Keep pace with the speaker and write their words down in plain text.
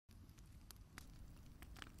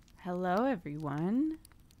Hello, everyone.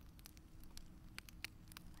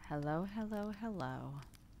 Hello, hello, hello.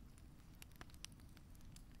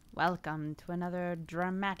 Welcome to another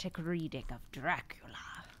dramatic reading of Dracula.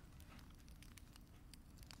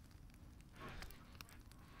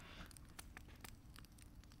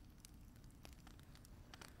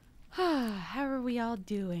 How are we all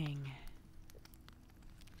doing?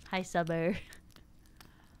 Hi, Summer.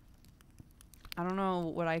 I don't know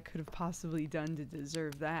what I could have possibly done to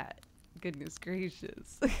deserve that. Goodness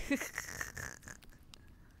gracious.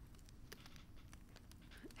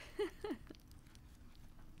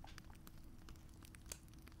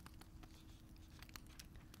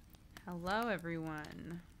 Hello,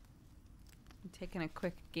 everyone. I'm taking a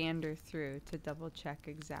quick gander through to double check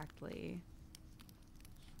exactly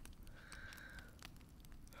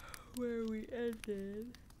where we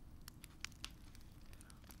ended.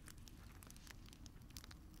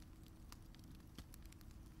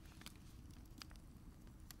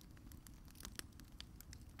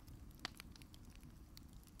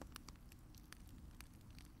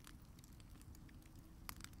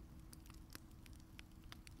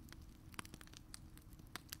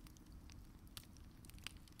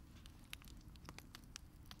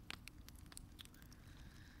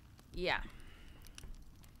 Yeah.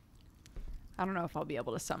 I don't know if I'll be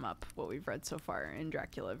able to sum up what we've read so far in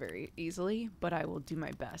Dracula very easily, but I will do my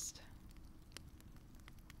best.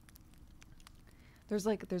 There's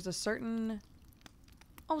a certain...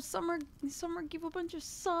 Oh, Summer give a bunch of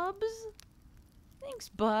subs? Thanks,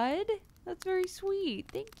 bud. That's very sweet.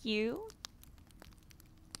 Thank you.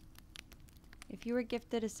 If you were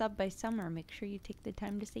gifted a sub by Summer, make sure you take the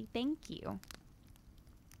time to say thank you.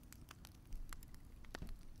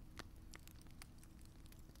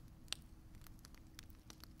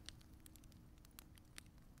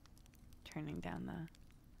 Turning down the...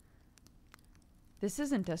 This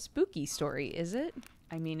isn't a spooky story, is it?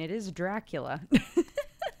 I mean, it is Dracula.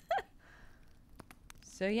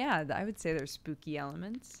 So yeah, I would say there's spooky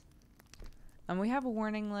elements. We have a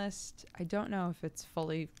warning list. I don't know if it's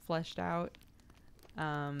fully fleshed out.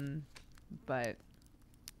 But...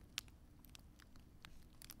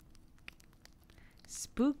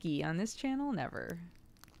 Spooky on this channel? Never.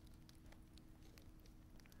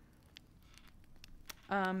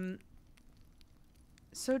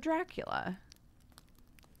 So Dracula.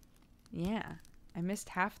 Yeah. I missed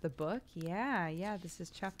half the book. Yeah, this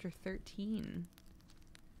is chapter 13.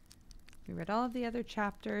 We read all of the other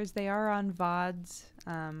chapters. They are on VODs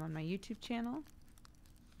on my YouTube channel.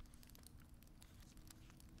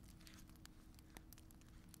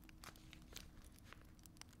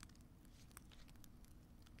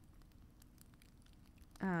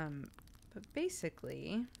 But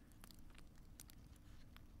basically...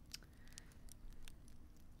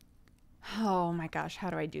 Oh my gosh, how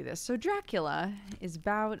do I do this? So Dracula is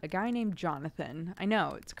about a guy named Jonathan. I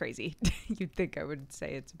know, it's crazy. You'd think I would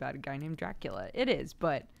say it's about a guy named Dracula. It is,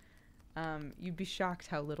 but you'd be shocked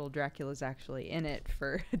how little Dracula's actually in it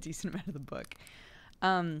for a decent amount of the book.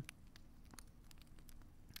 So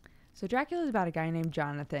Dracula is about a guy named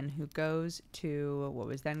Jonathan who goes to what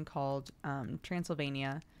was then called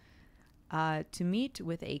Transylvania to meet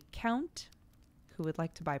with a count who would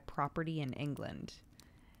like to buy property in England.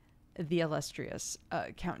 The illustrious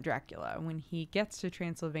Count Dracula. When he gets to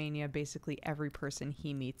Transylvania, basically every person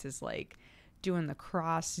he meets is like doing the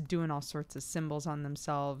cross, doing all sorts of symbols on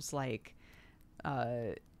themselves, like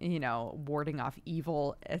warding off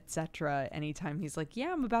evil, etc. Anytime he's like,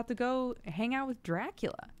 yeah, I'm about to go hang out with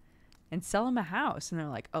Dracula and sell him a house, and they're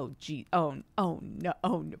like, oh gee, oh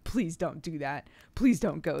no, please don't do that, please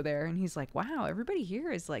don't go there. And he's like, wow, everybody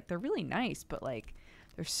here is like, they're really nice, but like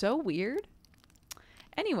they're so weird.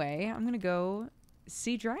 Anyway, I'm going to go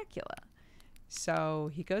see Dracula.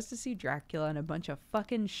 So he goes to see Dracula and a bunch of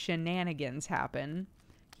fucking shenanigans happen.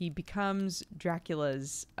 He becomes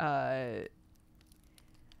Dracula's,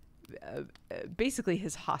 basically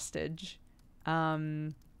his hostage.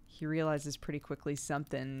 He realizes pretty quickly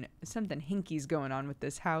something hinky's going on with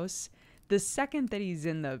this house. The second that he's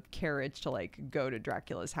in the carriage to like go to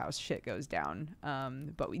Dracula's house, shit goes down.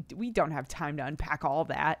 But we don't have time to unpack all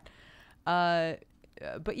that.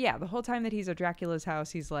 But yeah, the whole time that he's at Dracula's house,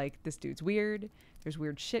 he's like, this dude's weird. There's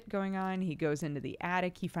weird shit going on. He goes into the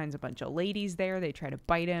attic. He finds a bunch of ladies there. They try to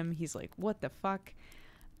bite him. He's like, what the fuck?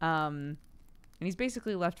 And he's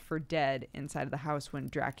basically left for dead inside of the house when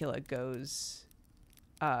Dracula goes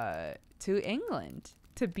to England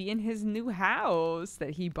to be in his new house that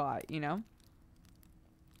he bought, you know?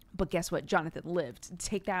 But guess what? Jonathan lived.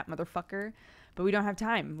 Take that, motherfucker. But we don't have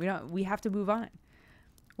time. We have to move on.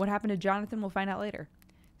 What happened to Jonathan, we'll find out later.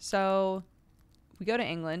 So we go to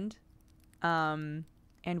England, and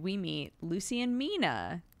we meet Lucy and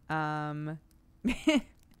Mina.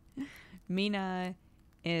 Mina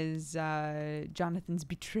is Jonathan's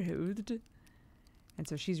betrothed. And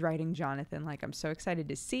so she's writing Jonathan like, I'm so excited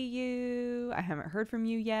to see you. I haven't heard from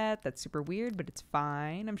you yet. That's super weird, but it's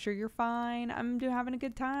fine. I'm sure you're fine. I'm having a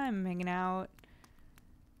good time. I'm hanging out.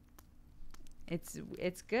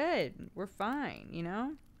 It's good. We're fine, you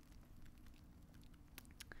know?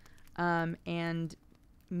 And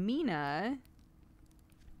Mina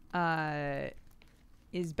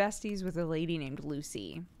is besties with a lady named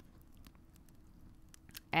Lucy.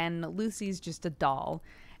 And Lucy's just a doll.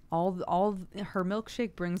 All her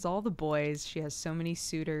milkshake brings all the boys. She has so many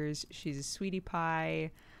suitors. She's a sweetie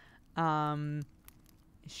pie.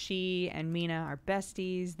 She and Mina are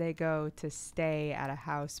besties. They go to stay at a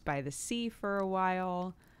house by the sea for a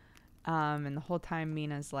while. And the whole time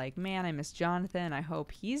Mina's like, man, I miss Jonathan. I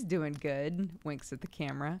hope he's doing good. Winks at the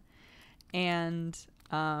camera. And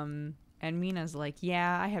Mina's like,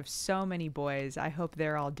 yeah, I have so many boys. I hope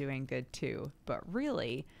they're all doing good too. But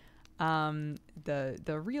really,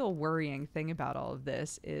 the real worrying thing about all of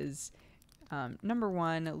this is, number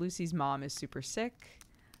one, Lucy's mom is super sick.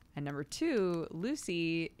 And number two,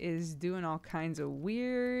 Lucy is doing all kinds of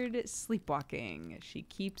weird sleepwalking. She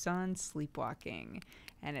keeps on sleepwalking,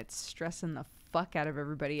 and it's stressing the fuck out of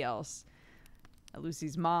everybody else.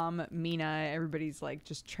 Lucy's mom, Mina, everybody's like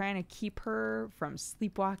just trying to keep her from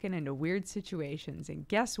sleepwalking into weird situations. And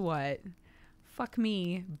guess what? Fuck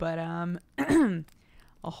me, but a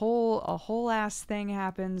whole ass thing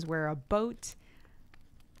happens where a boat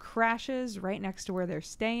crashes right next to where they're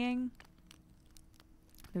staying.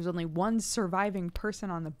 There's only one surviving person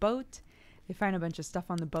on the boat. They find a bunch of stuff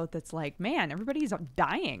on the boat that's like, man, everybody's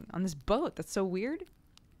dying on this boat. That's so weird.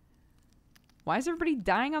 Why is everybody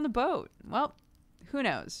dying on the boat? Well, who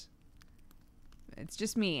knows? It's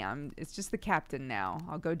just me. It's just the captain now.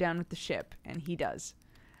 I'll go down with the ship, and he does.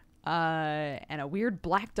 And a weird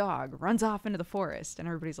black dog runs off into the forest, and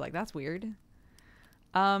everybody's like, that's weird.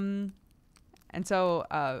 And so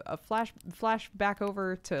a flash back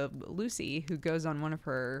over to Lucy, who goes on one of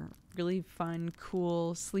her really fun,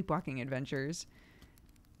 cool sleepwalking adventures.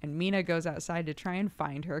 And Mina goes outside to try and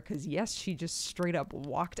find her because, yes, she just straight up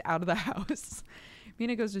walked out of the house.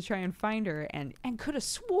 Mina goes to try and find her and could have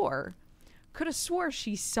swore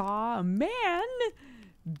she saw a man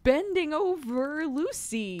bending over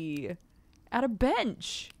Lucy at a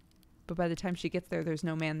bench. But by the time she gets there, there's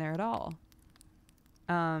no man there at all.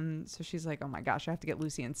 So she's like, oh my gosh, I have to get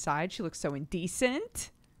Lucy inside. She looks so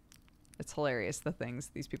indecent. It's hilarious, the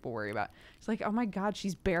things these people worry about. She's like, oh my God,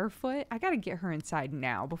 she's barefoot. I got to get her inside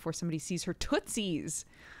now before somebody sees her tootsies.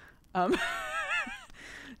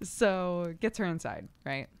 So gets her inside,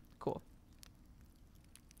 right? Cool.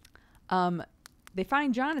 They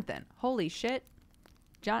find Jonathan. Holy shit.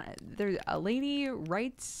 There's a lady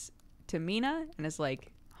writes to Mina and is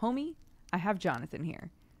like, homie, I have Jonathan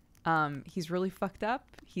here. He's really fucked up.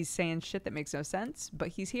 He's saying shit that makes no sense, but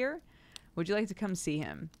he's here. Would you like to come see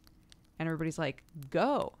him? And everybody's like,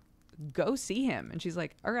 go see him. And she's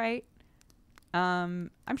like, all right.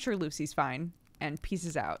 I'm sure Lucy's fine, and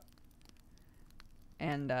pieces out.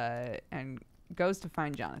 And goes to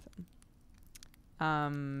find Jonathan.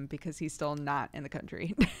 Because he's still not in the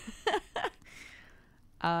country.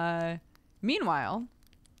 Meanwhile,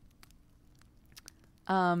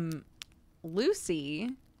 Lucy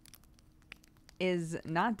is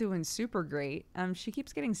not doing super great. She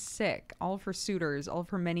keeps getting sick. All of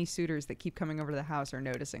her many suitors that keep coming over to the house are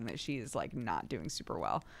noticing that she is like not doing super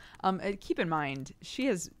well. Keep in mind,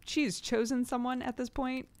 she's chosen someone at this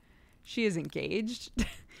point. She is engaged,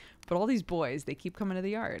 but all these boys, they keep coming to the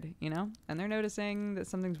yard, you know, and they're noticing that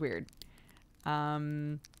something's weird.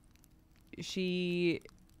 She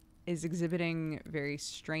is exhibiting very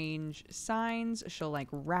strange signs. She'll like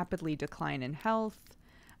rapidly decline in health.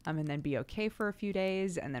 And then be okay for a few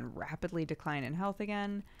days and then rapidly decline in health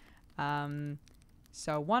again.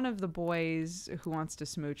 So one of the boys who wants to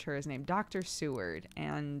smooch her is named Dr. Seward.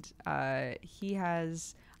 And he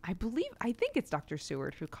has, I think it's Dr.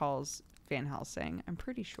 Seward who calls Van Helsing. I'm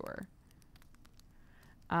pretty sure.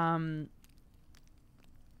 But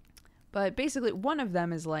basically one of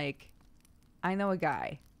them is like, I know a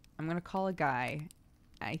guy. I'm going to call a guy.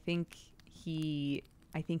 I think he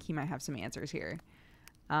might have some answers here.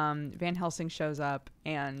 Van Helsing shows up,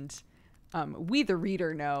 and we the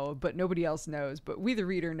reader know, but nobody else knows, but we the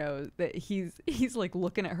reader know that he's like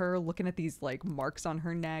looking at her, looking at these like marks on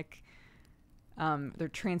her neck. They're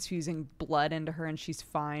transfusing blood into her and she's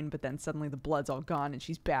fine, but then suddenly the blood's all gone and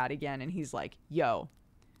she's bad again, and he's like, yo,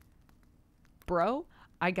 bro,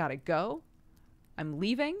 I gotta go. I'm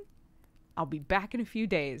leaving. I'll be back in a few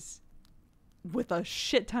days with a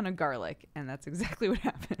shit ton of garlic. And that's exactly what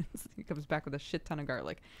happens. He comes back with a shit ton of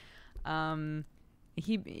garlic.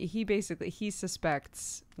 He basically, he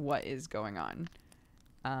suspects what is going on.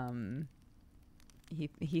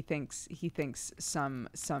 He thinks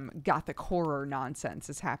some gothic horror nonsense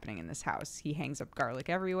is happening in this house. He hangs up garlic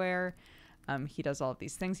everywhere. He does all of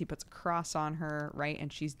these things. He puts a cross on her, right?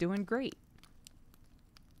 And she's doing great.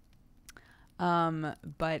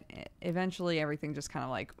 But eventually everything just kind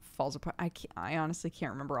of like falls apart. I honestly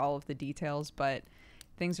can't remember all of the details, but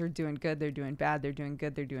things are doing good, they're doing bad, they're doing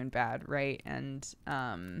good, they're doing bad, right? And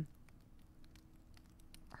her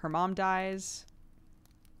mom dies,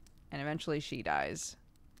 and eventually she dies,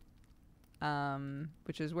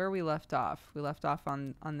 which is where we left off. We left off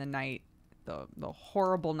on the night, the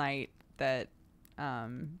horrible night that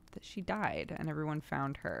she died, and everyone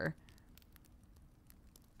found her.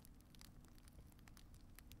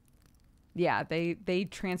 Yeah, they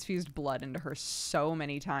transfused blood into her so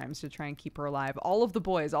many times to try and keep her alive. All of the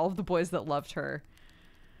boys that loved her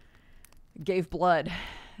gave blood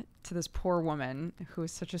to this poor woman who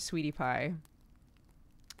was such a sweetie pie.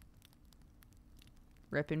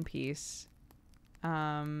 Rip in peace.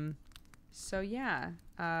 So yeah,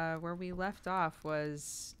 where we left off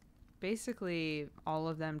was basically all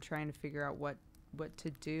of them trying to figure out what to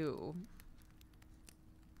do.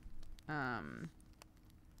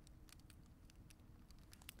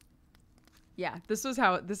 Yeah, this is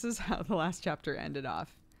how the last chapter ended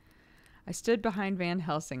off. I stood behind Van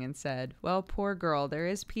Helsing and said, "Well, poor girl, there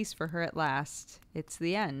is peace for her at last. It's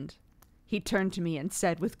the end." He turned to me and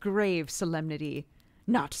said with grave solemnity,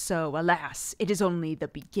 "Not so, alas, it is only the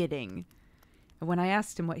beginning." And when I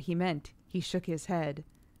asked him what he meant, he shook his head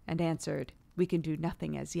and answered, "We can do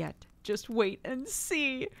nothing as yet. Just wait and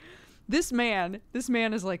see." This man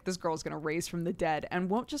is like, this girl's gonna raise from the dead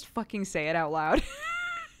and won't just fucking say it out loud.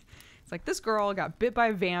 It's like, this girl got bit by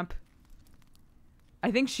a vamp.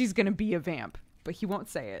 I think she's gonna be a vamp, but he won't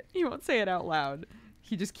say it. He won't say it out loud.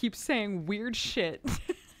 He just keeps saying weird shit.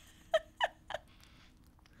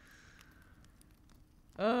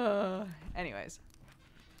 Anyways.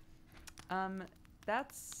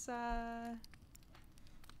 That's,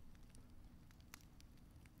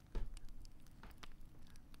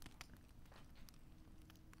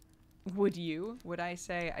 Would I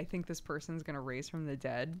say, I think this person's gonna raise from the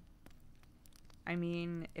dead? I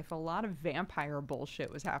mean, if a lot of vampire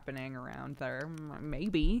bullshit was happening around there,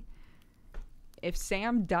 maybe. If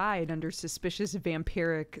Sam died under suspicious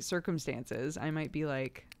vampiric circumstances, I might be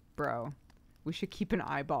like, bro, we should keep an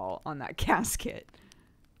eyeball on that casket.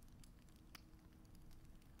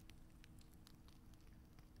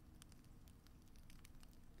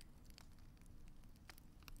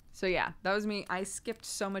 So yeah, that was me. I skipped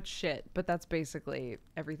so much shit, but that's basically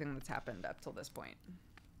everything that's happened up till this point.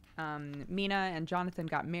 Mina and Jonathan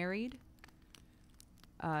got married.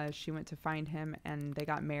 She went to find him and they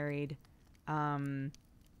got married.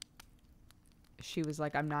 She was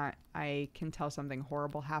like, I can tell something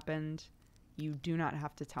horrible happened. You do not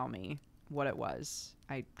have to tell me what it was.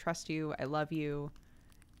 I trust you. I love you.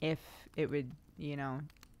 If it would be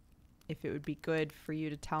good for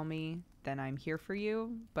you to tell me, then I'm here for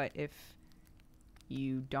you. But if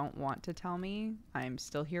you don't want to tell me, I'm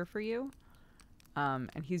still here for you. And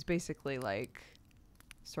he's basically like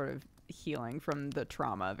sort of healing from the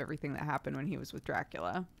trauma of everything that happened when he was with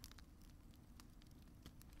Dracula.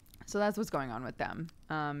 So that's what's going on with them.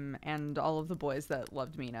 And all of the boys that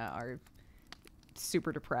loved Mina are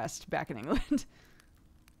super depressed back in England.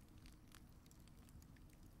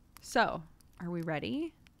 So, are we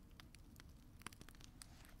ready?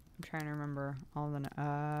 I'm trying to remember all the...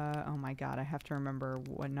 oh my god, I have to remember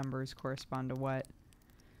what numbers correspond to what.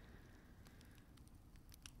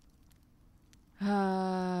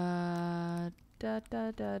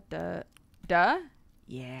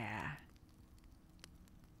 Yeah.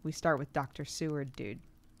 We start with Dr. Seward, dude.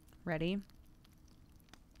 Ready?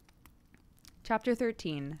 Chapter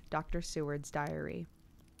 13, Dr. Seward's Diary.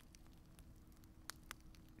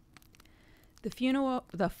 The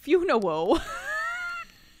funeral...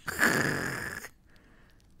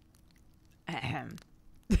 Ahem.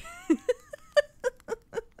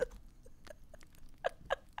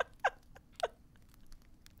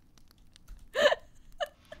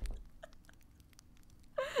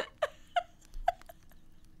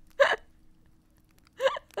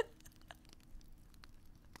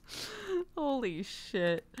 Holy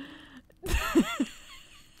shit.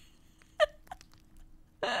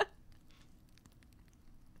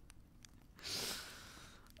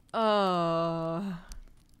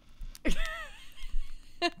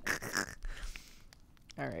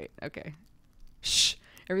 All right. Okay. Shh.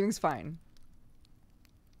 Everything's fine.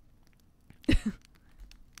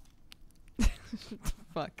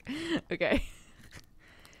 Fuck. Okay.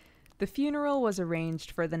 The funeral was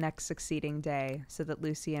arranged for the next succeeding day, so that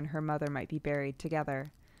Lucy and her mother might be buried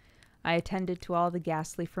together. I attended to all the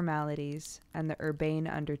ghastly formalities, and the urbane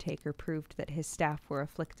undertaker proved that his staff were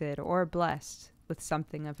afflicted or blessed with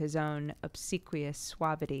something of his own obsequious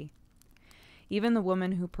suavity. Even the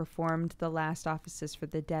woman who performed the last offices for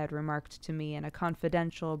the dead remarked to me in a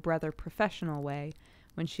confidential, brother professional way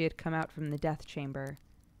when she had come out from the death chamber,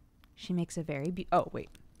 "She makes a very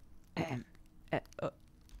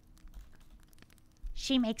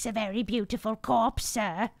She makes a very beautiful corpse,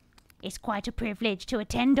 sir. It's quite a privilege to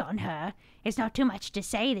attend on her. It's not too much to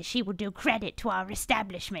say that she will do credit to our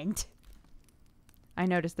establishment." I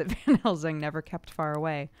noticed that Van Helsing never kept far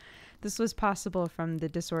away. This was possible from the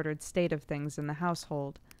disordered state of things in the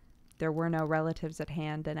household. There were no relatives at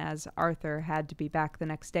hand, and as Arthur had to be back the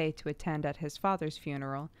next day to attend at his father's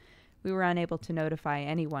funeral, we were unable to notify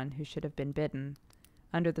anyone who should have been bidden.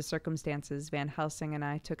 Under the circumstances, Van Helsing and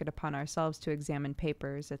I took it upon ourselves to examine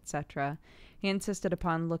papers, etc. He insisted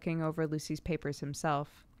upon looking over Lucy's papers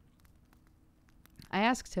himself. I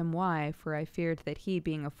asked him why, for I feared that he,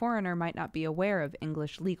 being a foreigner, might not be aware of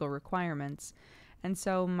English legal requirements, and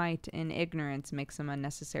so might, in ignorance, make some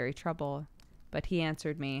unnecessary trouble. But he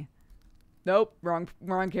answered me, "Nope,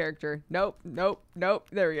 wrong character. Nope.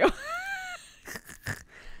 There we go."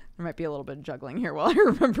 There might be a little bit of juggling here while I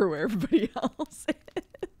remember where everybody else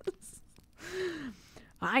is.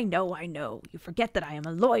 I know. You forget that I am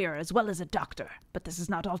a lawyer as well as a doctor, but this is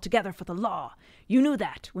not altogether for the law. You knew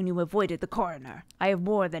that when you avoided the coroner. I have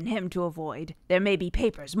more than him to avoid. There may be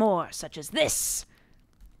papers more, such as this."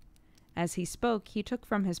 As he spoke, he took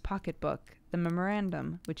from his pocketbook the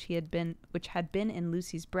memorandum which had been in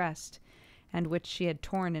Lucy's breast, and which she had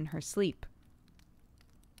torn in her sleep.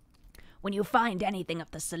 "When you find anything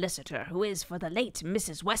of the solicitor who is for the late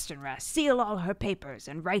Mrs. Westenra, seal all her papers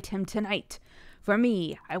and write him tonight. For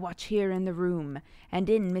me, I watch here in the room, and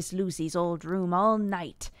in Miss Lucy's old room all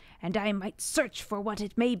night, and I might search for what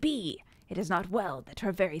it may be. It is not well that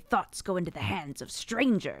her very thoughts go into the hands of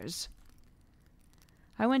strangers."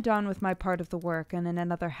 I went on with my part of the work, and in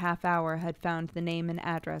another half hour had found the name and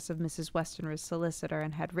address of Mrs. Westenra's solicitor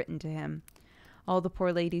and had written to him. All the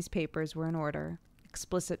poor lady's papers were in order.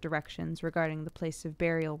 Explicit directions regarding the place of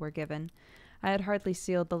burial were given. I had hardly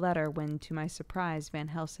sealed the letter when, to my surprise, Van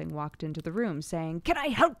Helsing walked into the room, saying, "Can I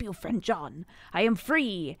help you, friend John? I am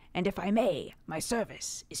free, and if I may, my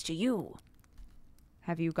service is to you."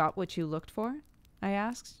 "Have you got what you looked for?" I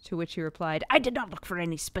asked, to which he replied, "I did not look for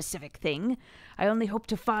any specific thing. I only hope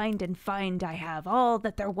to find I have all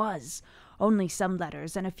that there was, only some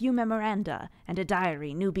letters and a few memoranda and a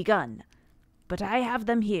diary new begun. But I have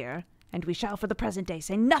them here, and we shall for the present day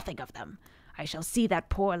say nothing of them. I shall see that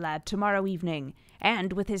poor lad tomorrow evening,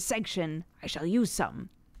 and with his sanction I shall use some."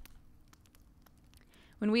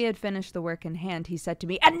 When we had finished the work in hand, he said to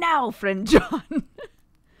me, "And now, friend John."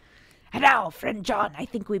 "And now, friend John, I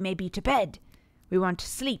think we may be to bed. We want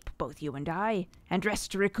sleep, both you and I, and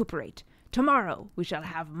rest to recuperate. Tomorrow we shall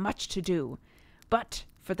have much to do, but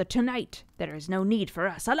for the tonight there is no need for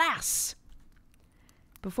us, alas!"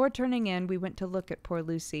 Before turning in, we went to look at poor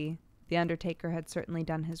Lucy. The undertaker had certainly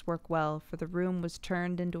done his work well, for the room was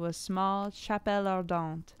turned into a small chapelle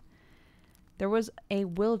ardente. There was a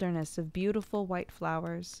wilderness of beautiful white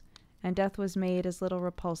flowers, and death was made as little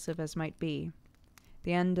repulsive as might be.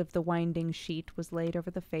 The end of the winding sheet was laid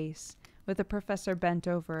over the face, with the professor bent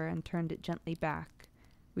over and turned it gently back.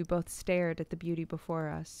 We both stared at the beauty before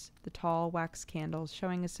us, the tall wax candles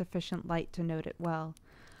showing a sufficient light to note it well.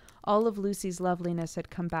 All of Lucy's loveliness had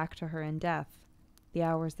come back to her in death. The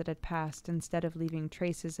hours that had passed, instead of leaving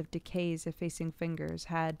traces of decay's effacing fingers,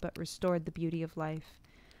 had but restored the beauty of life,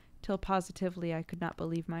 till positively I could not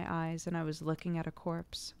believe my eyes, and I was looking at a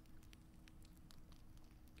corpse.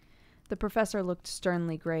 The professor looked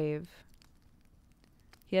sternly grave.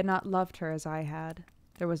 He had not loved her as I had.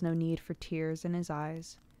 There was no need for tears in his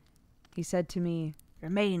eyes. He said to me,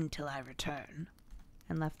 "Remain till I return,"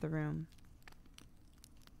 and left the room.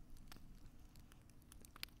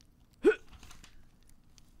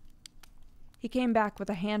 He came back with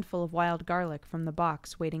a handful of wild garlic from the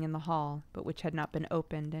box waiting in the hall, but which had not been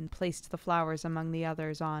opened, and placed the flowers among the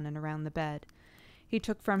others on and around the bed. He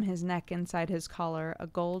took from his neck inside his collar a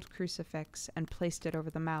gold crucifix and placed it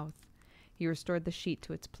over the mouth. He restored the sheet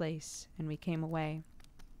to its place, and we came away.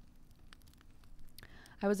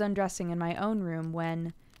 I was undressing in my own room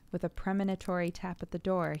when, with a premonitory tap at the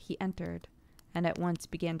door, he entered, and at once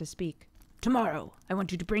began to speak. Tomorrow, I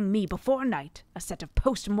want you to bring me before night a set of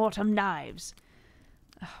post-mortem knives.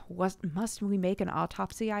 Must we make an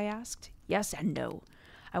autopsy, I asked. Yes and no.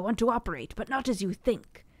 I want to operate, but not as you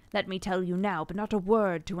think. Let me tell you now, but not a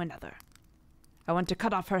word to another. I want to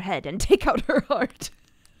cut off her head and take out her heart.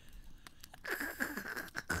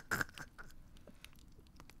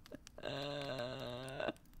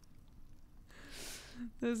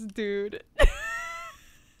 This dude.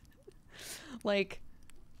 Like,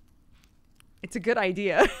 it's a good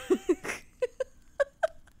idea.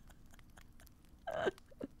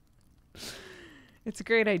 It's a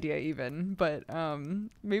great idea even, but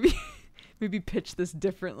maybe pitch this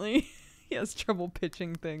differently. He has trouble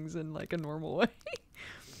pitching things in like a normal way.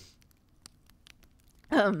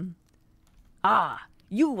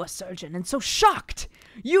 You a surgeon, and so shocked!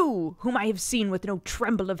 You, whom I have seen with no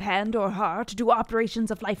tremble of hand or heart, do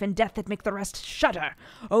operations of life and death that make the rest shudder.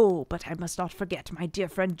 Oh, but I must not forget my dear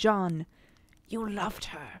friend John. You loved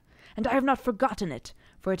her, and I have not forgotten it,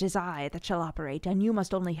 for it is I that shall operate, and you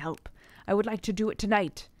must only help. I would like to do it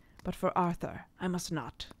tonight, but for Arthur I must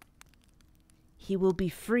not. He will be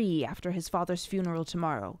free after his father's funeral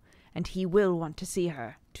tomorrow, and he will want to see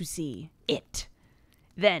her, to see it.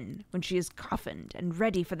 Then, when she is coffined and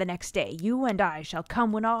ready for the next day, you and I shall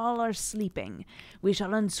come when all are sleeping. We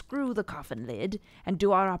shall unscrew the coffin lid and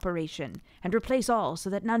do our operation, and replace all so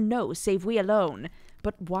that none knows save we alone.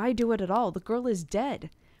 But why do it at all? The girl is dead.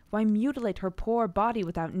 Why mutilate her poor body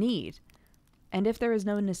without need? And if there is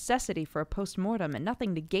no necessity for a post-mortem and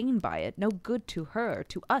nothing to gain by it, no good to her,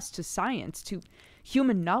 to us, to science, to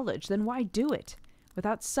human knowledge, then why do it?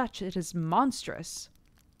 Without such, it is monstrous.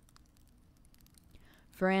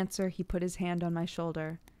 For answer, he put his hand on my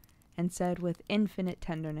shoulder and said with infinite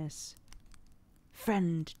tenderness,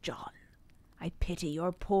 Friend John, I pity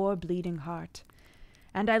your poor bleeding heart,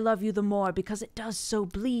 and I love you the more because it does so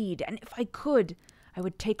bleed, and if I could, I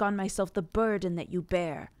would take on myself the burden that you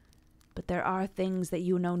bear. But there are things that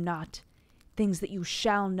you know not, things that you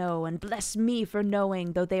shall know, and bless me for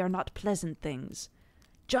knowing, though they are not pleasant things.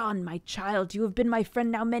 John, my child, you have been my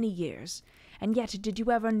friend now many years, and yet did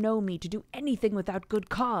you ever know me to do anything without good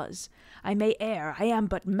cause? I may err, I am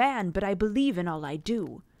but man, but I believe in all I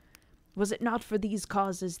do. Was it not for these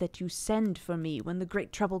causes that you sent for me when the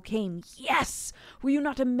great trouble came? Yes! Were you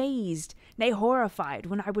not amazed, nay horrified,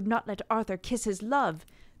 when I would not let Arthur kiss his love,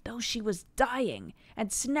 though she was dying,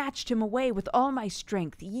 and snatched him away with all my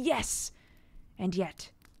strength? Yes! And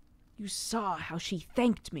yet, you saw how she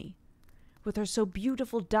thanked me. With her so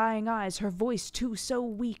beautiful dying eyes, her voice too so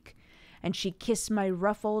weak, and she kissed my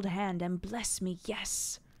rough old hand and blessed me,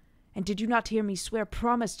 yes. And did you not hear me swear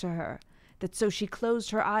promise to her, that so she closed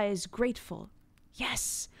her eyes grateful?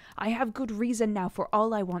 Yes, I have good reason now for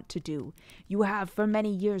all I want to do. You have for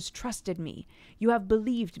many years trusted me. You have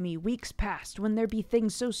believed me weeks past, when there be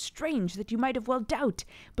things so strange that you might have well doubt.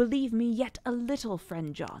 Believe me yet a little,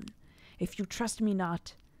 friend John. If you trust me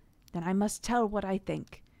not, then I must tell what I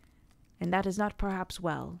think, and that is not perhaps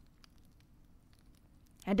well.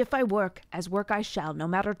 And if I work, as work I shall, no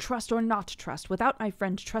matter trust or not trust, without my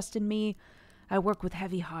friend trust in me, I work with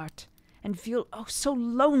heavy heart, and feel, oh, so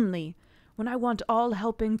lonely, when I want all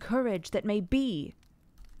help and courage that may be.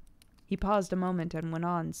 He paused a moment and went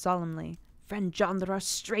on solemnly, Friend John, there are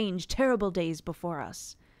strange, terrible days before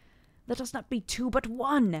us. Let us not be two, but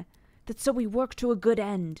one, that so we work to a good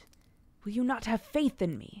end. Will you not have faith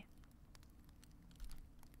in me?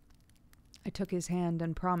 I took his hand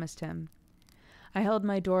and promised him. I held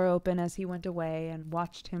my door open as he went away and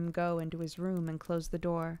watched him go into his room and close the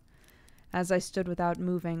door. As I stood without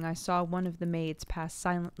moving, I saw one of the maids pass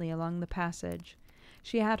silently along the passage.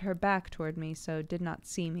 She had her back toward me, so did not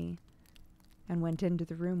see me, and went into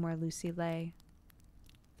the room where Lucy lay.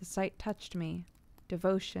 The sight touched me.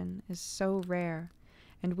 Devotion is so rare,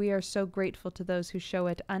 and we are so grateful to those who show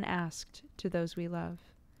it unasked to those we love.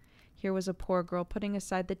 Here was a poor girl putting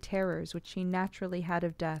aside the terrors which she naturally had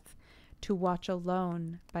of death, to watch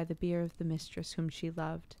alone by the bier of the mistress whom she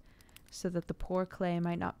loved, so that the poor clay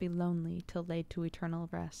might not be lonely till laid to eternal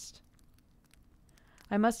rest.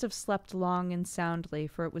 I must have slept long and soundly,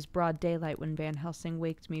 for it was broad daylight when Van Helsing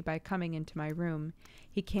waked me by coming into my room.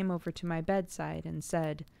 He came over to my bedside and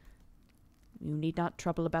said, You need not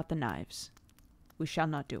trouble about the knives. We shall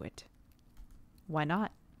not do it. Why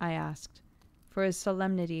not? I asked, for his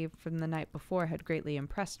solemnity from the night before had greatly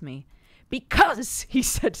impressed me. Because, he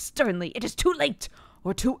said sternly, it is too late,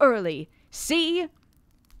 or too early. See!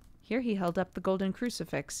 Here he held up the golden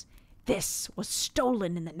crucifix. This was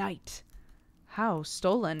stolen in the night. How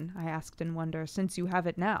stolen? I asked in wonder, since you have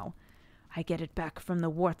it now. I get it back from the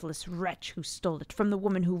worthless wretch who stole it, from the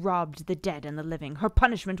woman who robbed the dead and the living. Her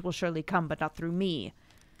punishment will surely come, but not through me.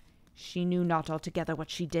 She knew not altogether what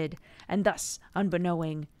she did, and thus,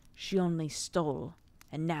 unbeknowing, she only stole,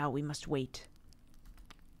 and now we must wait."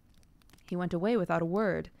 He went away without a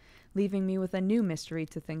word, leaving me with a new mystery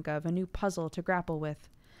to think of, a new puzzle to grapple with.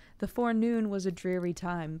 The forenoon was a dreary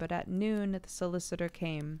time, but at noon the solicitor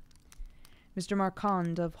came. Mr.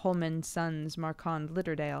 Marquand of Holman Sons, Marquand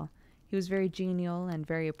Litterdale. He was very genial and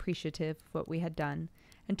very appreciative of what we had done,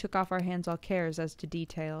 and took off our hands all cares as to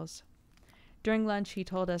details. During lunch he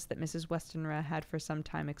told us that Mrs. Westenra had for some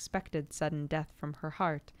time expected sudden death from her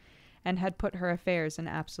heart, and had put her affairs in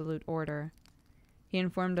absolute order. He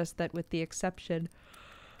informed us that with the exception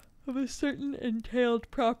of a certain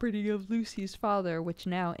entailed property of Lucy's father, which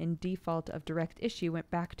now, in default of direct issue,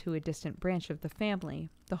 went back to a distant branch of the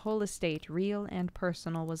family, the whole estate, real and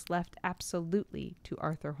personal, was left absolutely to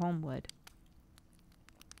Arthur Holmwood.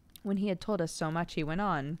 When he had told us so much, he went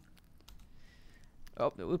on.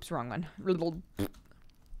 Oh, oops, wrong one.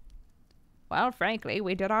 "Well, frankly,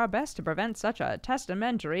 we did our best to prevent such a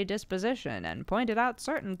testamentary disposition, and pointed out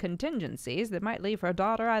certain contingencies that might leave her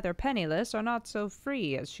daughter either penniless or not so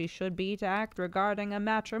free as she should be to act regarding a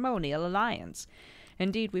matrimonial alliance.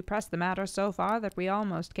 Indeed, we pressed the matter so far that we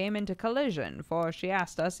almost came into collision, for she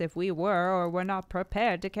asked us if we were or were not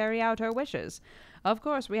prepared to carry out her wishes. Of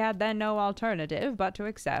course, we had then no alternative but to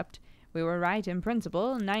accept. We were right in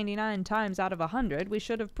principle. 99 times out of 100 we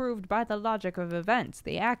should have proved by the logic of events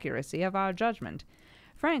the accuracy of our judgment.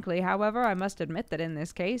 Frankly, however, I must admit that in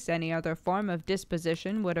this case any other form of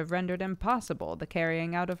disposition would have rendered impossible the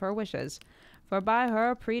carrying out of her wishes, for by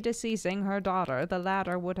her predeceasing her daughter the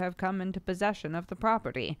latter would have come into possession of the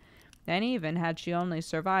property, and even had she only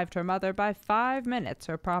survived her mother by 5 minutes,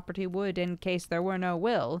 her property would, in case there were no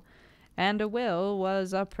will, and a will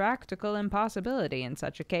was a practical impossibility in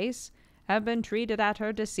such a case, have been treated at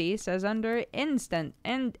her decease as under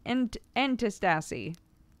intestacy."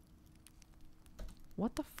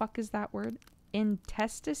 What the fuck is that word?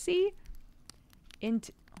 Intestacy?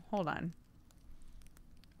 Hold on.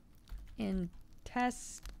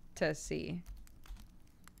 Intestacy.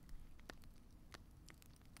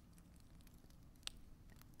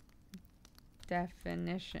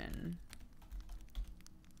 Definition.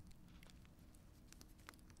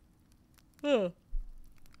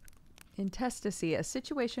 Intestacy, a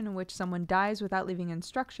situation in which someone dies without leaving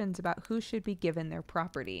instructions about who should be given their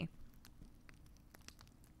property.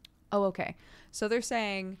 Oh, okay. So they're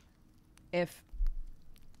saying if...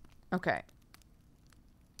 Okay.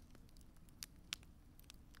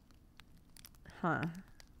 Huh.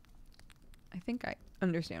 I think I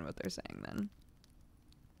understand what they're saying then.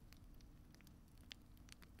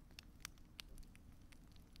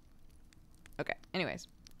 Okay, anyways.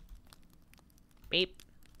 Beep.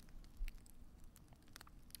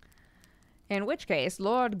 In which case,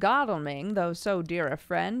 Lord Godalming, though so dear a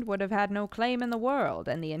friend, would have had no claim in the world,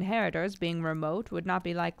 and the inheritors, being remote, would not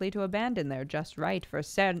be likely to abandon their just right for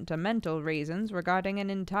sentimental reasons regarding an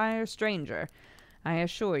entire stranger. I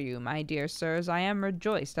assure you, my dear sirs, I am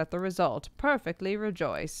rejoiced at the result, perfectly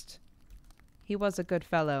rejoiced." He was a good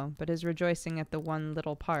fellow, but his rejoicing at the one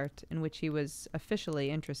little part, in which he was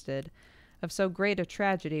officially interested, of so great a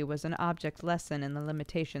tragedy was an object lesson in the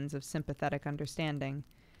limitations of sympathetic understanding.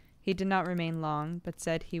 He did not remain long, but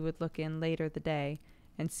said he would look in later the day,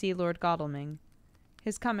 and see Lord Godalming.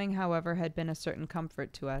 His coming, however, had been a certain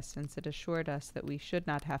comfort to us, since it assured us that we should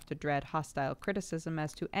not have to dread hostile criticism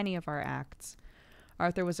as to any of our acts.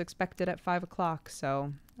 Arthur was expected at 5 o'clock,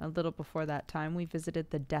 so, a little before that time, we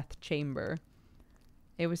visited the death chamber.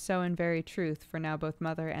 It was so in very truth, for now both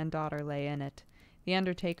mother and daughter lay in it. The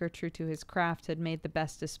undertaker, true to his craft, had made the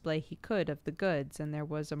best display he could of the goods, and there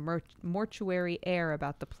was a mortuary air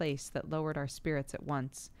about the place that lowered our spirits at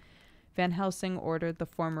once. Van Helsing ordered the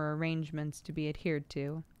former arrangements to be adhered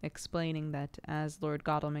to, explaining that, as Lord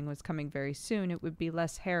Godalming was coming very soon, it would be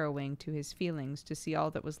less harrowing to his feelings to see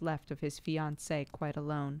all that was left of his fiancée quite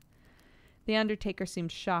alone. The undertaker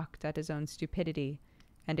seemed shocked at his own stupidity,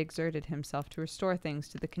 and exerted himself to restore things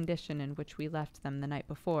to the condition in which we left them the night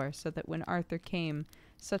before, so that when Arthur came,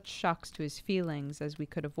 such shocks to his feelings as we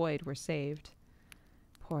could avoid were saved.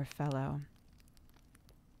 Poor fellow.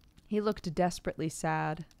 He looked desperately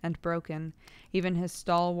sad and broken. Even his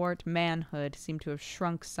stalwart manhood seemed to have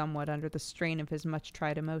shrunk somewhat under the strain of his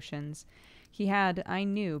much-tried emotions. He had, I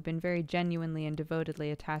knew, been very genuinely and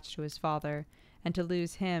devotedly attached to his father, and to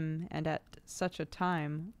lose him, and at such a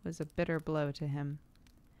time, was a bitter blow to him.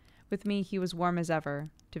 With me he was warm as ever.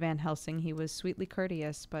 To Van Helsing he was sweetly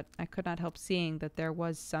courteous, but I could not help seeing that there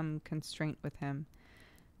was some constraint with him.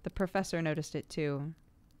 The professor noticed it too,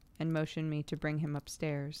 and motioned me to bring him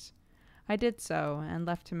upstairs. I did so, and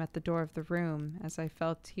left him at the door of the room, as I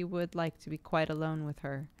felt he would like to be quite alone with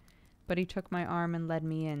her. But he took my arm and led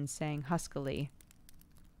me in, saying huskily,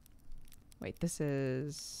 "Wait, this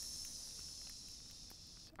is...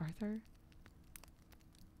 Arthur?"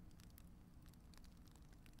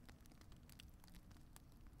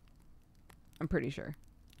 I'm pretty sure.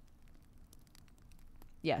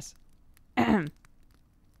 Yes.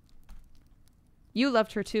 "You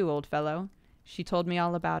loved her too, old fellow. She told me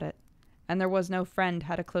all about it. And there was no friend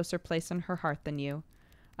had a closer place in her heart than you.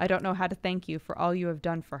 I don't know how to thank you for all you have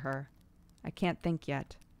done for her. I can't think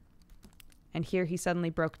yet." And here he suddenly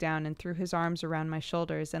broke down and threw his arms around my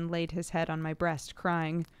shoulders and laid his head on my breast,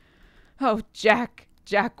 crying, "Oh, Jack,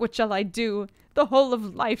 Jack, what shall I do? The whole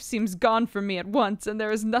of life seems gone from me at once, and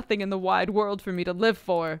there is nothing in the wide world for me to live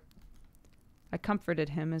for." I comforted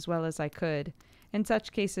him as well as I could. In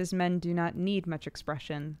such cases, men do not need much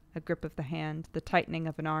expression. A grip of the hand, the tightening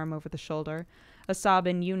of an arm over the shoulder, a sob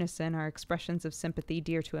in unison are expressions of sympathy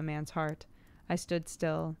dear to a man's heart. I stood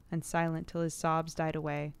still and silent till his sobs died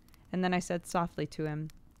away, and then I said softly to him,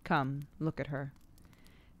 "Come, look at her."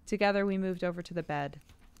 Together we moved over to the bed,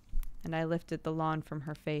 and I lifted the lawn from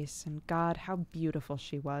her face, and God, how beautiful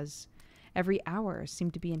she was. Every hour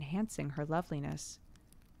seemed to be enhancing her loveliness.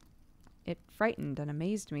 It frightened and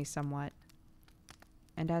amazed me somewhat.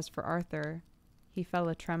 And as for Arthur, he fell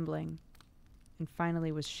a-trembling, and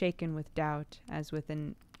finally was shaken with doubt, as with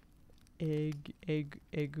an ague.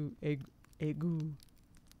 I'm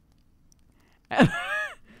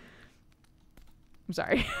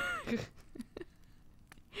sorry.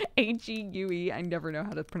 Ague. I never know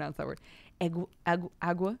how to pronounce that word.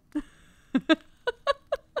 Agua.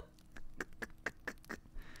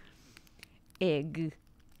 Egg.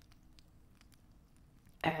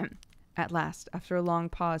 At last, after a long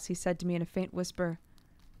pause, he said to me in a faint whisper,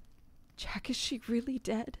 "Jack, is she really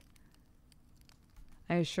dead?"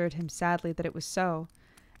 I assured him sadly that it was so,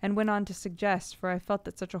 and went on to suggest, for I felt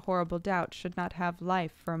that such a horrible doubt should not have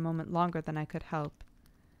life for a moment longer than I could help,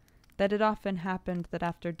 that it often happened that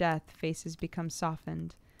after death faces become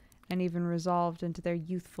softened, and even resolved into their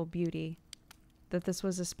youthful beauty, that this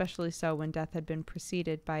was especially so when death had been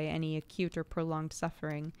preceded by any acute or prolonged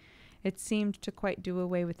suffering. It seemed to quite do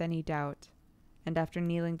away with any doubt, and after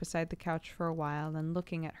kneeling beside the couch for a while and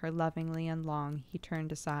looking at her lovingly and long, he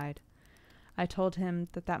turned aside. I told him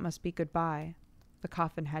that that must be goodbye. The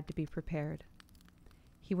coffin had to be prepared.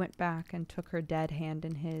 He went back and took her dead hand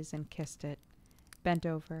in his and kissed it, bent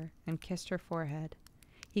over and kissed her forehead.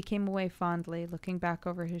 He came away fondly, looking back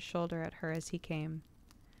over his shoulder at her as he came.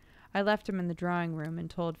 I left him in the drawing room and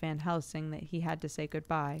told Van Helsing that he had to say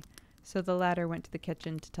goodbye, so the latter went to the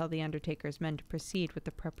kitchen to tell the undertaker's men to proceed with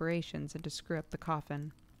the preparations and to screw up the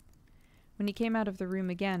coffin. When he came out of the room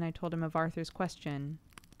again, I told him of Arthur's question.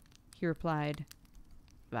 He replied,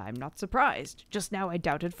 "I'm not surprised. Just now I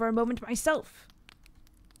doubted for a moment myself."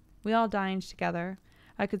 We all dined together.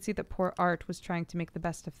 I could see that poor Art was trying to make the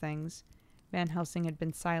best of things. Van Helsing had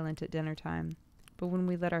been silent at dinner time, but when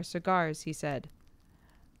we lit our cigars, he said,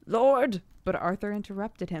 "Lord," but Arthur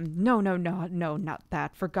interrupted him. No, not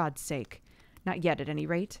that, for God's sake. Not yet, at any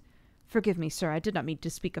rate. Forgive me, sir, I did not mean to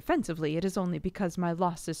speak offensively. It is only because my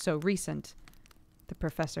loss is so recent. The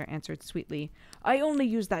professor answered sweetly, "I only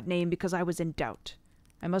used that name because I was in doubt.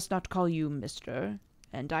 I must not call you Mr.,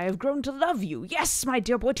 and I have grown to love you. Yes, my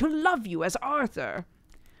dear boy, to love you as Arthur."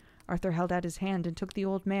 Arthur held out his hand and took the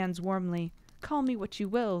old man's warmly. "Call me what you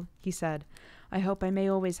will," he said. "I hope I may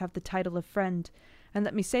always have the title of friend, and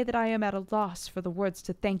let me say that I am at a loss for the words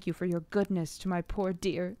to thank you for your goodness to my poor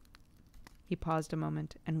dear—" He paused a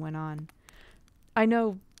moment and went on. I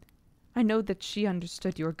know that she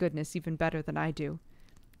understood your goodness even better than I do,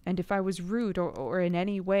 and if I was rude or in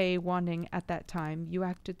any way wanting at that time, you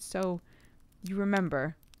acted so— You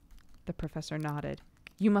remember." The professor nodded.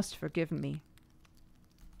 "You must forgive me."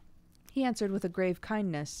 He answered with a grave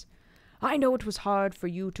kindness, "I know it was hard for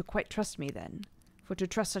you to quite trust me then. For to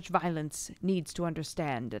trust such violence needs to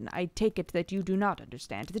understand, and I take it that you do not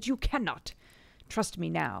understand, that you cannot. Trust me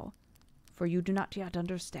now, for you do not yet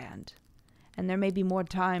understand. And there may be more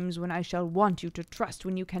times when I shall want you to trust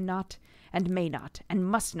when you cannot, and may not, and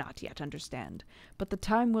must not yet understand. But the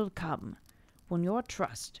time will come when your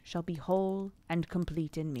trust shall be whole and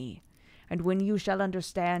complete in me, and when you shall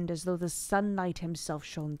understand as though the sunlight himself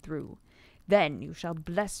shone through. Then you shall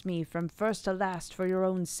bless me from first to last for your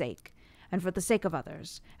own sake, and for the sake of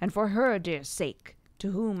others, and for her dear sake,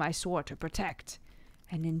 to whom I swore to protect.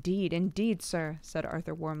 And indeed, sir, said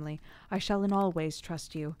Arthur warmly, I shall in all ways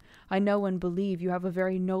trust you. I know and believe you have a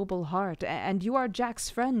very noble heart, and you are Jack's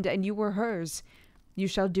friend, and you were hers. You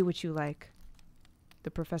shall do what you like.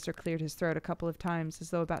 The professor cleared his throat a couple of times, as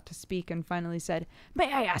though about to speak, and finally said,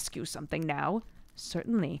 May I ask you something now?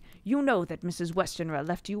 Certainly. You know that Mrs. Westenra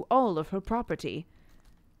left you all of her property.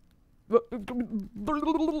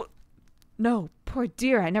 No, poor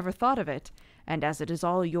dear, I never thought of it. And as it is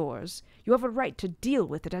all yours, you have a right to deal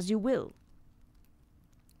with it as you will.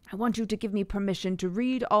 I want you to give me permission to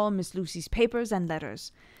read all Miss Lucy's papers and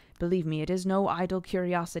letters. Believe me, it is no idle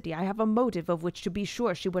curiosity. I have a motive of which to be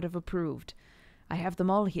sure she would have approved. I have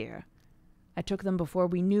them all here. I took them before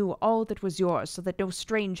we knew all that was yours, so that no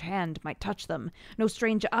strange hand might touch them, no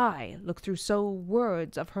strange eye look through so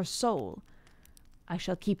words of her soul. I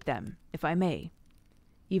shall keep them, if I may.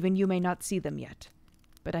 Even you may not see them yet.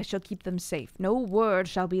 But I shall keep them safe. No word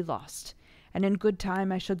shall be lost, and in good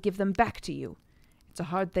time I shall give them back to you. It's a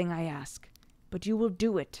hard thing I ask, but you will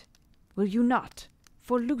do it, will you not,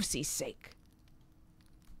 for Lucy's sake?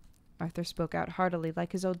 Arthur spoke out heartily,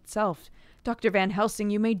 like his old self. Dr. Van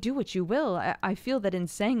Helsing, you may do what you will. I feel that in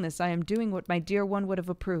saying this I am doing what my dear one would have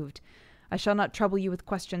approved. I shall not trouble you with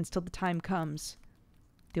questions till the time comes.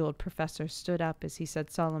 The old professor stood up as he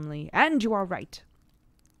said solemnly, And you are right.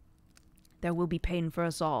 There will be pain for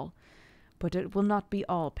us all, but it will not be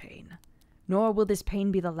all pain, nor will this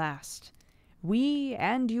pain be the last. We,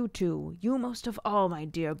 and you too, you most of all, my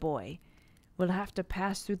dear boy, will have to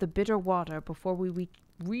pass through the bitter water before we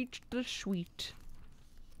reach the sweet.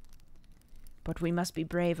 But we must be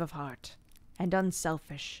brave of heart, and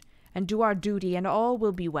unselfish, and do our duty, and all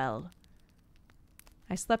will be well.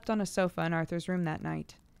 I slept on a sofa in Arthur's room that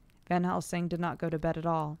night. Van Helsing did not go to bed at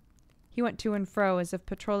all. He went to and fro as if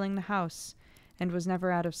patrolling the house, and was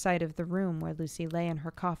never out of sight of the room where Lucy lay in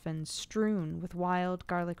her coffin, strewn with wild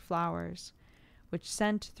garlic flowers, which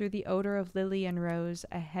sent through the odor of lily and rose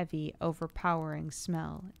a heavy, overpowering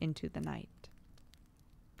smell into the night.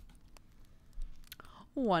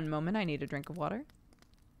 One moment, I need a drink of water.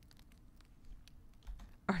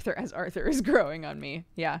 Arthur is growing on me.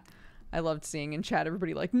 Yeah, I loved seeing in chat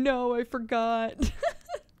everybody like, no, I forgot.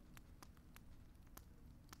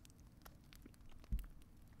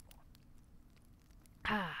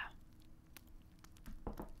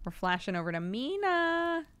 We're flashing over to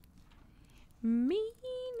Mina. Mina.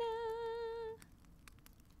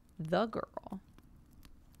 The girl.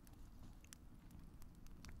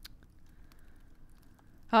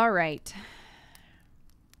 All right.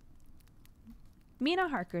 Mina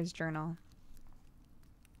Harker's journal.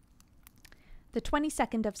 The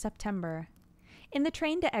 22nd of September. In the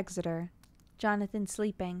train to Exeter. Jonathan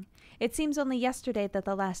sleeping. It seems only yesterday that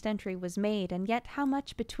the last entry was made, and yet how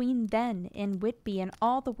much between then, in Whitby, and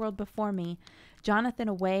all the world before me. Jonathan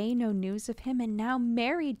away, no news of him, and now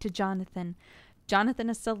married to Jonathan. Jonathan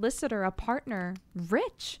a solicitor, a partner,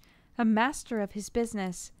 rich, a master of his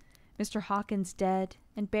business. Mr. Hawkins dead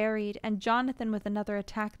and buried, and Jonathan with another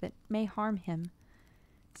attack that may harm him.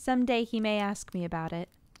 Some day he may ask me about it.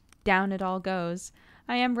 Down it all goes.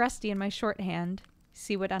 I am rusty in my shorthand.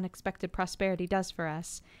 See what unexpected prosperity does for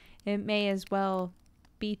us. It may as well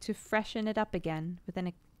be to freshen it up again with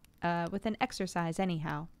an exercise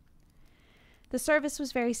anyhow. The service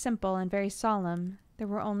was very simple and very solemn. There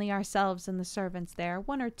were only ourselves and the servants there,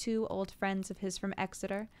 one or two old friends of his from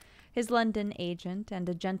Exeter, his London agent, and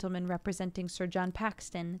a gentleman representing Sir John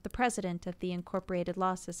Paxton, the president of the Incorporated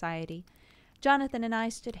Law Society. Jonathan and I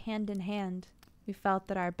stood hand in hand. We felt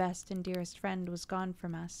that our best and dearest friend was gone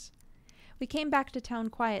from us. We came back to town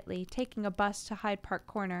quietly, taking a bus to Hyde Park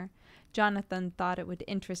Corner. Jonathan thought it would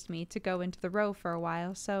interest me to go into the Row for a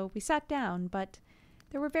while, so we sat down, but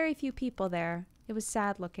there were very few people there. It was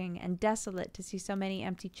sad-looking and desolate to see so many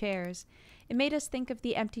empty chairs. It made us think of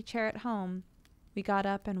the empty chair at home. We got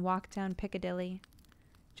up and walked down Piccadilly.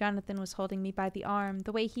 Jonathan was holding me by the arm,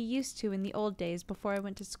 the way he used to in the old days before I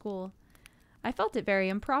went to school. I felt it very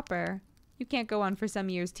improper. You can't go on for some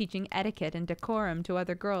years teaching etiquette and decorum to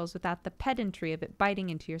other girls without the pedantry of it biting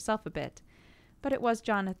into yourself a bit. But it was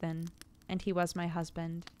Jonathan, and he was my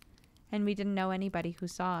husband. And we didn't know anybody who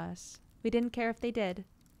saw us. We didn't care if they did.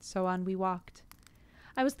 So on we walked.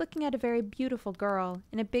 I was looking at a very beautiful girl,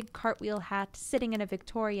 in a big cartwheel hat, sitting in a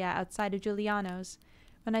Victoria outside of Giuliano's,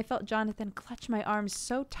 when I felt Jonathan clutch my arms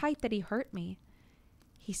so tight that he hurt me.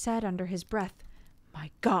 He said under his breath, "My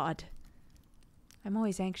God!" I'm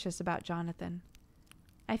always anxious about Jonathan.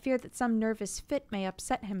 I fear that some nervous fit may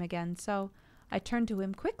upset him again, so I turned to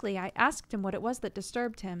him quickly. I asked him what it was that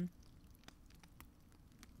disturbed him.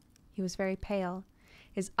 He was very pale.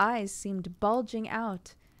 His eyes seemed bulging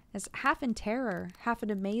out, as half in terror, half in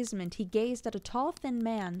amazement, he gazed at a tall, thin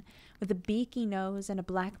man with a beaky nose and a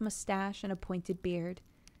black mustache and a pointed beard.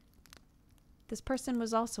 This person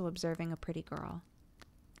was also observing a pretty girl.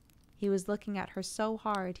 He was looking at her so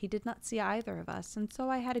hard he did not see either of us, and so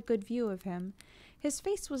I had a good view of him. His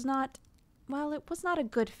face was not, well, it was not a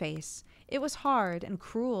good face. It was hard and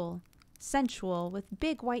cruel, sensual, with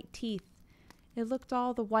big white teeth. It looked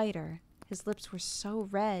all the whiter. His lips were so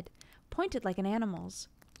red, pointed like an animal's,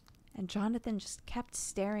 and Jonathan just kept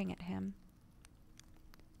staring at him.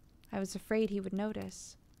 I was afraid he would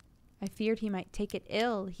notice. I feared he might take it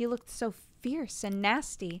ill. He looked so fierce and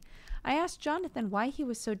nasty. I asked Jonathan why he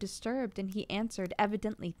was so disturbed, and he answered,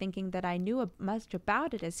 evidently thinking that I knew as much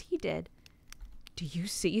about it as he did. Do you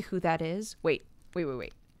see who that is? Wait.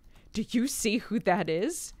 Do you see who that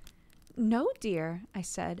is? No, dear, I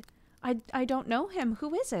said. I don't know him.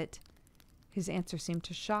 Who is it? His answer seemed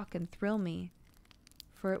to shock and thrill me,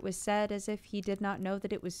 for it was said as if he did not know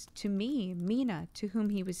that it was to me, Mina, to whom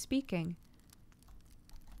he was speaking.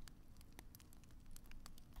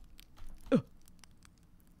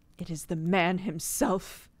 It is the man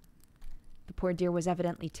himself. The poor dear was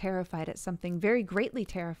evidently terrified at something, very greatly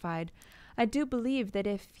terrified. I do believe that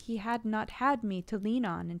if he had not had me to lean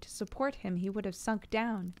on and to support him, he would have sunk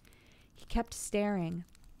down. He kept staring.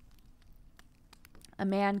 A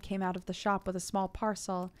man came out of the shop with a small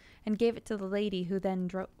parcel and gave it to the lady, who then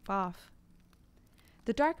drove off.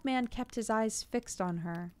 The dark man kept his eyes fixed on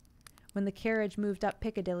her. When the carriage moved up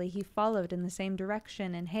Piccadilly, he followed in the same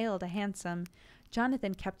direction and hailed a hansom.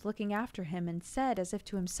 Jonathan kept looking after him and said, as if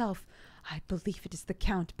to himself, I believe it is the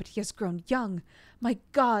Count, but he has grown young. My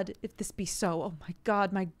God, if this be so, oh my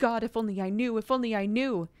God, if only I knew, if only I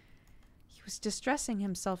knew. He was distressing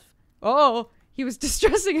himself. Oh, he was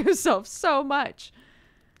distressing himself so much.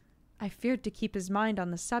 I feared to keep his mind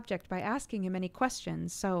on the subject by asking him any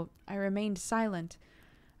questions, so I remained silent.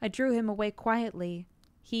 I drew him away quietly.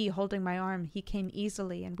 He, holding my arm, he came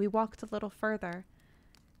easily, and we walked a little further,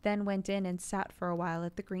 then went in and sat for a while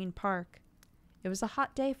at the Green Park. It was a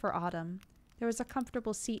hot day for autumn. There was a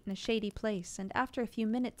comfortable seat in a shady place, and after a few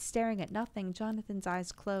minutes staring at nothing, Jonathan's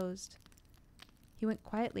eyes closed. He went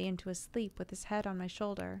quietly into a sleep with his head on my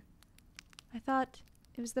shoulder. I thought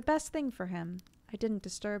it was the best thing for him. I didn't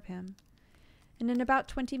disturb him. And in about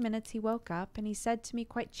 20 minutes he woke up, and he said to me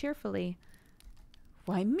quite cheerfully,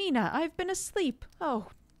 Why, Mina, I've been asleep. Oh,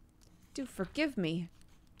 do forgive me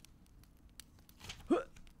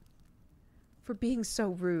for being so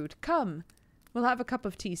rude. Come, we'll have a cup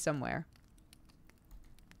of tea somewhere.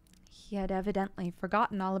 He had evidently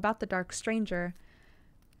forgotten all about the dark stranger.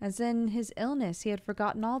 As in his illness, he had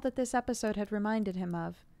forgotten all that this episode had reminded him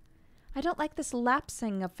of. I don't like this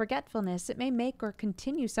lapsing of forgetfulness. It may make or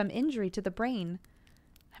continue some injury to the brain.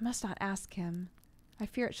 I must not ask him. I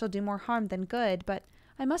fear it shall do more harm than good, but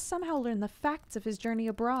I must somehow learn the facts of his journey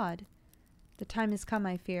abroad. The time has come,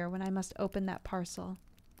 I fear, when I must open that parcel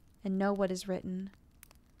and know what is written.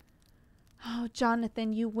 Oh,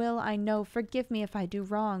 Jonathan, you will, I know, forgive me if I do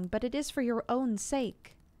wrong, but it is for your own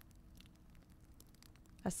sake.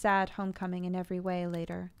 A sad homecoming in every way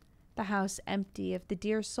later. The house empty of the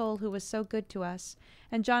dear soul who was so good to us,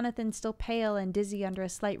 and Jonathan still pale and dizzy under a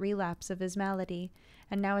slight relapse of his malady,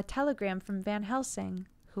 and now a telegram from Van Helsing,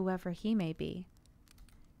 whoever he may be.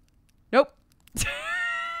 Nope.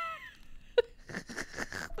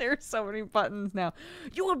 There are so many buttons now.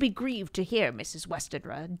 You will be grieved to hear Mrs.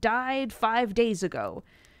 Westenra died 5 days ago,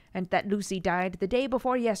 and that Lucy died the day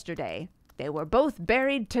before yesterday. They were both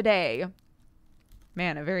buried today.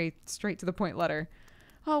 Man, a very straight-to-the-point letter.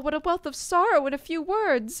 Oh, what a wealth of sorrow in a few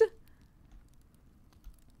words.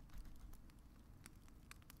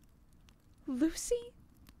 Lucy?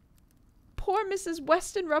 Poor Mrs.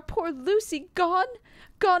 Westenra, poor Lucy, gone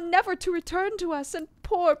never to return to us, and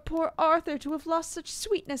poor Arthur to have lost such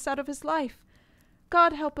sweetness out of his life.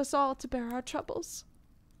 God help us all to bear our troubles.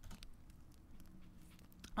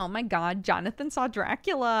 Oh my God, Jonathan saw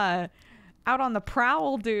Dracula. Out on the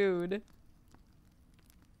prowl, dude.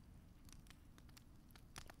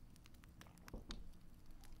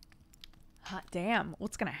 Hot damn,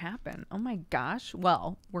 what's gonna happen? Oh my gosh.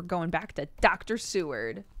 Well, we're going back to Dr.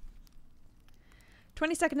 Seward.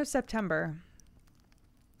 22nd of September.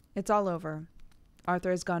 It's all over. Arthur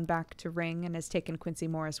has gone back to Ring and has taken Quincy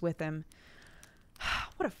Morris with him.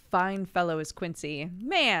 What a fine fellow is Quincy.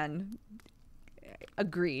 Man.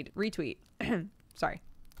 Agreed. Retweet. Sorry.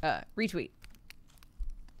 Retweet.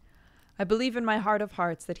 I believe in my heart of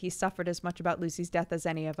hearts that he suffered as much about Lucy's death as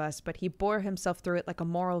any of us, but he bore himself through it like a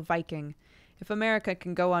moral Viking. If America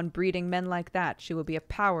can go on breeding men like that, she will be a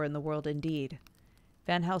power in the world indeed.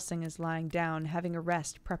 Van Helsing is lying down, having a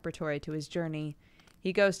rest preparatory to his journey.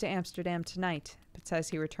 He goes to Amsterdam tonight, but says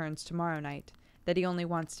he returns tomorrow night, that he only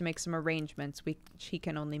wants to make some arrangements which he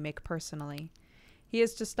can only make personally. He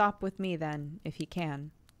is to stop with me then, if he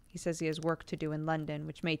can. He says he has work to do in London,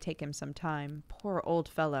 which may take him some time. Poor old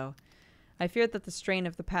fellow. I fear that the strain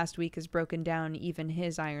of the past week has broken down even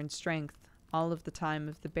his iron strength. All of the time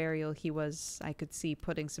of the burial he was, I could see,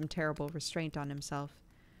 putting some terrible restraint on himself.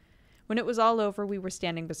 When it was all over, we were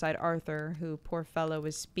standing beside Arthur, who, poor fellow,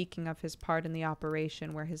 was speaking of his part in the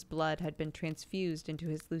operation where his blood had been transfused into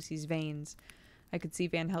his Lucy's veins. I could see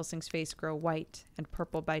Van Helsing's face grow white and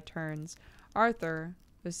purple by turns. Arthur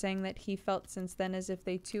was saying that he felt since then as if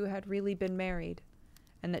they two had really been married,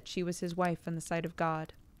 and that she was his wife in the sight of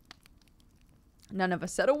God. None of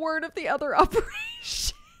us said a word of the other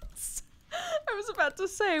operations. I was about to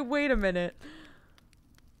say, wait a minute.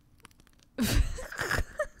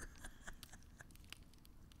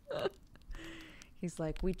 He's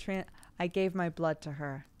like, I gave my blood to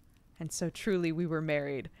her, and so truly we were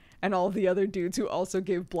married. And all the other dudes who also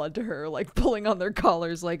gave blood to her, like, pulling on their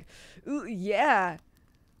collars, like, ooh, yeah,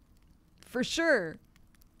 for sure,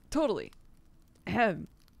 totally. Ahem.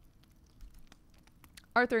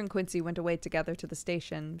 Arthur and Quincy went away together to the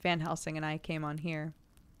station. Van Helsing and I came on here.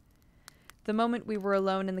 The moment we were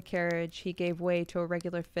alone in the carriage, he gave way to a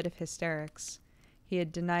regular fit of hysterics. He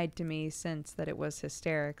had denied to me since that it was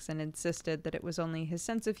hysterics, and insisted that it was only his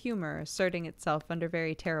sense of humor asserting itself under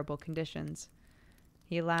very terrible conditions.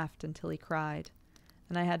 He laughed until he cried,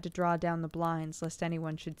 and I had to draw down the blinds lest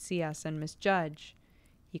anyone should see us and misjudge.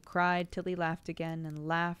 He cried till he laughed again, and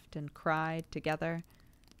laughed and cried together,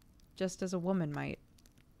 just as a woman might.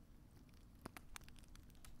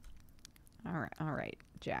 All right,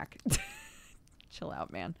 Jack. Chill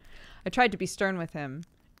out, man. I tried to be stern with him,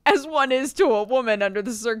 as one is to a woman under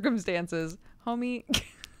the circumstances. Homie.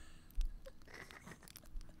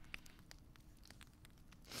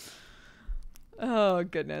 Oh,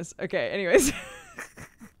 goodness. Okay, anyways.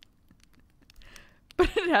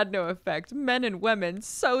 But it had no effect. Men and women,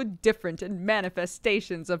 so different in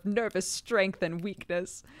manifestations of nervous strength and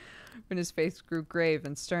weakness. When his face grew grave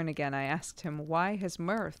and stern again, I asked him, why his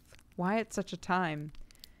mirth? Why at such a time?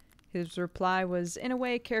 His reply was in a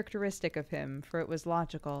way characteristic of him, for it was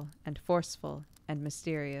logical and forceful and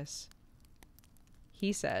mysterious.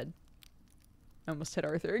 He said, I almost hit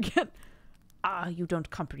Arthur again. Ah, you don't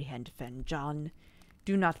comprehend, friend John.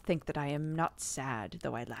 Do not think that I am not sad,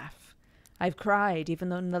 though I laugh. I've cried, even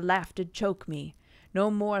though the laugh did choke me. No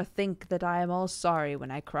more think that I am all sorry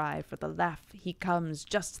when I cry, for the laugh he comes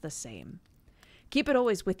just the same. Keep it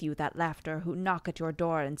always with you, that laughter, who knock at your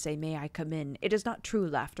door and say, may I come in? It is not true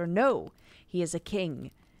laughter, no. He is a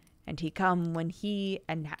king, and he come when he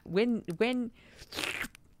and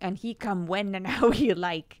he come when and how he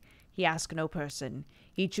like. He ask no person.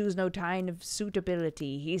 He choose no time of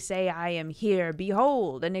suitability. He say, I am here.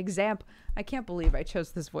 Behold, an example. I can't believe I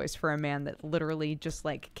chose this voice for a man that literally just,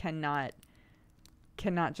 like, cannot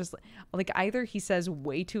just, like, either he says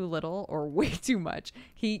way too little or way too much.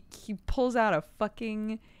 He pulls out a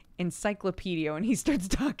fucking encyclopedia and he starts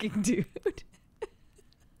talking, dude.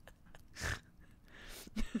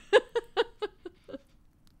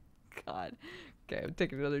 God. Okay, I'm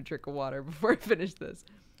taking another drink of water before I finish this.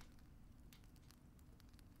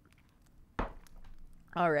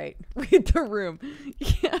 All right, read the room.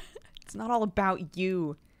 Yeah, it's not all about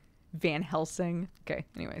you, Van Helsing. Okay,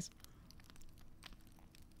 anyways.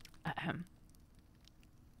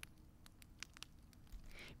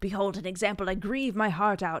 Behold an example, I grieve my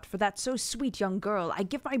heart out for that so sweet young girl. I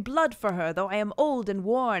give my blood for her, though I am old and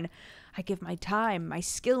worn. I give my time, my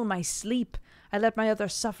skill, my sleep. I let my other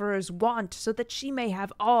sufferers want, so that she may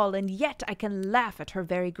have all, and yet I can laugh at her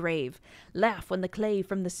very grave. Laugh when the clay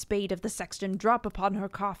from the spade of the sexton drop upon her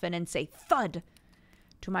coffin, and say, thud!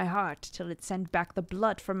 To my heart, till it sent back the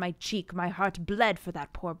blood from my cheek, my heart bled for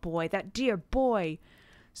that poor boy, that dear boy.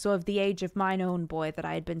 So of the age of mine own boy, that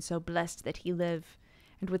I had been so blessed that he live,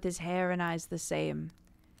 and with his hair and eyes the same.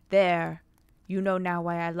 There, you know now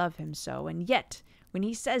why I love him so, and yet, when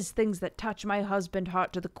he says things that touch my husband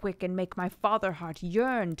heart to the quick, and make my father heart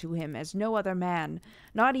yearn to him as no other man,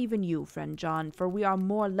 not even you, friend John, for we are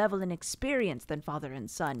more level in experience than father and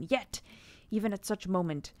son, yet, even at such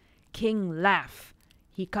moment, king laugh,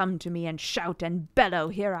 he come to me and shout and bellow,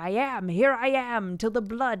 here I am, till the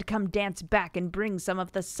blood come dance back and bring some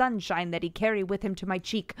of the sunshine that he carry with him to my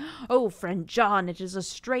cheek. Oh, friend John, it is a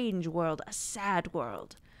strange world, a sad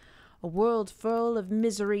world, a world full of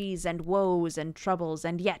miseries and woes and troubles,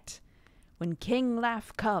 and yet, when king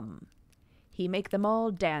laugh come, he make them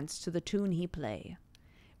all dance to the tune he play.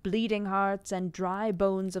 Bleeding hearts and dry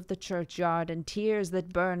bones of the churchyard and tears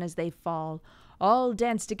that burn as they fall, all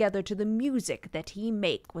dance together to the music that he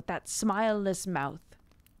make with that smileless mouth.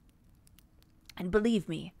 And believe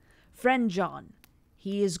me, friend John,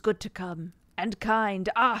 he is good to come, and kind.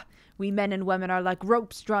 Ah, we men and women are like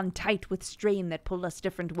ropes drawn tight with strain that pull us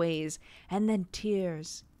different ways, and then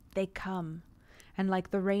tears, they come. And like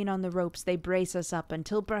the rain on the ropes, they brace us up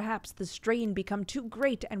until perhaps the strain become too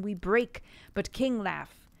great and we break. But King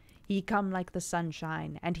Laugh, he come like the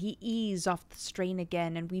sunshine, and he ease off the strain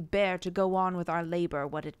again, and we bear to go on with our labor,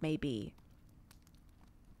 what it may be.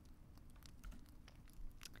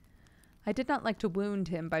 I did not like to wound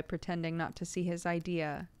him by pretending not to see his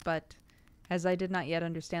idea, but as I did not yet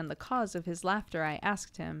understand the cause of his laughter, I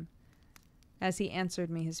asked him. As he answered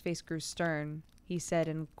me, his face grew stern. He said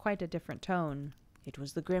in quite a different tone, "It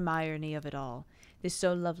was the grim irony of it all. This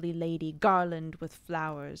so lovely lady, garlanded with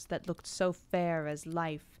flowers, that looked so fair as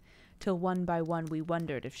life, till one by one we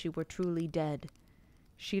wondered if she were truly dead.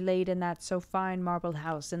 She laid in that so fine marble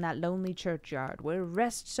house, in that lonely churchyard, where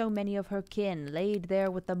rest so many of her kin, laid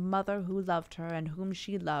there with the mother who loved her and whom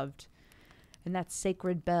she loved. And that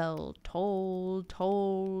sacred bell, toll,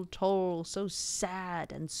 toll, toll, so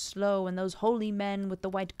sad and slow, and those holy men with the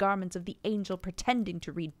white garments of the angel pretending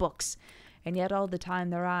to read books, and yet all the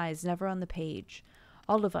time their eyes never on the page.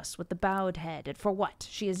 All of us with the bowed head, and for what?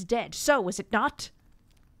 She is dead, so is it not?"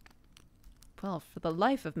 "Well, for the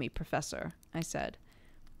life of me, Professor," I said,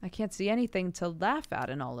 "I can't see anything to laugh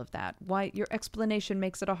at in all of that. Why, your explanation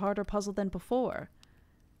makes it a harder puzzle than before.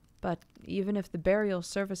 But even if the burial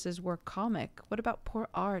services were comic, what about poor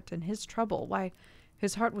Art and his trouble? Why,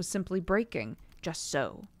 his heart was simply breaking." "Just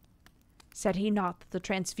so. Said he not that the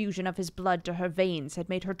transfusion of his blood to her veins had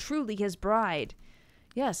made her truly his bride?"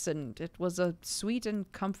 "Yes, and it was a sweet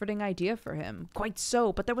and comforting idea for him." "Quite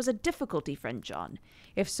so, but there was a difficulty, friend John.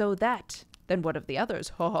 If so that, then what of the others?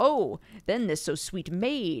 Ho-ho! Then this so sweet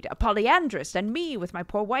maid, a polyandrist, and me, with my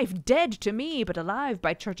poor wife dead to me, but alive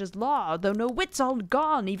by church's law, though no wits all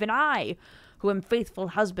gone, even I, who am faithful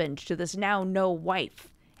husband to this now no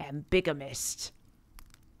wife, am bigamist."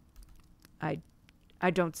 I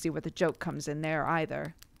don't see where the joke comes in there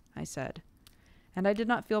either," I said, and I did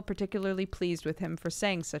not feel particularly pleased with him for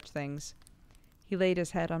saying such things. He laid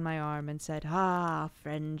his head on my arm and said, "Ah,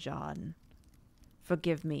 friend John,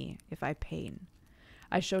 forgive me if I pain.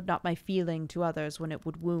 I showed not my feeling to others when it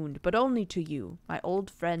would wound, but only to you, my old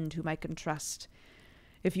friend whom I can trust.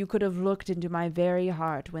 If you could have looked into my very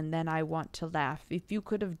heart when then I want to laugh, if you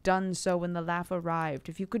could have done so when the laugh arrived,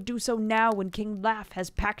 if you could do so now when King Laugh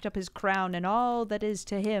has packed up his crown and all that is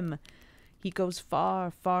to him, he goes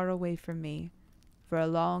far, far away from me, for a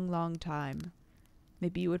long, long time.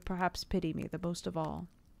 Maybe you would perhaps pity me the most of all."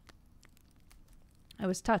 I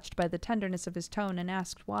was touched by the tenderness of his tone and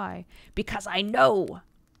asked why. "Because I know!"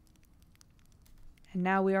 And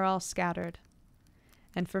now we are all scattered,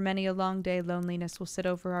 and for many a long day loneliness will sit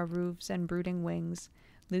over our roofs and brooding wings.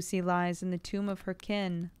 Lucy lies in the tomb of her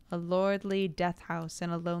kin, a lordly death house in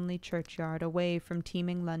a lonely churchyard away from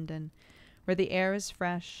teeming London, where the air is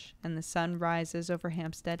fresh and the sun rises over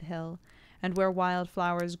Hampstead Hill, and where wild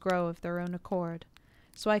flowers grow of their own accord.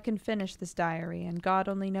 So I can finish this diary, and God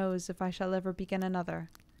only knows if I shall ever begin another.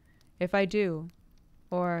 If I do,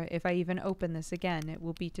 or if I even open this again, it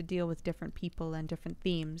will be to deal with different people and different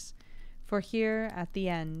themes. For here, at the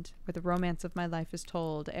end, where the romance of my life is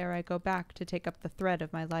told, ere I go back to take up the thread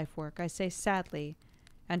of my life work, I say sadly,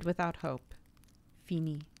 and without hope,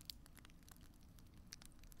 Fini.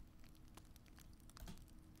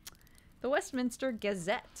 The Westminster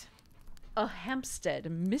Gazette. A Hampstead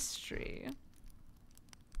Mystery.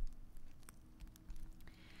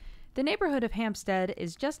 The neighborhood of Hampstead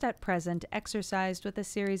is just at present exercised with a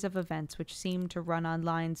series of events which seem to run on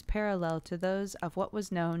lines parallel to those of what was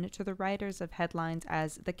known to the writers of headlines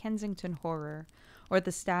as the Kensington Horror, or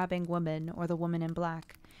the Stabbing Woman, or the Woman in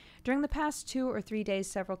Black. During the past 2 or 3 days,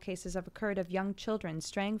 several cases have occurred of young children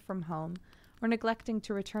straying from home or neglecting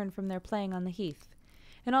to return from their playing on the heath.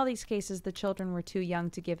 In all these cases, the children were too young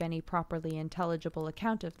to give any properly intelligible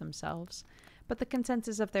account of themselves, but the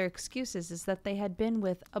consensus of their excuses is that they had been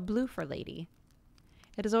with a bloofer lady.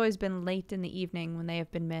 It has always been late in the evening when they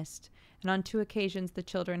have been missed, and on 2 occasions the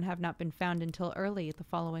children have not been found until early the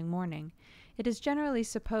following morning. It is generally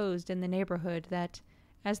supposed in the neighborhood that,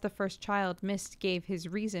 as the first child missed gave his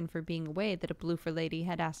reason for being away that a bloofer lady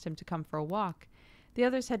had asked him to come for a walk, the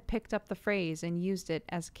others had picked up the phrase and used it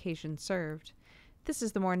as occasion served. This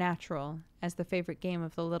is the more natural, as the favorite game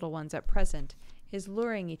of the little ones at present is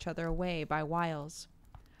luring each other away by wiles.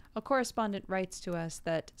 A correspondent writes to us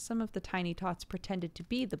that some of the tiny tots pretended to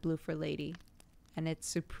be the bloofer lady, and it's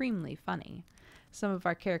supremely funny. Some of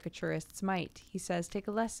our caricaturists might, he says, take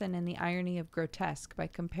a lesson in the irony of grotesque by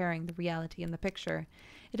comparing the reality and the picture.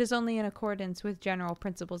 It is only in accordance with general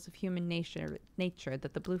principles of human nature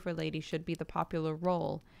that the Bloofer Lady should be the popular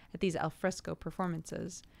role at these alfresco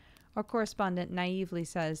performances. Our correspondent naively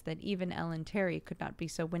says that even Ellen Terry could not be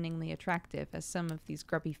so winningly attractive as some of these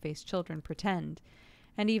grubby-faced children pretend,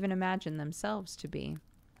 and even imagine themselves to be.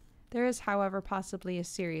 There is, however, possibly a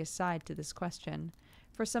serious side to this question.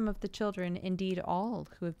 For some of the children, indeed all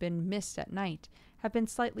who have been missed at night, have been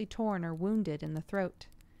slightly torn or wounded in the throat.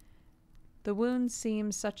 The wounds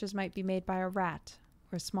seem such as might be made by a rat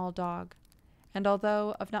or a small dog, and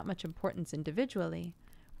although of not much importance individually,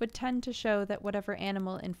 would tend to show that whatever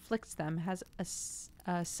animal inflicts them has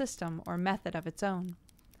a system or method of its own.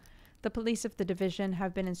 The police of the division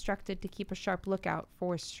have been instructed to keep a sharp lookout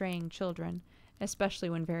for straying children, especially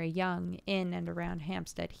when very young, in and around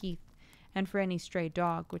Hampstead Heath, and for any stray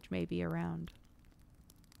dog which may be around.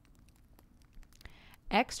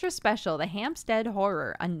 Extra special, the Hampstead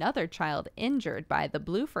Horror, another child injured by the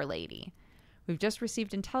Bloofer Lady. We've just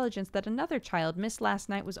received intelligence that another child missed last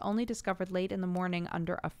night was only discovered late in the morning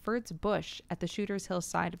under a furze bush at the Shooter's Hill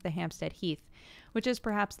side of the Hampstead Heath, which is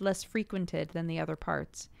perhaps less frequented than the other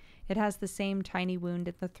parts. It has the same tiny wound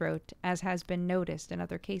in the throat, as has been noticed in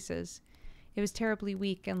other cases. It was terribly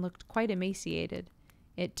weak and looked quite emaciated.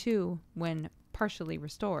 It, too, when partially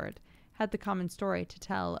restored, had the common story to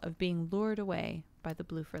tell of being lured away by the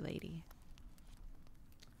Bloofer Lady.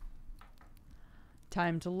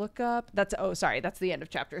 Time to look up. That's the end of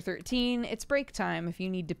chapter 13. It's break time. If you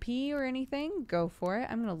need to pee or anything, go for it.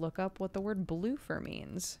 I'm going to look up what the word bloofer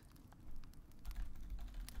means.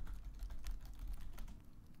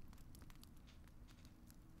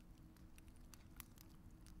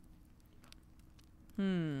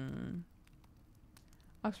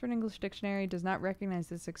 Oxford English Dictionary does not recognize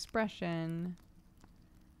this expression.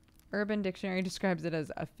 Urban Dictionary describes it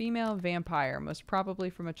as a female vampire, most probably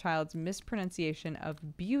from a child's mispronunciation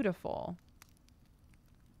of beautiful.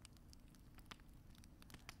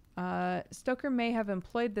 Stoker may have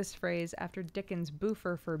employed this phrase after Dickens'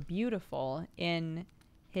 boofer for beautiful in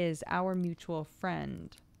his Our Mutual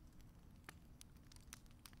Friend.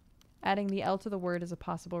 Adding the L to the word is a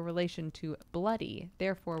possible relation to bloody.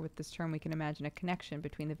 Therefore, with this term, we can imagine a connection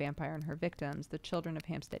between the vampire and her victims, the children of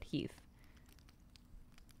Hampstead Heath.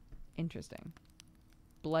 Interesting.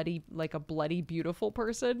 Bloody, like a bloody, beautiful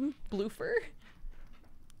person? Bloofer?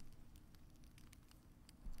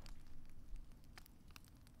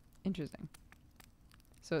 Interesting.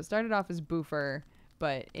 So it started off as boofer,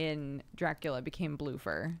 but in Dracula it became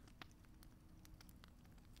bloofer.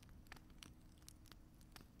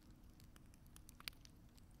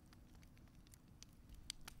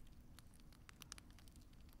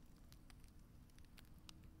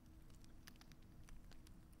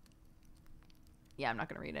 Yeah, I'm not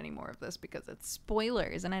going to read any more of this because it's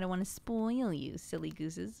spoilers, and I don't want to spoil you, silly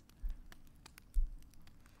gooses.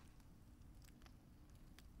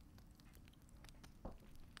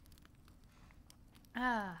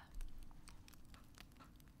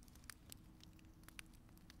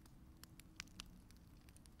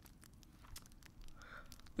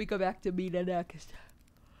 We go back to Mina next.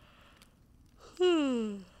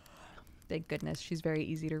 Thank goodness, she's very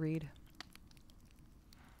easy to read.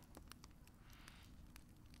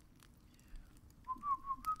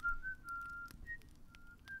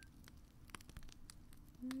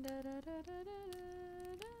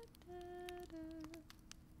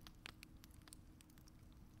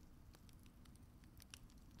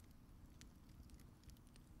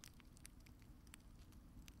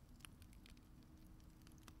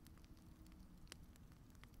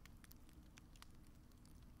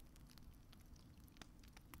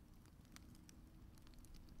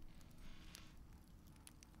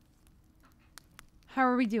 How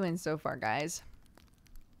are we doing so far, guys?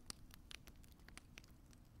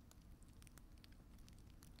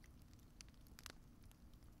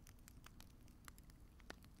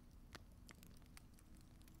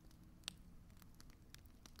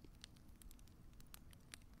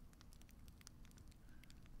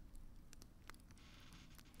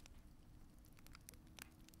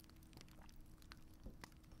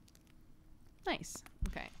 Nice.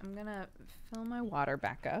 Okay, I'm gonna fill my water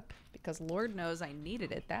back up because Lord knows I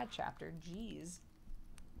needed it that chapter. Jeez.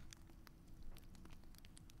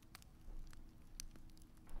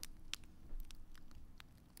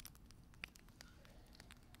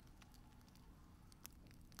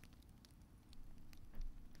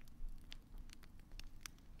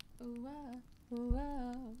 Ooh, ah, ooh,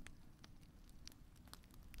 ah.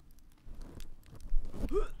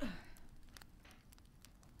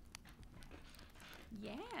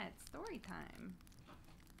 nighttime.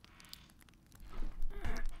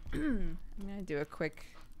 I'm gonna do a quick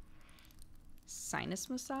sinus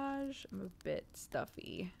massage. I'm a bit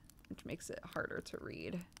stuffy, which makes it harder to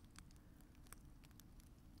read.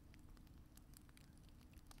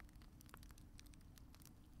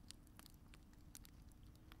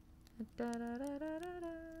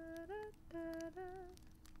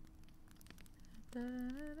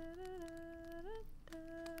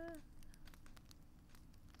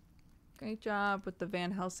 Great job with the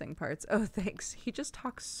Van Helsing parts. Oh, thanks. He just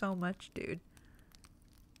talks so much, dude.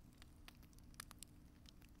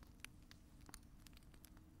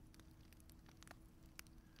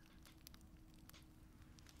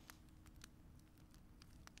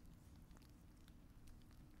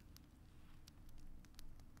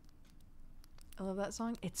 I love that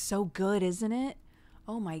song. It's so good, isn't it?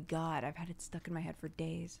 Oh my god, I've had it stuck in my head for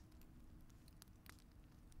days.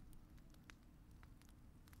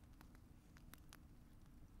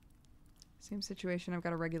 Same situation. I've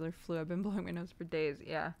got a regular flu. I've been blowing my nose for days.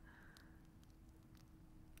 Yeah.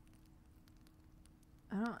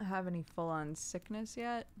 I don't have any full-on sickness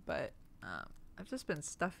yet, but I've just been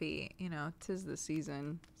stuffy. You know, 'tis the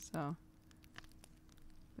season, so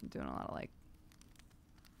been doing a lot of like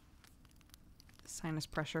sinus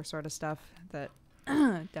pressure sort of stuff that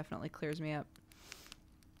definitely clears me up.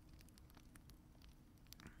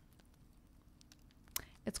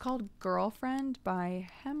 It's called Girlfriend by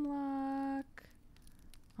Hemlock.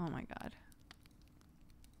 Oh my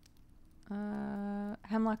god.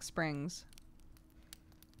 Hemlock Springs.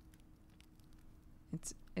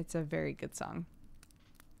 It's a very good song.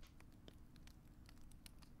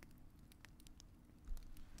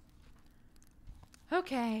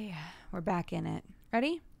 Okay, we're back in it.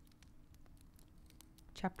 Ready?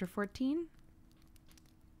 Chapter 14.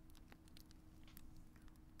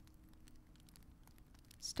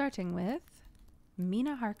 Starting with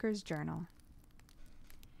Mina Harker's journal.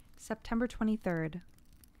 September 23rd.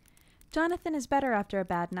 Jonathan is better after a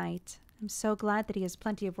bad night. I'm so glad that he has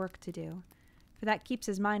plenty of work to do, for that keeps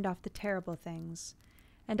his mind off the terrible things.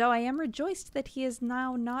 And oh, I am rejoiced that he is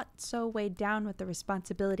now not so weighed down with the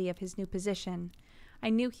responsibility of his new position. I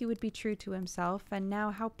knew he would be true to himself, and now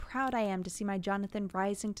how proud I am to see my Jonathan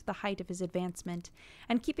rising to the height of his advancement,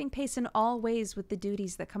 and keeping pace in all ways with the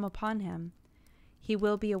duties that come upon him. He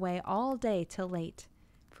will be away all day till late,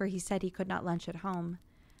 for he said he could not lunch at home.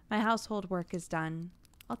 My household work is done.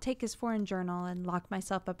 I'll take his foreign journal and lock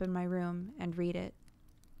myself up in my room and read it.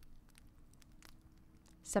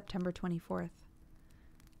 September 24th.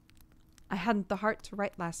 I hadn't the heart to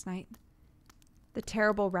write last night. The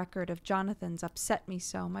terrible record of Jonathan's upset me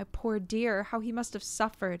so. My poor dear, how he must have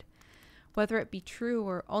suffered. Whether it be true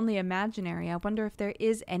or only imaginary, I wonder if there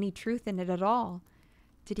is any truth in it at all.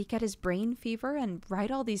 Did he get his brain fever and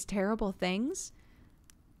write all these terrible things?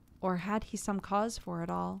 Or had he some cause for it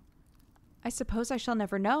all? I suppose I shall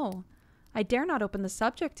never know. I dare not open the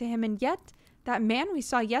subject to him, and yet that man we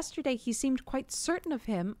saw yesterday, he seemed quite certain of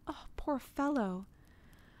him. Oh, poor fellow.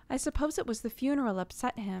 I suppose it was the funeral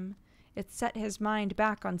upset him. It set his mind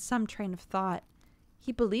back on some train of thought.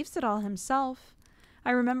 He believes it all himself.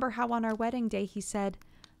 I remember how on our wedding day he said,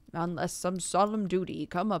 "Unless some solemn duty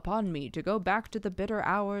come upon me to go back to the bitter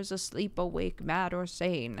hours, asleep, awake, mad, or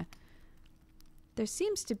sane." There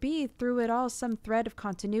seems to be through it all some thread of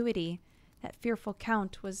continuity. That fearful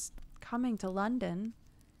Count was coming to London.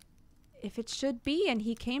 If it should be, and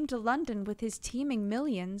he came to London with his teeming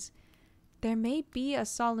millions, there may be a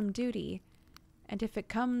solemn duty, and if it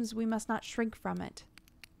comes, we must not shrink from it.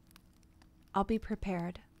 I'll be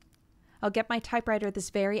prepared. I'll get my typewriter this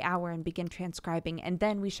very hour and begin transcribing, and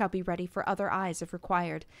then we shall be ready for other eyes if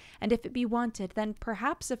required. And if it be wanted, then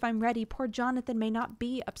perhaps if I'm ready, poor Jonathan may not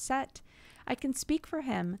be upset. I can speak for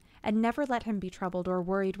him, and never let him be troubled or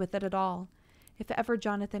worried with it at all. If ever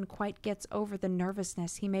Jonathan quite gets over the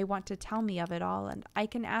nervousness, he may want to tell me of it all, and I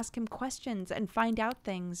can ask him questions and find out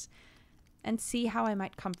things, and see how I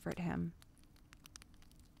might comfort him.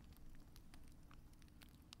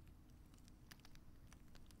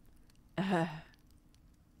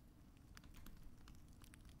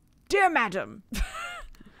 Dear Madam,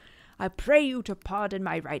 I pray you to pardon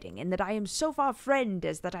my writing, in that I am so far friend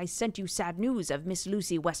as that I sent you sad news of Miss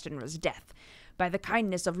Lucy Westenra's death. By the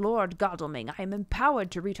kindness of Lord Godalming, I am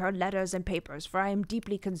empowered to read her letters and papers, for I am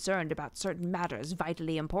deeply concerned about certain matters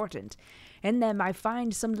vitally important. In them I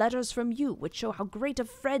find some letters from you, which show how great of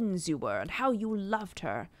friends you were, and how you loved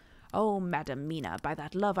her. Oh, Madam Mina, by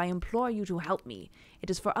that love I implore you to help me. It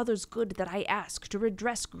is for others' good that I ask, to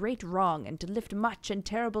redress great wrong, and to lift much and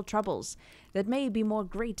terrible troubles, that may be more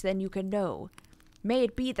great than you can know. May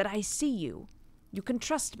it be that I see you. You can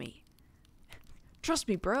trust me. Trust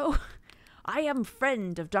me, bro. I am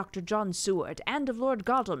friend of Dr. John Seward and of Lord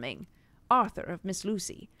Godalming, Arthur of Miss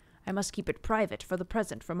Lucy. I must keep it private for the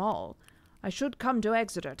present from all. I should come to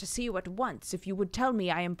Exeter to see you at once if you would tell me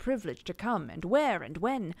I am privileged to come, and where and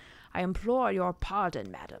when. I implore your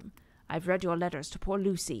pardon, madam. I've read your letters to poor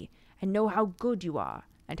Lucy, and know how good you are,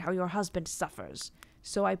 and how your husband suffers.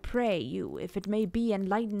 So I pray you, if it may be,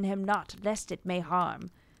 enlighten him not, lest it may harm.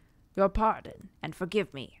 Your pardon, and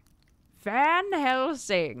forgive me. Van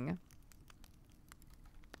Helsing.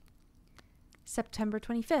 September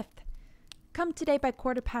 25th. Come today by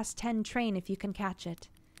 10:15 train if you can catch it.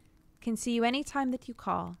 Can see you any time that you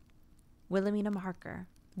call. Wilhelmina Harker.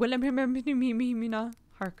 Wilhelmina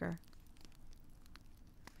Harker.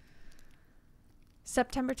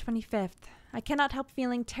 September 25th. I cannot help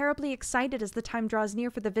feeling terribly excited as the time draws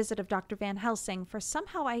near for the visit of Dr. Van Helsing, for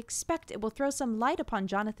somehow I expect it will throw some light upon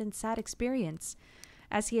Jonathan's sad experience.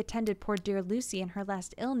 As he attended poor dear Lucy in her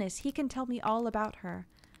last illness, he can tell me all about her.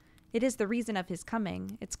 It is the reason of his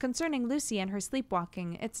coming. It's concerning Lucy and her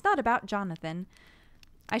sleepwalking. It's not about Jonathan.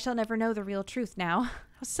 I shall never know the real truth now.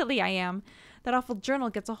 How silly I am. That awful journal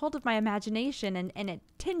gets a hold of my imagination, and it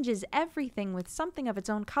tinges everything with something of its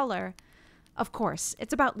own color. Of course,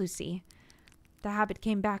 it's about Lucy. The habit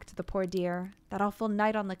came back to the poor dear. That awful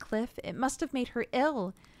night on the cliff, it must have made her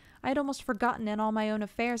ill. I had almost forgotten in all my own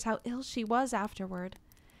affairs how ill she was afterward.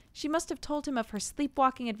 She must have told him of her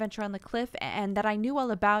sleepwalking adventure on the cliff, and that I knew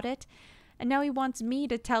all about it, and now he wants me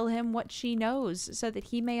to tell him what she knows, so that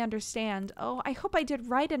he may understand. Oh, I hope I did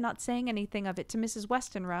right in not saying anything of it to Mrs.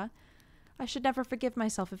 Westenra. I should never forgive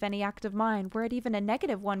myself if any act of mine, were it even a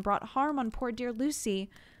negative one, brought harm on poor dear Lucy.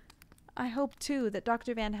 I hope, too, that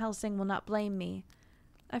Dr. Van Helsing will not blame me.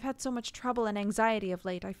 I've had so much trouble and anxiety of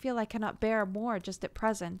late, I feel I cannot bear more just at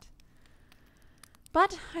present.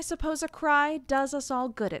 But I suppose a cry does us all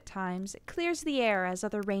good at times. It clears the air as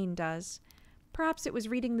other rain does. Perhaps it was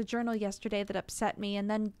reading the journal yesterday that upset me, and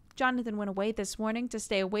then Jonathan went away this morning to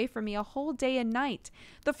stay away from me a whole day and night,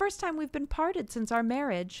 the first time we've been parted since our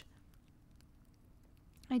marriage.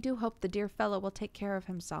 I do hope the dear fellow will take care of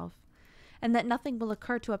himself, and that nothing will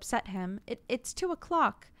occur to upset him. It's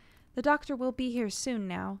 2:00. The doctor will be here soon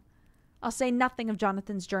now. I'll say nothing of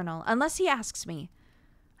Jonathan's journal, unless he asks me.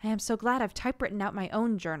 I am so glad I've typewritten out my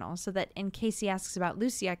own journal, so that in case he asks about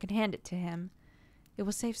Lucy, I can hand it to him. It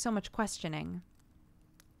will save so much questioning.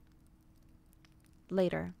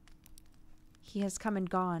 Later. He has come and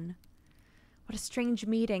gone. What a strange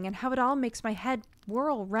meeting, and how it all makes my head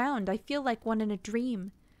whirl round. I feel like one in a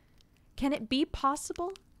dream. Can it be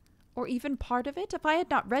possible? Or even part of it? If I had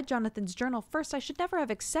not read Jonathan's journal first, I should never have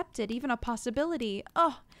accepted even a possibility.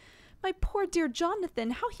 Oh, my poor dear Jonathan,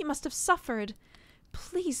 how he must have suffered.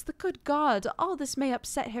 Please, the good God, all this may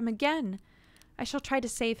upset him again. I shall try to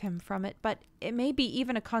save him from it, but it may be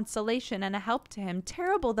even a consolation and a help to him,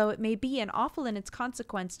 terrible though it may be and awful in its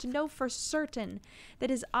consequence, to know for certain that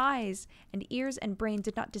his eyes and ears and brain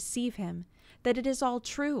did not deceive him, that it is all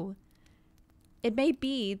true. It may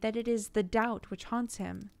be that it is the doubt which haunts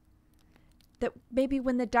him, that maybe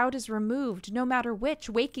when the doubt is removed, no matter which,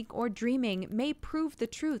 waking or dreaming, may prove the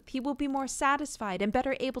truth, he will be more satisfied and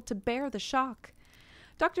better able to bear the shock.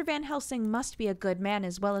 Dr. Van Helsing must be a good man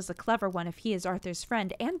as well as a clever one if he is Arthur's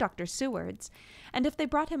friend and Dr. Seward's, and if they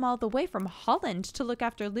brought him all the way from Holland to look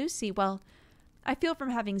after Lucy, well, I feel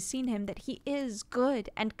from having seen him that he is good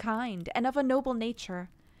and kind and of a noble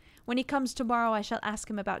nature. When he comes tomorrow, I shall ask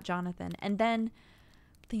him about Jonathan, and then,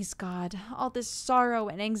 please God, all this sorrow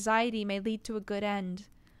and anxiety may lead to a good end.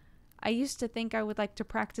 I used to think I would like to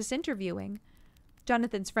practice interviewing.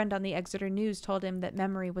 Jonathan's friend on the Exeter News told him that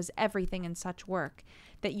memory was everything in such work,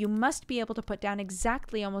 that you must be able to put down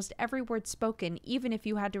exactly almost every word spoken, even if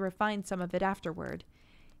you had to refine some of it afterward.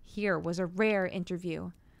 Here was a rare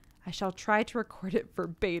interview. I shall try to record it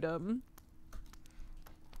verbatim.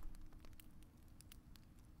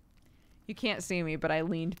 You can't see me, but I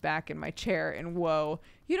leaned back in my chair and whoa.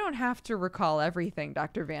 You don't have to recall everything,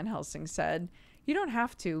 Dr. Van Helsing said. You don't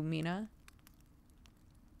have to, Mina.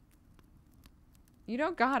 You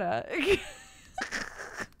don't gotta.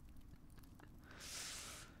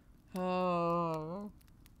 Oh.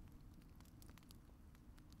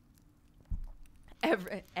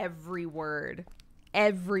 Every word.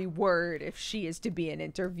 Every word, if she is to be an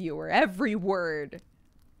interviewer. Every word.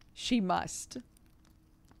 She must.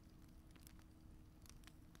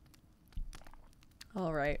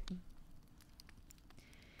 All right.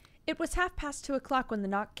 It was 2:30 when the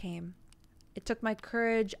knock came. It took my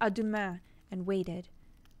courage à deux mains and waited.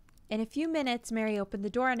 In a few minutes, Mary opened the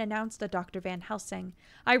door and announced a Dr. Van Helsing.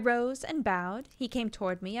 I rose and bowed. He came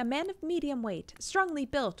toward me, a man of medium weight, strongly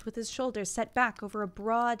built, with his shoulders set back over a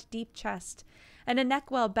broad, deep chest, and a neck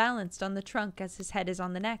well balanced on the trunk as his head is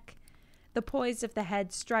on the neck. The poise of the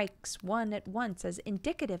head strikes one at once as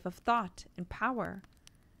indicative of thought and power.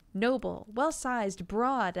 Noble, well-sized,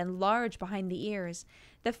 broad, and large behind the ears,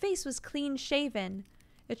 the face was clean-shaven.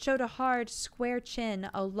 It showed a hard, square chin,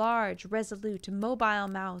 a large, resolute, mobile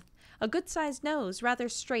mouth, a good-sized nose, rather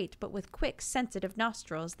straight, but with quick, sensitive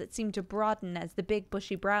nostrils that seem to broaden as the big,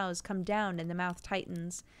 bushy brows come down and the mouth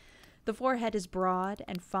tightens. The forehead is broad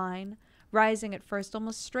and fine, rising at first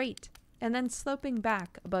almost straight, and then sloping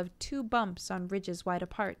back above 2 bumps on ridges wide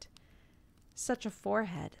apart. Such a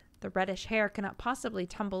forehead! The reddish hair cannot possibly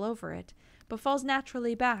tumble over it, but falls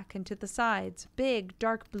naturally back and to the sides, big,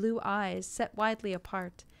 dark blue eyes set widely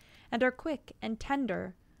apart, and are quick and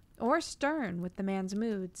tender, or stern with the man's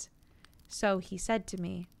moods. So he said to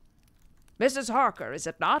me, "Mrs. Harker, is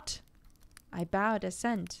it not?" I bowed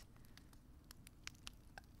assent.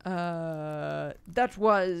 That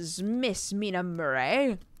was Miss Mina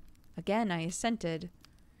Murray." Again I assented.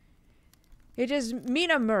 "It is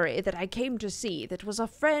Mina Murray that I came to see, that was a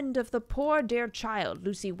friend of the poor dear child,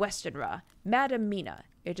 Lucy Westenra, Madam Mina.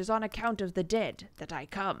 It is on account of the dead that I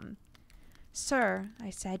come." "Sir," I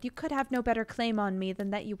said, "you could have no better claim on me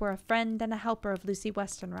than that you were a friend and a helper of Lucy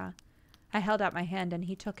Westenra." I held out my hand, and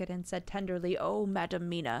he took it and said tenderly, "Oh, Madam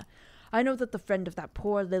Mina, I know that the friend of that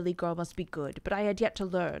poor Lily girl must be good, but I had yet to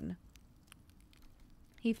learn."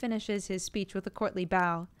 He finishes his speech with a courtly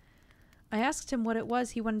bow. I asked him what it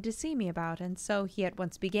was he wanted to see me about, and so he at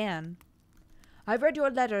once began. "I've read your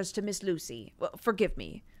letters to Miss Lucy. Well, forgive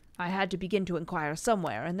me. I had to begin to inquire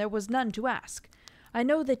somewhere, and there was none to ask. I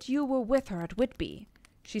know that you were with her at Whitby.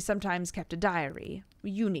 She sometimes kept a diary.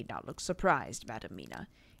 You need not look surprised, Madam Mina.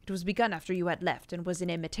 It was begun after you had left, and was in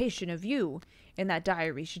imitation of you. In that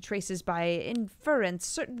diary she traces by inference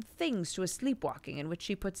certain things to a sleepwalking in which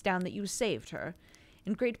she puts down that you saved her.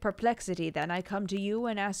 In great perplexity, then, I come to you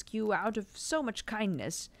and ask you, out of so much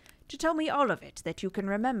kindness, to tell me all of it that you can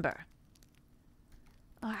remember."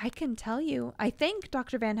 "I can tell you. I think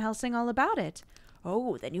Dr. Van Helsing all about it."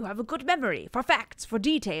 "Oh, then you have a good memory, for facts, for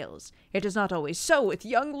details. It is not always so with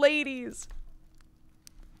young ladies."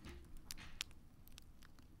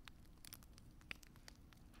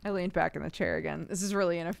 I leaned back in the chair again. This is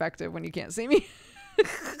really ineffective when you can't see me.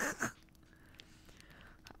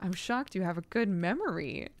 I'm shocked you have a good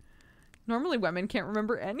memory. Normally women can't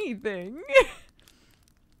remember anything.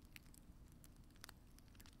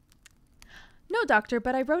 "No, doctor,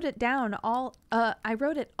 but I wrote it down all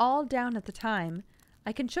down at the time.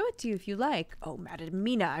 I can show it to you if you like." "Oh, Madam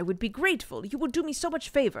Mina, I would be grateful. You will do me so much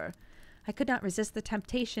favor." I could not resist the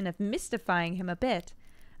temptation of mystifying him a bit.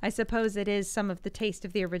 I suppose it is some of the taste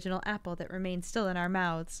of the original apple that remains still in our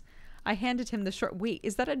mouths. I handed him the short. Wait,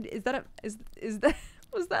 was that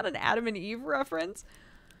an Adam and Eve reference?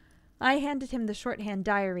 I handed him the shorthand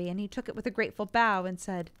diary, and he took it with a grateful bow and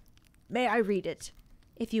said, "May I read it?"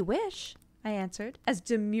 "If you wish," I answered, as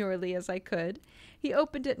demurely as I could. He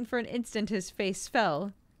opened it, and for an instant his face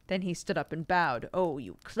fell. Then he stood up and bowed. "Oh,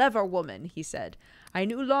 you clever woman," he said. "I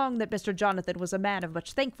knew long that Mr. Jonathan was a man of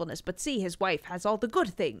much thankfulness, but see, his wife has all the good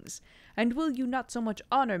things. And will you not so much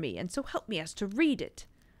honor me, and so help me as to read it?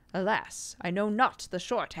 Alas, I know not the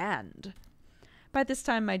shorthand." By this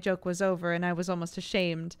time my joke was over, and I was almost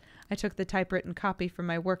ashamed. I took the typewritten copy from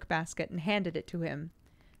my work basket and handed it to him.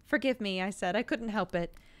 "Forgive me," I said. "I couldn't help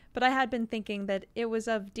it. But I had been thinking that it was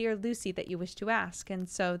of dear Lucy that you wished to ask, and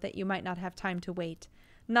so that you might not have time to wait.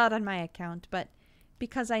 Not on my account, but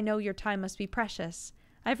because I know your time must be precious.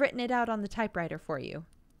 I've written it out on the typewriter for you."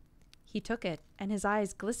 He took it, and his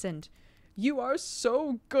eyes glistened. "You are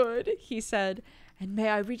so good," he said. "And may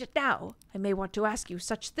I read it now? I may want to ask you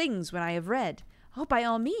such things when I have read." "Oh, by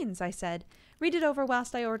all means," I said. "Read it over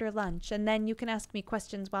whilst I order lunch, and then you can ask me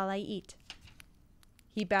questions while I eat."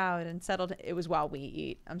 He bowed and settled. It was while we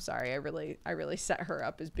eat. I'm sorry. I really set her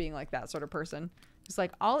up as being like that sort of person. He's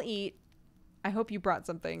like, "I'll eat. I hope you brought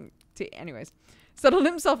something to..." Anyways. Settled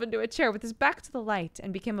himself into a chair with his back to the light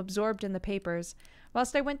and became absorbed in the papers,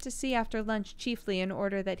 whilst I went to see after lunch chiefly in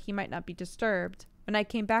order that he might not be disturbed. When I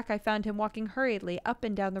came back, I found him walking hurriedly up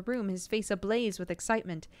and down the room, his face ablaze with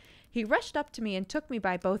excitement. He rushed up to me and took me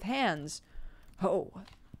by both hands. "Oh,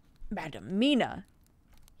 Madam Mina,"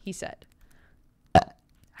 he said.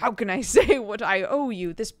 "How can I say what I owe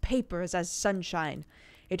you? This paper is as sunshine.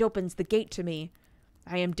 It opens the gate to me.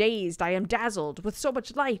 I am dazed, I am dazzled, with so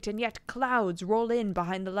much light, and yet clouds roll in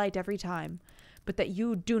behind the light every time. But that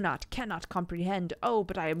you cannot comprehend. Oh,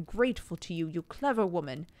 but I am grateful to you, you clever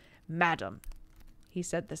woman. Madam, he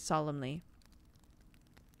said this solemnly,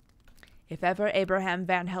 if ever Abraham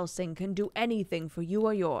Van Helsing can do anything for you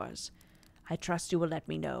or yours, I trust you will let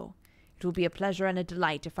me know. It will be a pleasure and a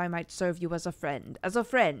delight if I might serve you as a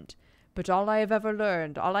friend, but all I have ever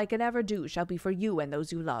learned, all I can ever do, shall be for you and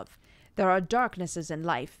those you love. There are darknesses in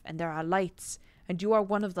life, and there are lights, and you are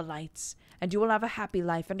one of the lights, and you will have a happy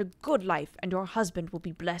life and a good life, and your husband will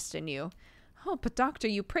be blessed in you. Oh, but doctor,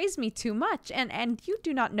 you praise me too much, and you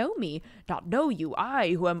do not know me. Not know you,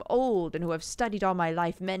 I, who am old, and who have studied all my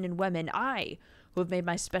life men and women, I, who have made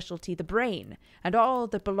my specialty the brain, and all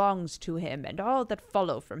that belongs to him, and all that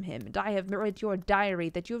follow from him, and I have read your diary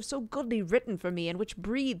that you have so goodly written for me, and which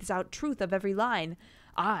breathes out truth of every line.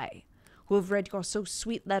 I, who have read your so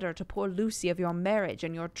sweet letter to poor Lucy of your marriage,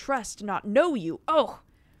 and your trust, not know you, oh!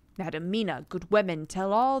 Madam Mina, good women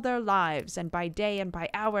tell all their lives, and by day and by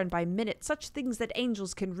hour and by minute, such things that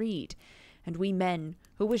angels can read, and we men,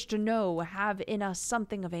 who wish to know, have in us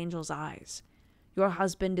something of angels' eyes. Your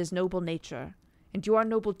husband is noble nature, and you are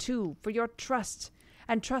noble too, for your trust,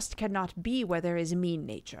 and trust cannot be where there is mean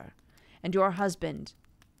nature. And your husband,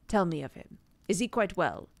 tell me of him. Is he quite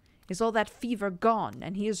well? Is all that fever gone,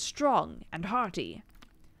 and he is strong and hearty?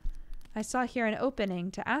 I saw here an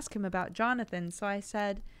opening to ask him about Jonathan, so I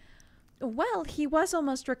said, well, he was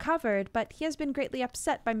almost recovered, but he has been greatly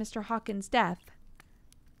upset by Mr. Hawkins' death.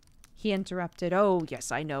 He interrupted, oh,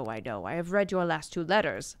 yes, I know. I have read your last 2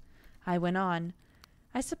 letters. I went on.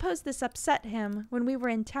 I suppose this upset him. When we were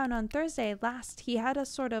in town on Thursday last, he had a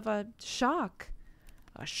sort of a shock.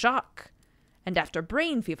 A shock? And after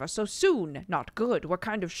brain fever so soon? Not good. What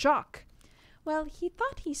kind of shock? Well, he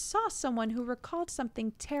thought he saw someone who recalled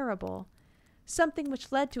something terrible, something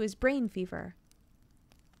which led to his brain fever.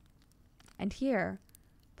 And here,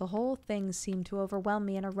 the whole thing seemed to overwhelm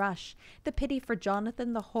me in a rush. The pity for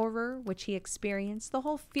Jonathan, the horror which he experienced, the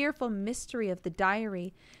whole fearful mystery of the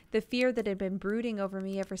diary, the fear that had been brooding over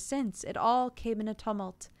me ever since, it all came in a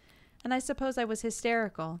tumult. And I suppose I was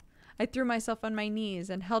hysterical. I threw myself on my knees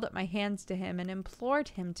and held up my hands to him and implored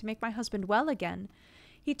him to make my husband well again.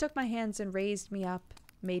 He took my hands and raised me up,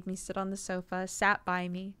 made me sit on the sofa, sat by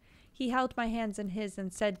me. He held my hands in his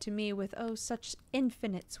and said to me with, oh, such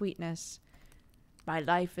infinite sweetness, my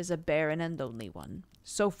life is a barren and lonely one,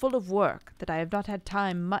 so full of work that I have not had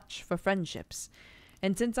time much for friendships.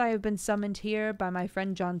 And since I have been summoned here by my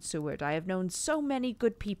friend John Seward, I have known so many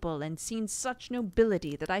good people and seen such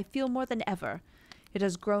nobility that I feel more than ever, it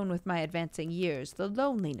has grown with my advancing years, the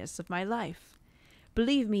loneliness of my life.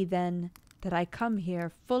 Believe me, then, that I come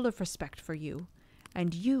here full of respect for you,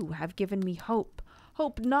 and you have given me hope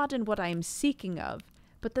not in what I am seeking of,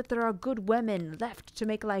 but that there are good women left to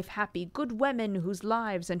make life happy, good women whose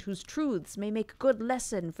lives and whose truths may make good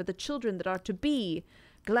lesson for the children that are to be.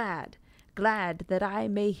 Glad that I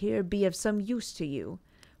may here be of some use to you.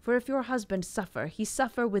 For if your husband suffer, he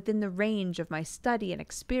suffer within the range of my study and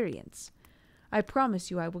experience. I promise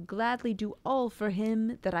you I will gladly do all for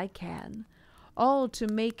him that I can, all to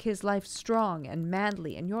make his life strong and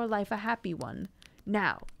manly, and your life a happy one.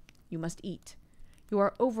 Now, you must eat. You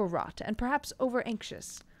are overwrought, and perhaps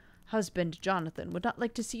over-anxious. Husband Jonathan would not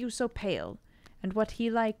like to see you so pale, and what he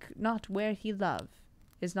like not where he love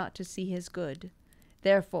is not to see his good.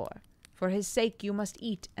 Therefore, for his sake you must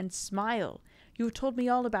eat and smile. You have told me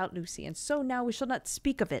all about Lucy, and so now we shall not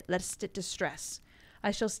speak of it, lest it distress.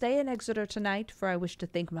 I shall stay in Exeter tonight, for I wish to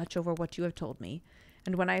think much over what you have told me,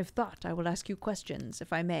 and when I have thought I will ask you questions,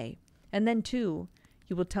 if I may. And then, too,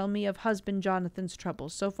 you will tell me of husband Jonathan's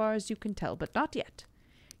troubles, so far as you can tell, but not yet.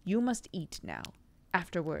 You must eat now.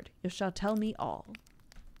 Afterward, you shall tell me all.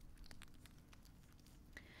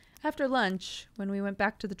 After lunch, when we went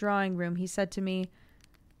back to the drawing room, he said to me,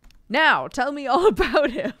 now, tell me all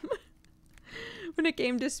about him. When it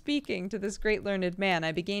came to speaking to this great learned man,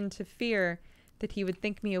 I began to fear that he would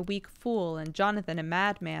think me a weak fool and Jonathan a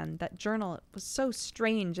madman. That journal was so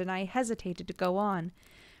strange, and I hesitated to go on.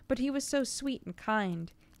 But he was so sweet and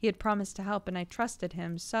kind. He had promised to help, and I trusted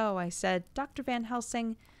him. So I said, Dr. Van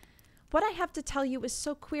Helsing, what I have to tell you is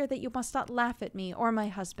so queer that you must not laugh at me or my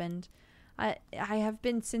husband. I have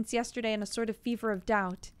been since yesterday in a sort of fever of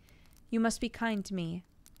doubt. You must be kind to me.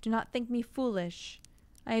 Do not think me foolish.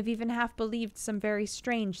 I have even half believed some very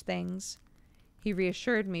strange things. He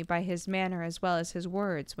reassured me by his manner as well as his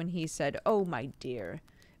words when he said, oh, my dear,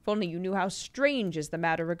 if only you knew how strange is the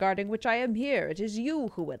matter regarding which I am here, it is you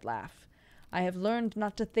who would laugh. I have learned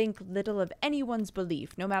not to think little of anyone's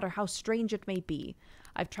belief, no matter how strange it may be.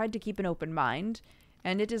 I've tried to keep an open mind,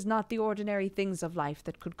 and it is not the ordinary things of life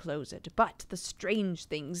that could close it, but the strange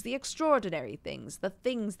things, the extraordinary things, the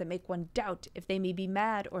things that make one doubt if they may be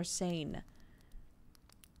mad or sane.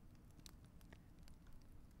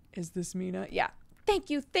 Is this Mina? Yeah. Thank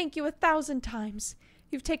you 1,000 times.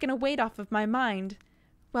 You've taken a weight off of my mind.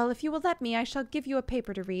 Well, if you will let me, I shall give you a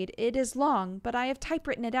paper to read. It is long, but I have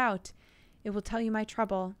typewritten it out. It will tell you my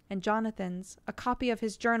trouble, and Jonathan's, a copy of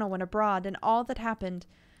his journal when abroad, and all that happened.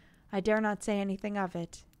 I dare not say anything of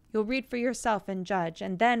it. You'll read for yourself and judge,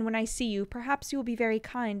 and then, when I see you, perhaps you will be very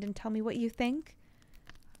kind and tell me what you think.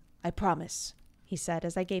 I promise, he said,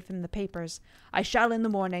 as I gave him the papers. I shall in the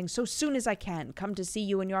morning, so soon as I can, come to see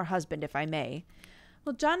you and your husband, if I may.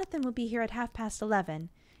 Well, Jonathan will be here at 11:30.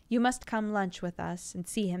 You must come lunch with us and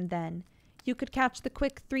see him then. You could catch the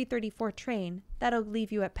quick 3:34 train. That'll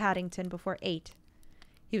leave you at Paddington before 8.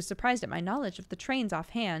 He was surprised at my knowledge of the trains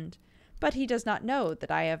offhand, but he does not know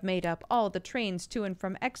that I have made up all the trains to and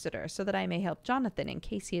from Exeter so that I may help Jonathan in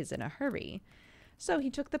case he is in a hurry. So he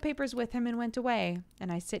took the papers with him and went away,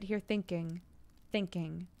 and I sit here thinking,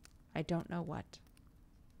 I don't know what.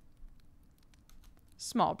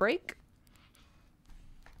 Small break.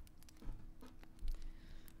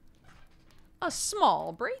 A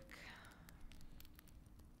small break.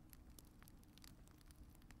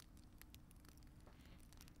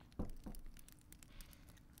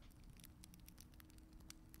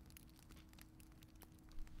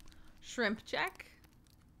 Shrimp check.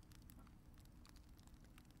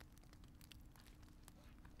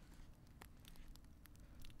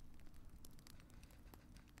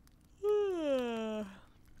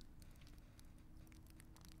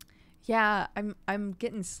 Yeah, I'm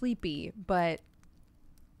getting sleepy, but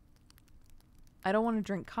I don't want to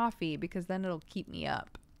drink coffee because then it'll keep me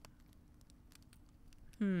up.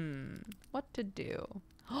 What to do?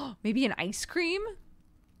 Maybe an ice cream?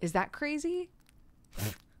 Is that crazy?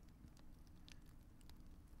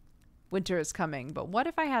 Winter is coming, but what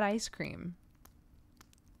if I had ice cream?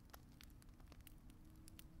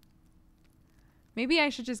 Maybe I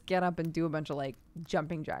should just get up and do a bunch of like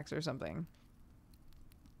jumping jacks or something.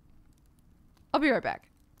 I'll be right back.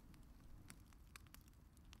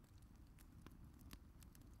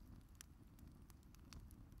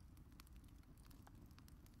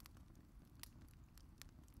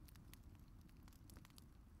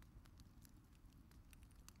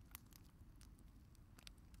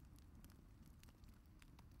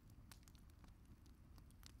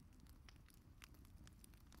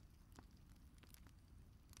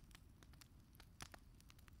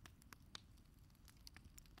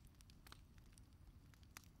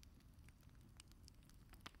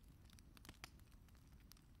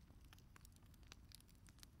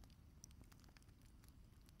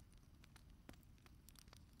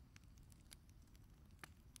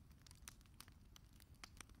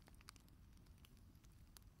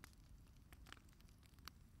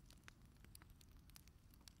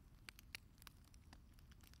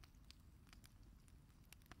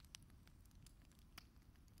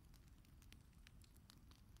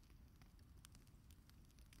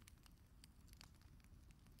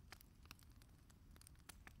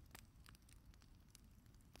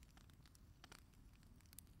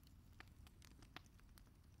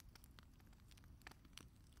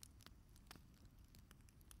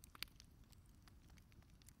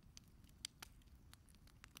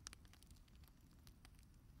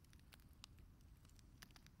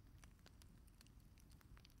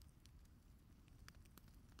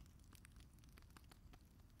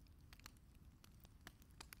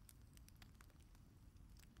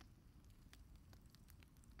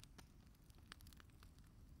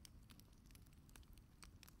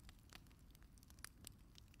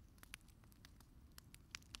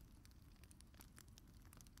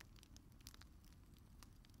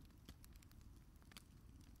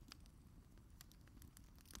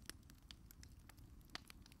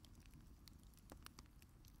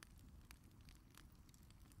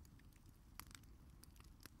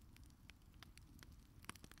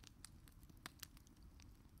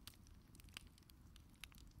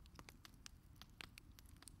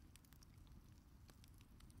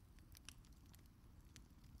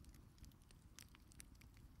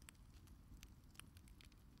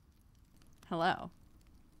 Hello.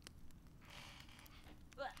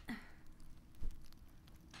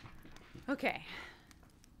 Okay.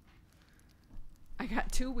 I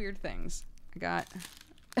got two weird things. I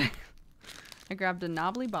grabbed a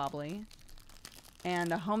knobbly bobbly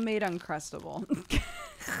and a homemade Uncrustable.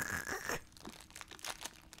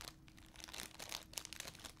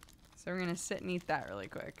 So we're gonna sit and eat that really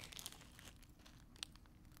quick.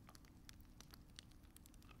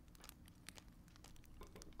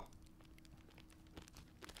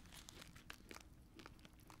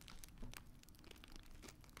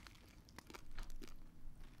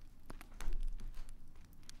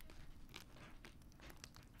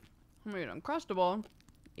 I'm gonna eat Uncrustable.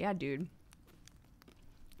 Yeah, dude.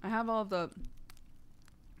 I have all the...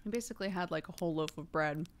 I basically had like a whole loaf of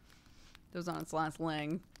bread that was on its last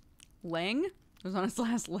leg. It was on its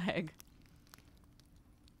last leg.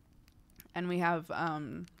 And we have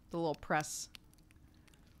the little press.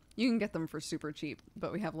 You can get them for super cheap,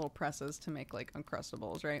 but we have little presses to make like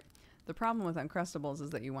Uncrustables, right? The problem with Uncrustables is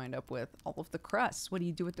that you wind up with all of the crusts. What do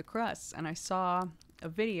you do with the crusts? And I saw a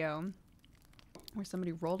video where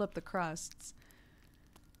somebody rolled up the crusts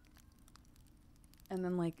and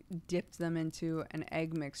then like dipped them into an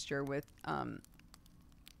egg mixture with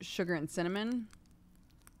sugar and cinnamon.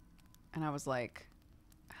 And I was like,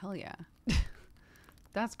 hell yeah.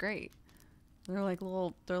 That's great. They're like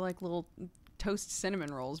little toast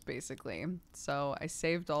cinnamon rolls basically. So I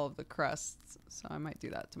saved all of the crusts, so I might do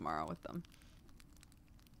that tomorrow with them.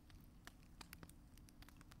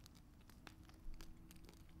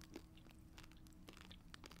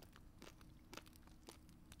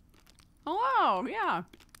 Hello, yeah.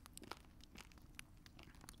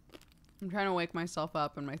 I'm trying to wake myself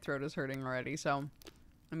up and my throat is hurting already, so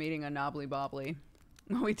I'm eating a knobbly bobbly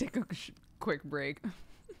while we take a quick break.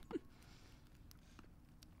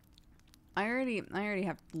 I already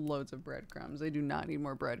have loads of breadcrumbs. I do not need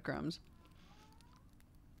more breadcrumbs.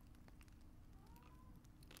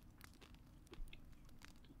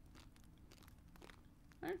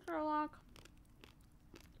 Hi, Sherlock.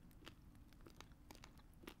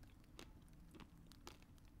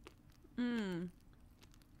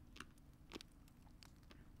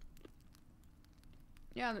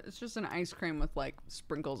 Yeah, it's just an ice cream with like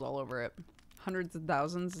sprinkles all over it. Hundreds of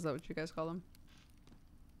thousands, is that what you guys call them?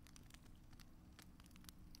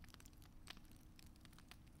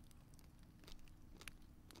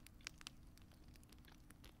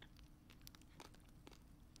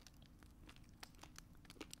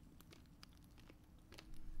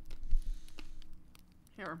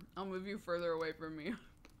 Here, I'll move you further away from me.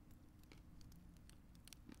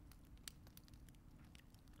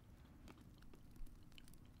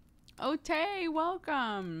 Oh, Tay,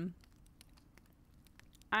 welcome.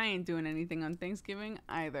 I ain't doing anything on Thanksgiving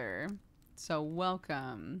either. So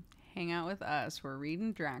welcome. Hang out with us. We're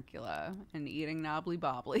reading Dracula and eating knobbly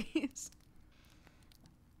bobblies.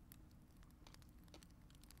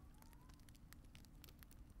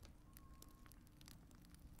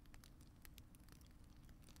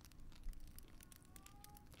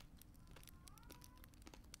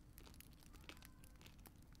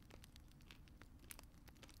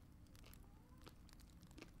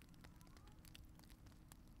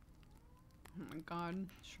 Oh my god,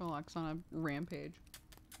 Sherlock's on a rampage.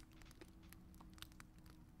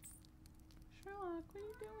 Sherlock, what are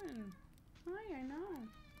you doing? Hi, I know.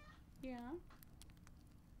 Yeah.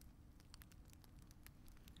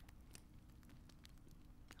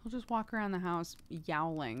 He'll just walk around the house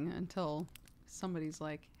yowling until somebody's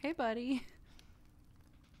like, hey buddy.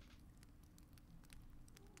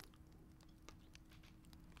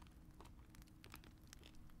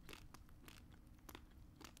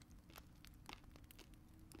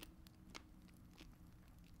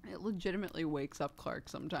 It legitimately wakes up Clark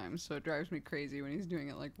sometimes, so it drives me crazy when he's doing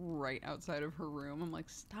it like right outside of her room. I'm like,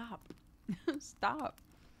 stop. Stop.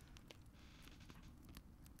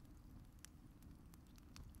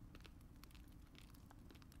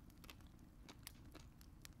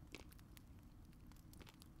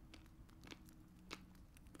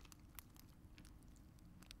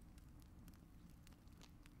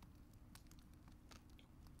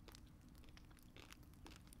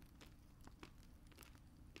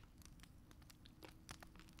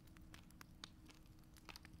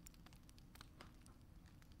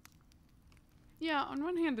 Yeah, on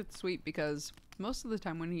one hand it's sweet because most of the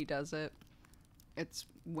time when he does it, it's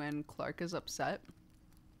when Clark is upset.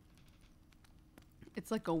 It's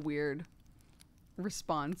like a weird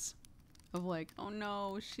response of like, oh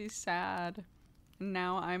no, she's sad.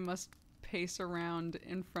 Now I must pace around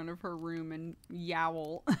in front of her room and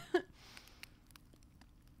yowl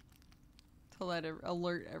to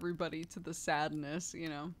alert everybody to the sadness, you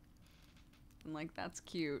know? And like, that's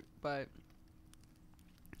cute, but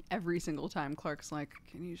every single time Clark's like,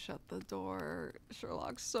 can you shut the door?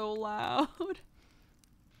 Sherlock's so loud.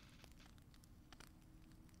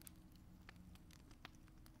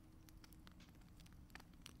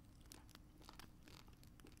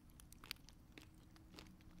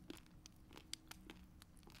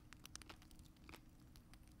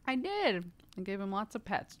 I did. I gave him lots of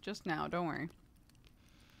pets just now, don't worry.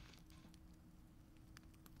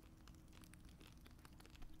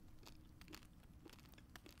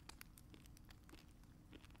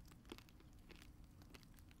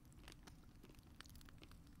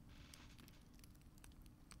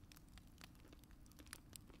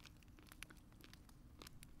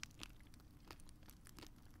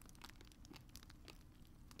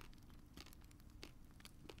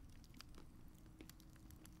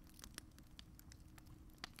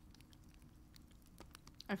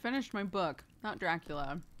 I finished my book, not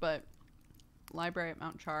Dracula, but Library at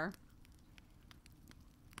Mount Char.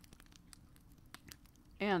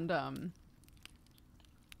 And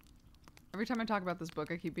every time I talk about this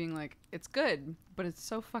book, I keep being like, it's good, but it's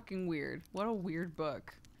so fucking weird. What a weird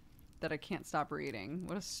book that I can't stop reading.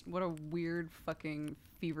 What a weird fucking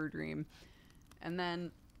fever dream. And then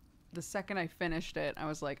the second I finished it, I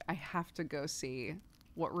was like, I have to go see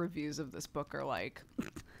what reviews of this book are like.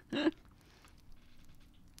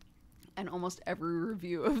 And almost every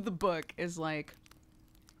review of the book is like,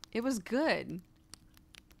 it was good,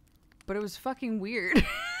 but it was fucking weird.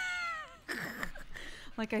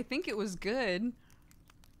 Like, I think it was good,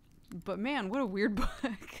 but man, what a weird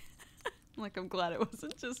book. Like, I'm glad it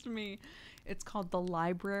wasn't just me. It's called The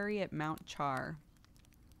Library at Mount Char.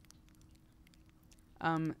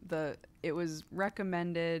 It was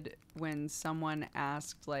recommended when someone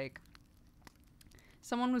asked, like,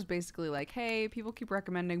 someone was basically like, hey, people keep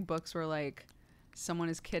recommending books where, like, someone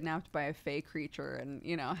is kidnapped by a fey creature and,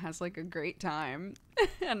 you know, has, like, a great time.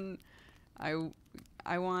 And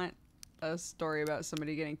I want a story about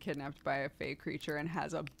somebody getting kidnapped by a fey creature and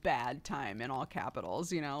has a bad time, in all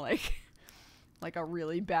capitals, you know, like a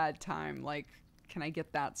really bad time. Like, can I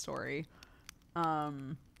get that story?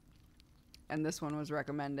 And this one was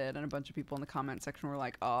recommended, and a bunch of people in the comment section were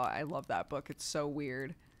like, oh, I love that book. It's so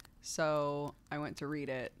weird. So I went to read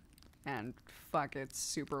it, and fuck, it's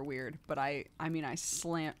super weird. But I mean,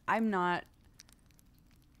 I'm not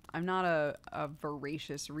a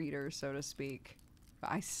voracious reader, so to speak.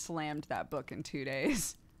 But I slammed that book in 2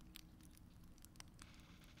 days.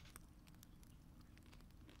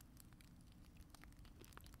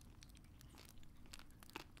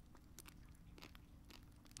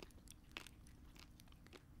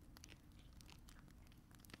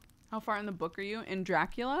 How far in the book are you? In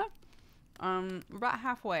Dracula? We're about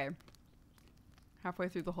halfway. Halfway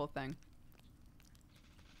through the whole thing.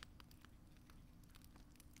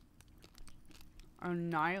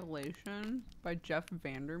 Annihilation by Jeff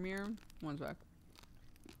Vandermeer. One sec.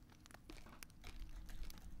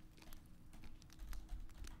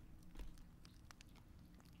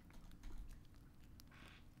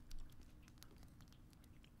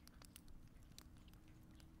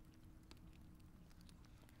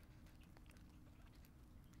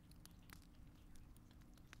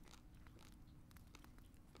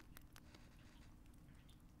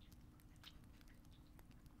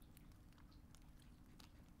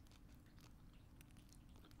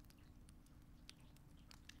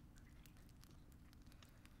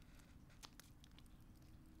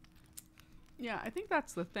 Yeah, I think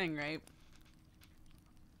that's the thing, right?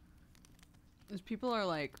 Is people are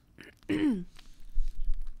like, I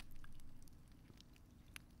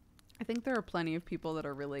think there are plenty of people that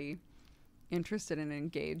are really interested and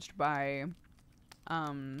engaged by,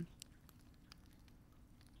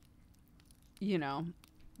 you know,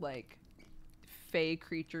 like, fey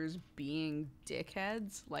creatures being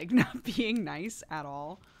dickheads, like not being nice at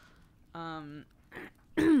all.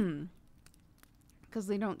 Because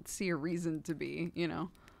they don't see a reason to be, you know.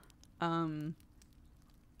 And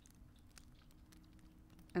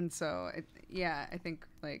so, yeah, I think,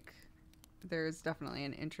 like, there's definitely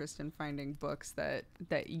an interest in finding books that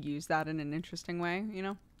use that in an interesting way, you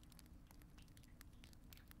know.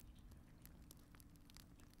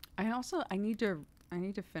 I need to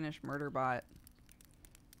finish Murderbot.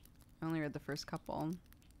 I only read the first couple.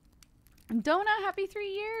 And Donut, happy 3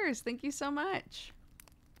 years! Thank you so much.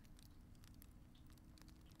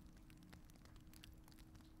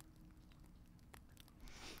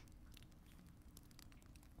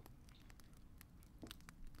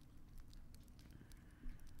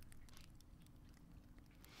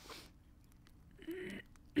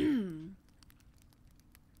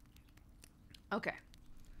 Okay.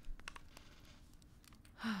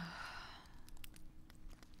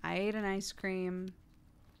 I ate an ice cream.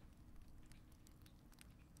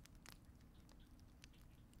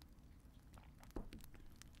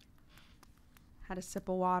 Had a sip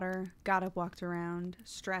of water. Got up, walked around,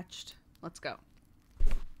 stretched. Let's go.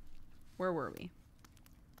 Where were we?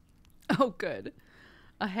 Oh, good.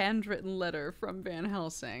 A handwritten letter from Van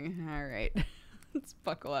Helsing. All right. Let's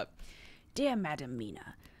buckle up. Dear Madam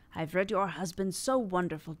Mina, I've read your husband's so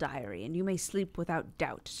wonderful diary, and you may sleep without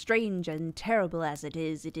doubt. Strange and terrible as it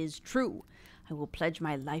is true. I will pledge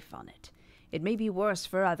my life on it. It may be worse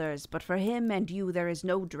for others, but for him and you there is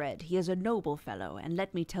no dread. He is a noble fellow, and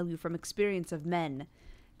let me tell you from experience of men,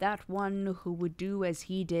 that one who would do as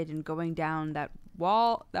he did in going down that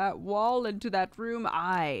wall into that room,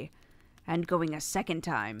 aye, and going a second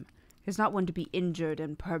time, is not one to be injured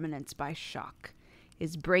in permanence by shock.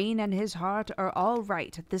 His brain and his heart are all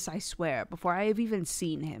right, this I swear, before I have even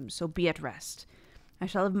seen him, so be at rest. I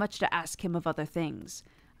shall have much to ask him of other things.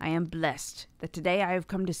 I am blessed that today I have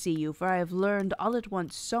come to see you, for I have learned all at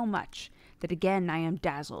once so much that again I am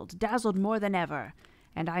dazzled more than ever,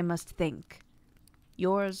 and I must think.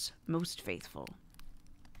 Yours most faithful.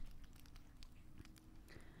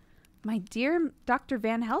 My dear Dr.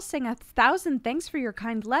 Van Helsing, 1,000 thanks for your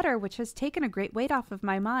kind letter, which has taken a great weight off of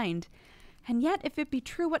my mind. And yet, if it be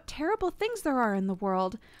true, what terrible things there are in the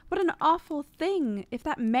world. What an awful thing if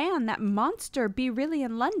that man, that monster, be really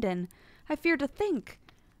in London. I fear to think.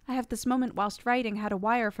 I have this moment whilst writing had a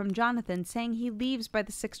wire from Jonathan saying he leaves by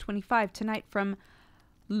the 6:25 tonight from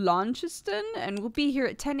Launceston and will be here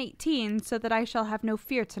at 10:18, so that I shall have no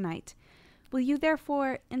fear tonight. Will you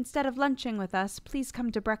therefore, instead of lunching with us, please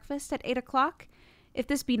come to breakfast at 8 o'clock? If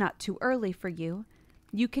this be not too early for you.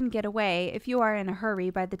 You can get away, if you are in a hurry,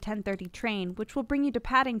 by the 10:30 train, which will bring you to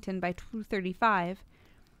Paddington by 2:35.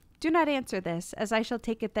 Do not answer this, as I shall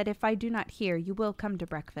take it that if I do not hear, you will come to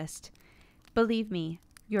breakfast. Believe me,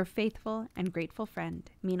 your faithful and grateful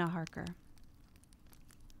friend, Mina Harker.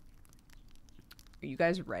 Are you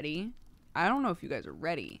guys ready? I don't know if you guys are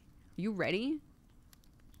ready. Are you ready?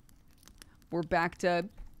 We're back to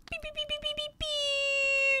beep, beep, beep, beep, beep, beep,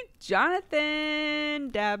 beep. Jonathan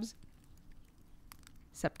Dabs.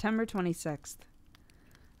 September 26th.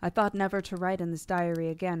 I thought never to write in this diary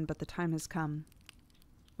again, but the time has come.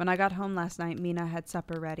 When I got home last night, Mina had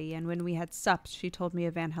supper ready, and when we had supped, she told me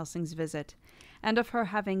of Van Helsing's visit, and of her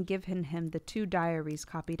having given him the 2 diaries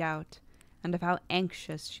copied out, and of how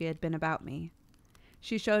anxious she had been about me.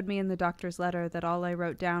 She showed me in the doctor's letter that all I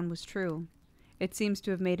wrote down was true. It seems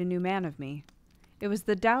to have made a new man of me. It was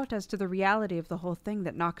the doubt as to the reality of the whole thing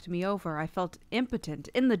that knocked me over. I felt impotent,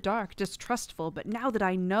 in the dark, distrustful, but now that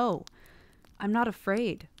I know, I'm not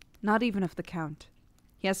afraid, not even of the Count.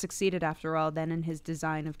 He has succeeded, after all, then, in his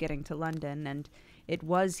design of getting to London, and it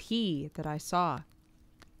was he that I saw.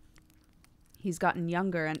 He's gotten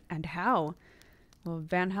younger, and how? Well,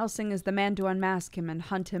 Van Helsing is the man to unmask him and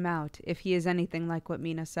hunt him out, if he is anything like what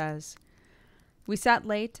Mina says. We sat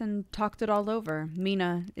late and talked it all over.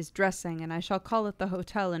 Mina is dressing, and I shall call at the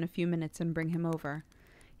hotel in a few minutes and bring him over.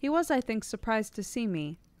 He was, I think, surprised to see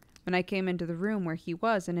me. When I came into the room where he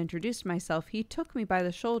was and introduced myself, he took me by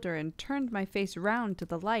the shoulder and turned my face round to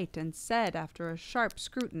the light and said, after a sharp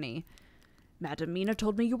scrutiny, "Madam Mina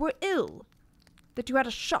told me you were ill, that you had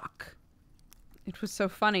a shock." It was so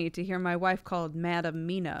funny to hear my wife called Madam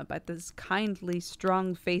Mina by this kindly,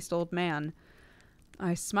 strong-faced old man.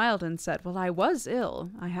 I smiled and said, "Well, I was ill.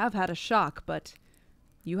 I have had a shock, but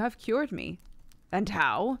you have cured me." "And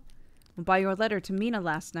how?" "By your letter to Mina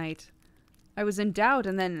last night. I was in doubt,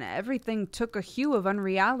 and then everything took a hue of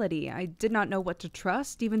unreality. I did not know what to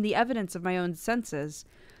trust, even the evidence of my own senses.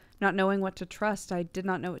 Not knowing what to trust, I did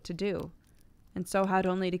not know what to do, and so had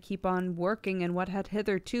only to keep on working in what had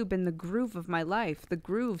hitherto been the groove of my life. The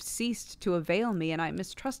groove ceased to avail me, and I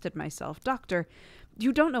mistrusted myself. Doctor,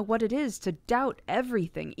 you don't know what it is to doubt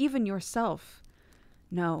everything, even yourself.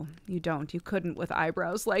 No, you don't. You couldn't with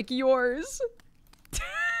eyebrows like yours."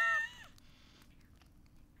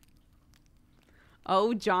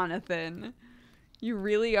 Oh, Jonathan. You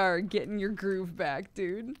really are getting your groove back,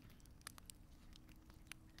 dude.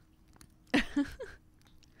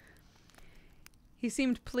 He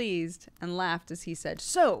seemed pleased and laughed as he said,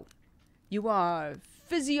 "So, you are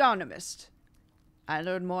physiognomist. I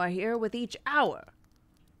learn more here with each hour.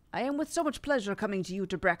 I am with so much pleasure coming to you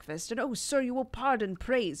to breakfast, and oh, sir, you will pardon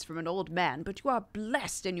praise from an old man, but you are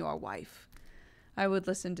blessed in your wife." I would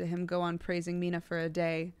listen to him go on praising Mina for a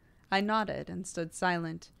day. I nodded and stood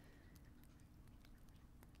silent.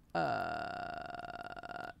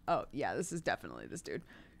 Oh, yeah, this is definitely this dude.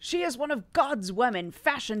 "She is one of God's women,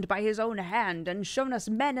 fashioned by his own hand, and shown us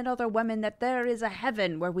men and other women that there is a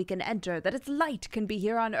heaven where we can enter, that its light can be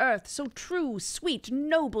here on earth, so true, sweet,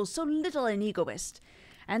 noble, so little an egoist.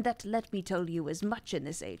 And that, let me tell you, is much in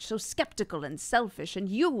this age, so skeptical and selfish, and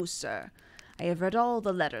you, sir. I have read all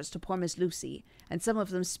the letters to poor Miss Lucy, and some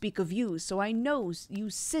of them speak of you, so I know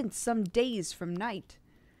you since some days from night.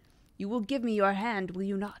 You will give me your hand, will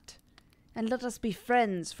you not? And let us be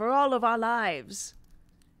friends for all of our lives."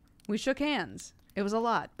 We shook hands. It was a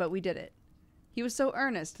lot, but we did it. He was so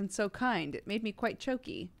earnest and so kind, it made me quite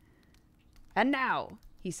choky. "And now,"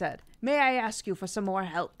 he said, "may I ask you for some more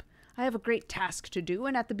help? I have a great task to do,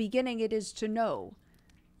 and at the beginning it is to know.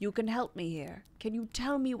 You can help me here. Can you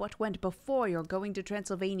tell me what went before your going to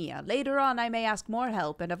Transylvania? Later on I may ask more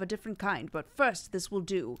help and of a different kind, but first this will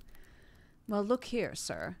do." "Well, look here,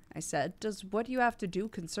 sir," I said. "Does what you have to do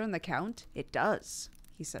concern the Count?" "It does,"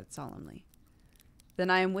 he said solemnly. Then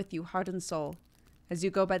I am with you, heart and soul. As you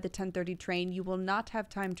go by the 10:30 train, you will not have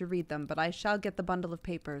time to read them, but I shall get the bundle of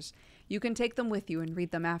papers. You can take them with you and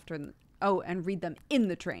read them and read them in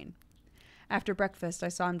the train. After breakfast, I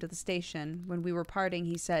saw him to the station. When we were parting,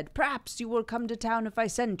 he said, "Perhaps you will come to town if I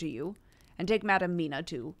send to you, and take Madam Mina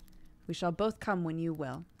too." "We shall both come when you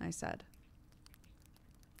will," I said.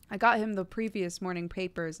 I got him the previous morning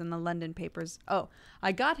papers and the London papers. Oh,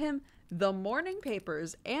 I got him the morning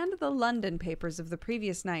papers and the London papers of the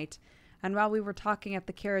previous night, and while we were talking at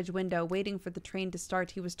the carriage window, waiting for the train to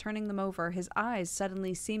start, he was turning them over, his eyes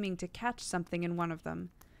suddenly seeming to catch something in one of them.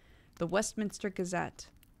 The Westminster Gazette.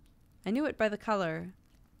 I knew it by the color.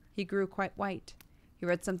 He grew quite white. He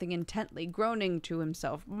read something intently, groaning to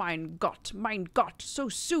himself. Mein Gott, so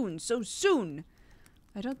soon, so soon!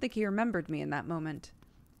 I don't think he remembered me in that moment.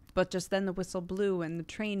 But just then the whistle blew and the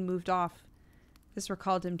train moved off. This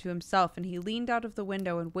recalled him to himself, and he leaned out of the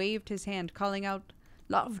window and waved his hand, calling out,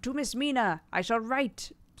 "Love to Miss Mina! I shall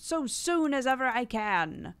write so soon as ever I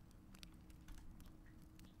can."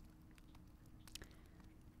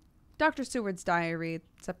 Dr. Seward's Diary,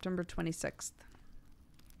 September 26th.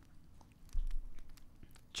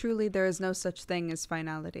 Truly there is no such thing as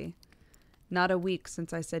finality. Not a week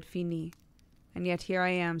since I said fini. And yet here I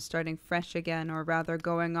am, starting fresh again, or rather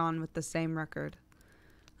going on with the same record.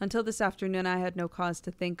 Until this afternoon I had no cause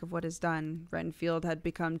to think of what is done. Renfield had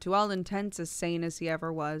become to all intents as sane as he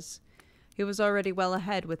ever was. He was already well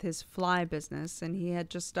ahead with his fly business, and he had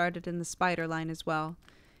just started in the spider line as well.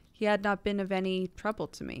 He had not been of any trouble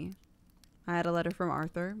to me. I had a letter from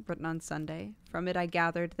Arthur, written on Sunday. From it I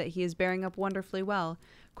gathered that he is bearing up wonderfully well.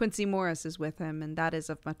 Quincy Morris is with him, and that is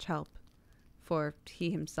of much help, for he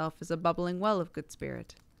himself is a bubbling well of good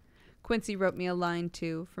spirit. Quincy wrote me a line,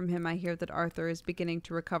 too. From him I hear that Arthur is beginning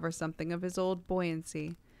to recover something of his old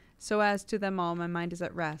buoyancy. So as to them all, my mind is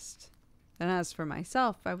at rest. And as for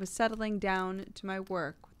myself, I was settling down to my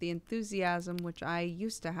work with the enthusiasm which I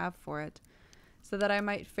used to have for it, so that I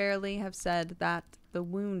might fairly have said that the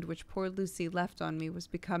wound which poor Lucy left on me was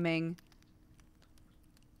becoming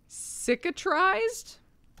cicatrized?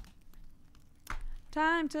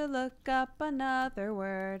 Time to look up another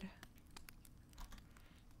word.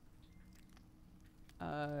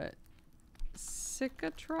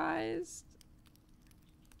 Cicatrized?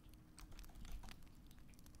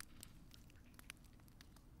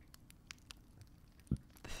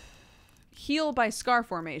 Heal by scar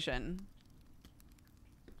formation.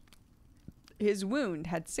 His wound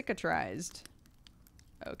had cicatrized.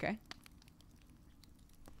 Okay.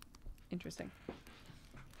 Interesting.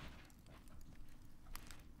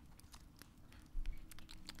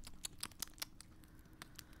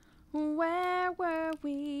 Where were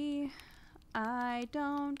we? I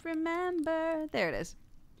don't remember. There it is.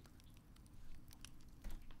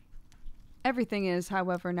 Everything is,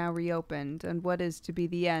 however, now reopened, and what is to be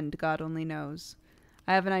the end, God only knows.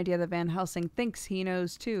 I have an idea that Van Helsing thinks he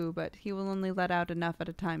knows too, but he will only let out enough at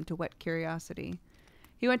a time to whet curiosity.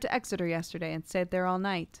 He went to Exeter yesterday and stayed there all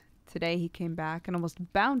night. Today he came back and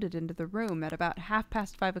almost bounded into the room at about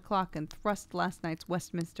 5:30 o'clock and thrust last night's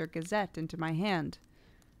Westminster Gazette into my hand.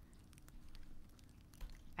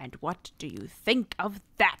 "And what do you think of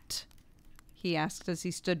that?" he asked as he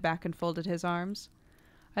stood back and folded his arms.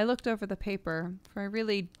 I looked over the paper, for I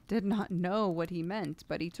really did not know what he meant,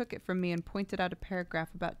 but he took it from me and pointed out a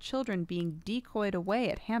paragraph about children being decoyed away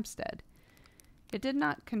at Hampstead. It did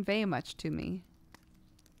not convey much to me.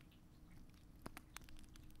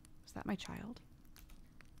 Was that my child?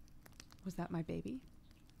 Was that my baby?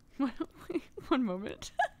 Wait, one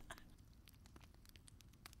moment.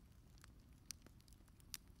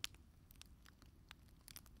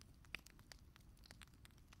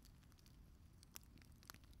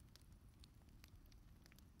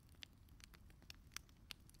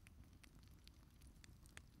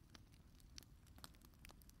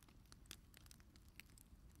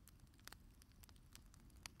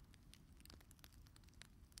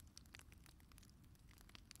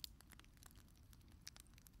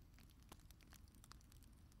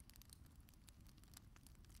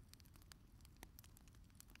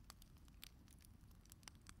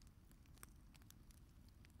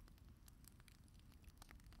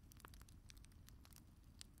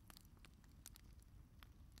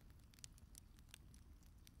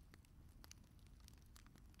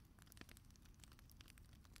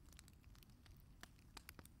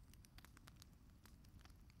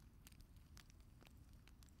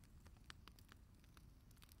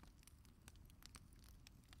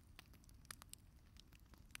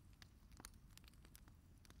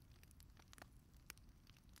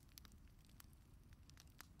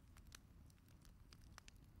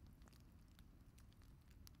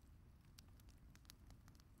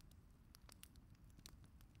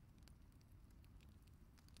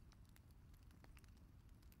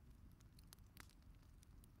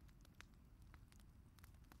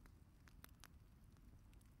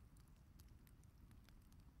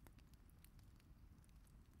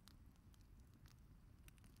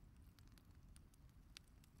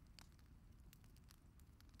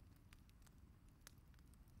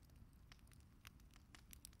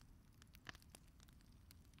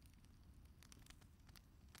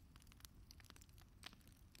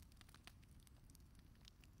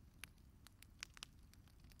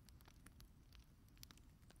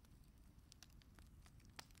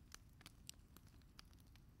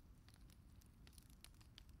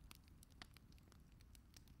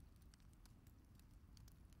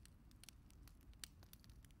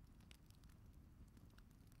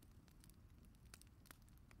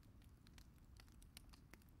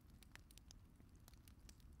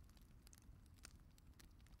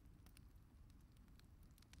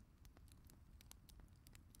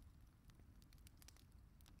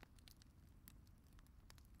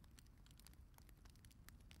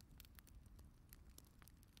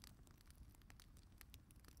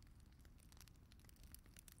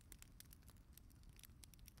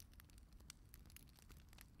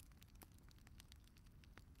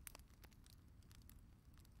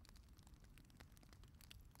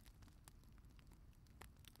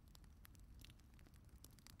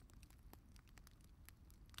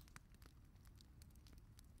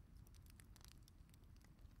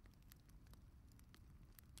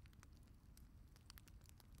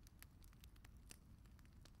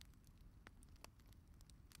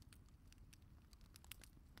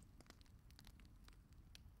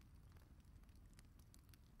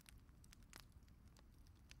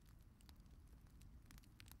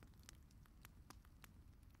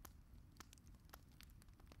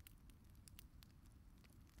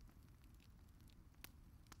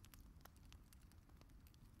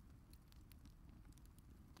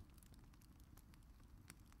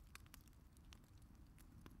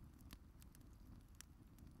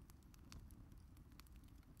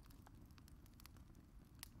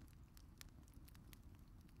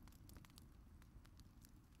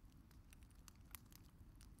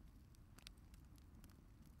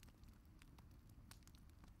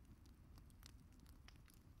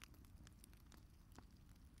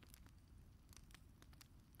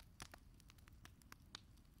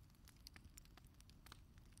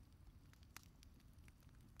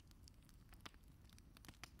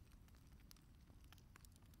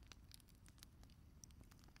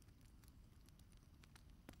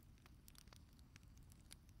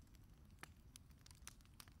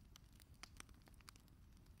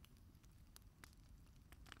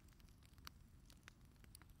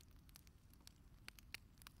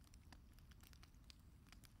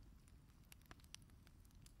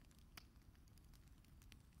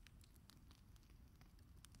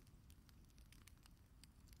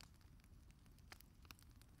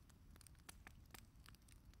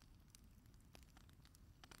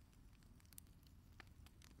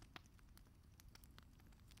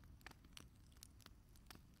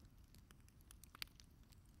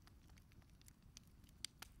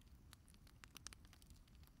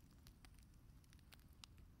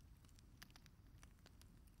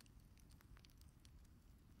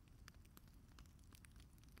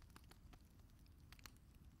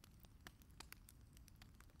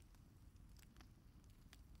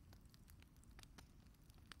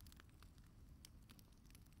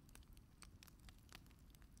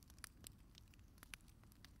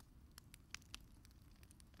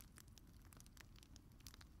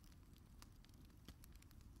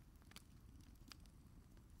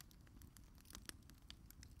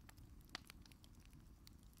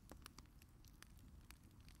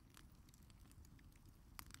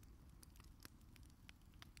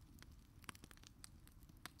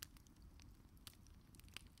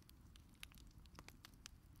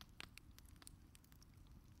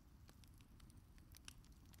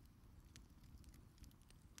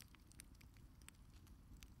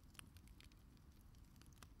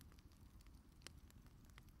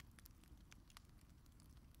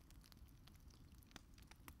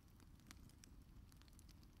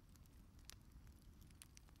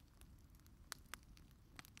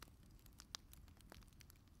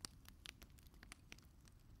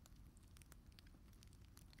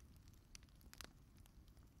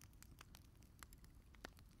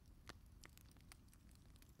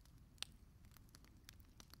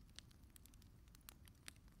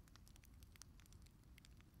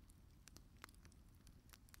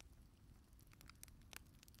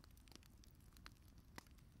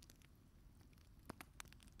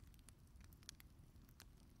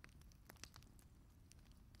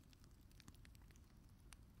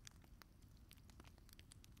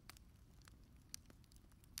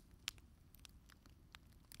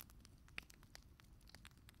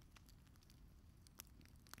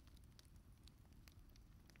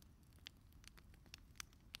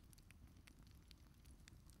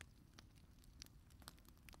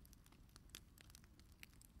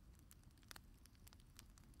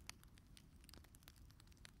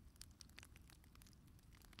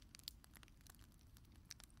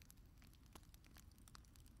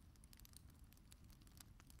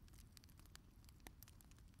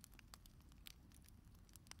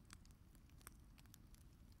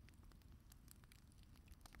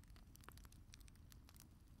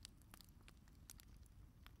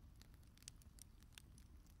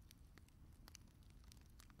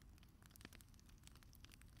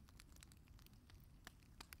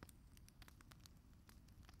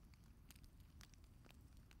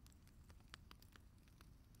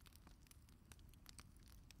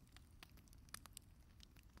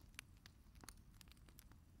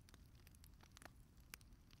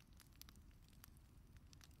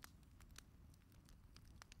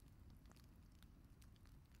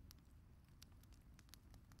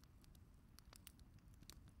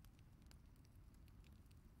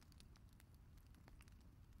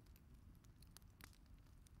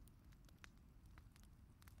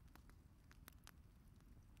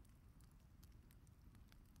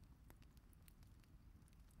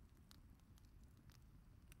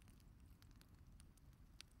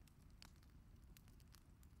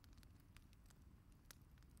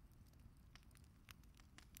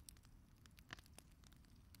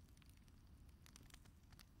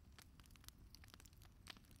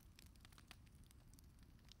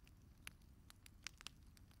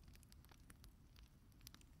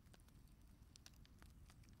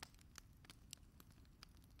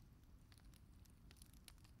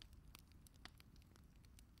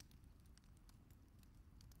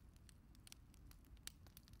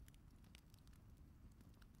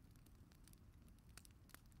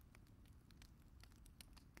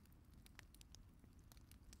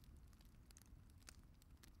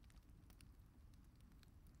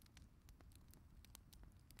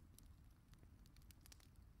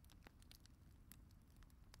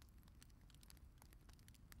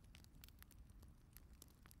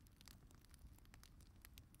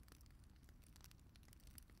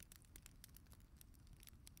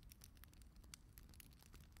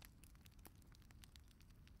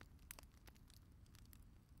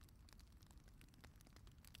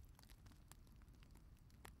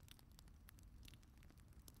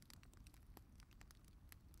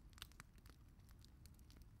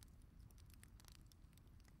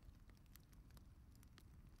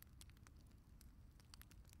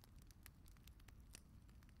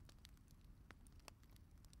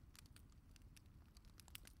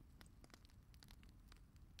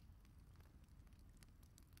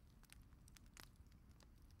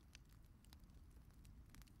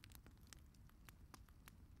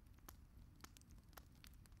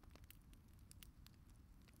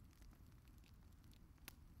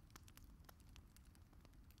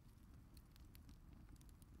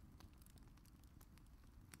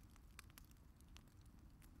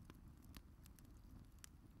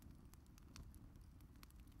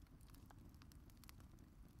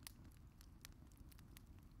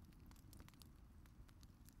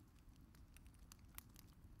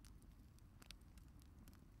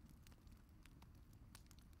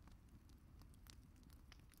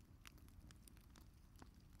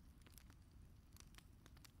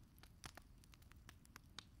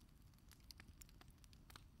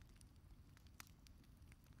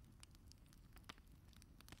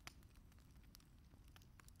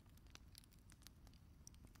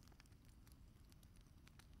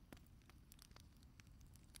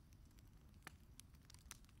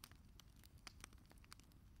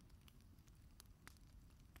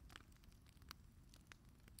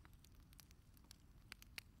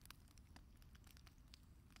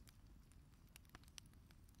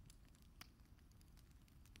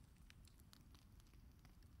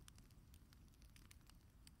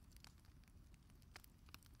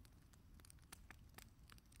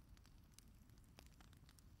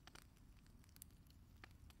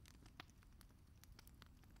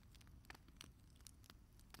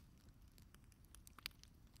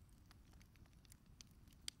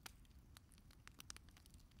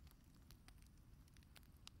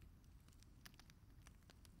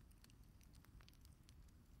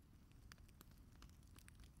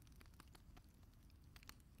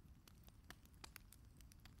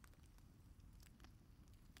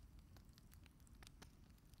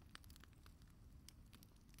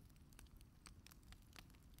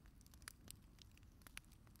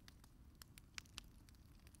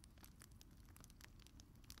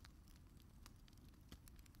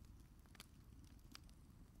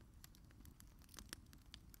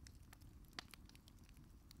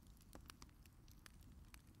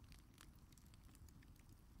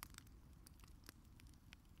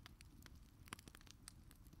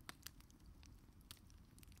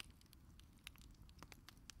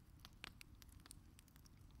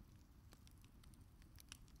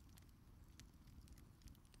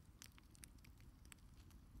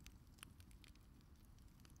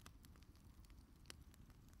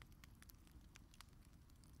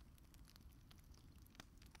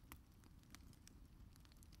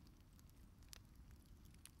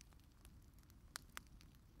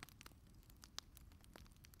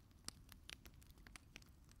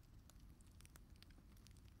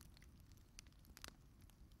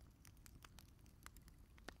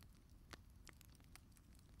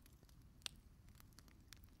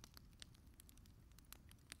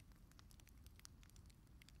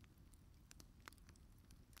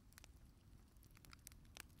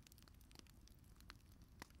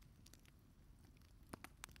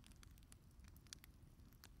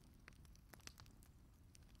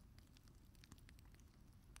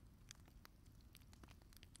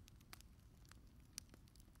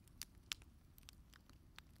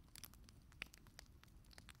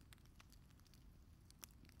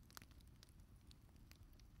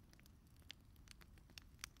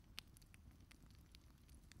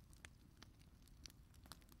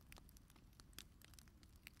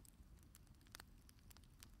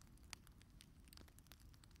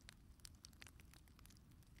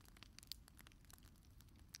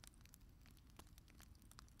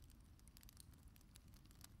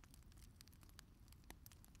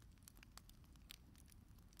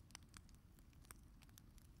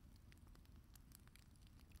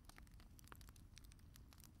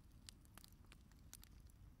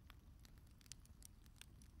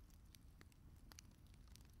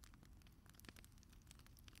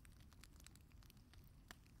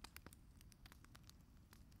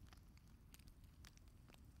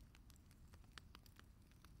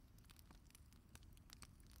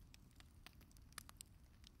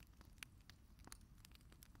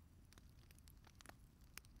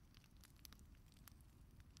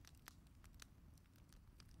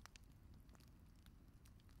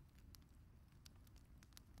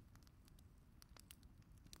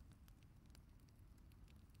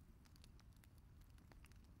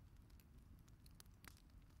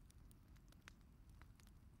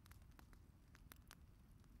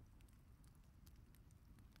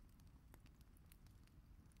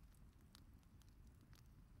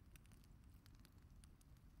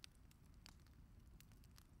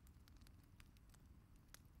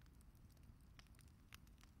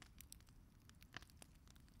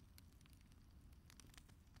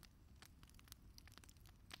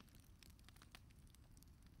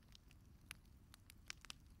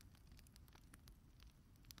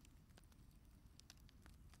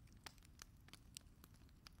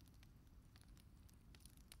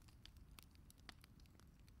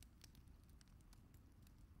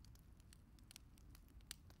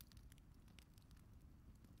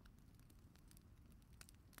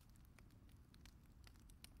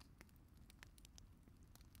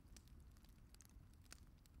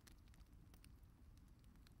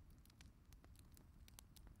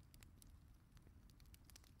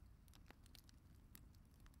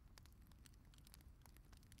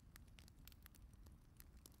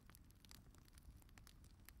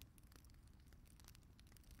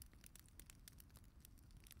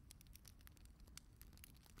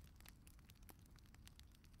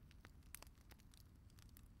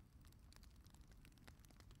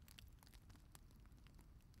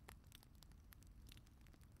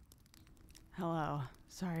 Hello.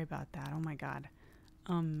 Sorry about that. Oh my god.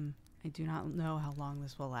 I do not know how long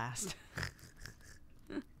this will last.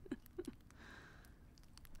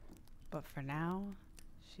 But for now,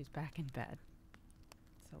 she's back in bed.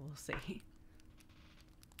 So we'll see.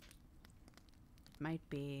 Might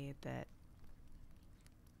be that...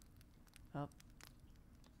 Oh.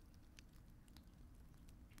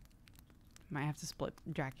 Might have to split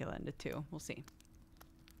Dracula into two. We'll see.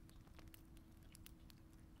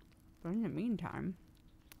 But in the meantime...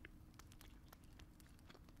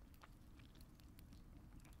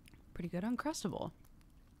 Pretty good Uncrustable.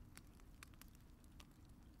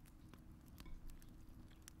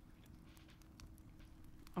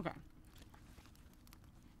 Okay.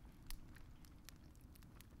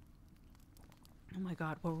 Oh my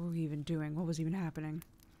god, what were we even doing? What was even happening?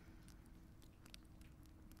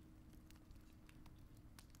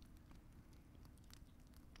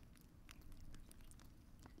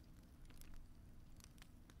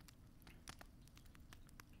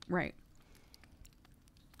 Right.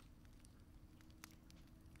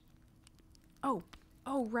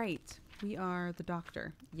 Oh, right. We are the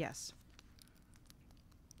doctor. Yes.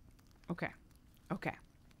 Okay. Okay.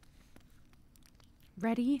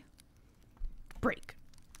 Ready? Break.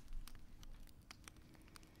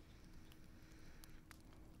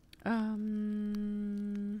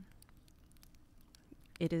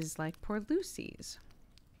 It is like poor Lucy's.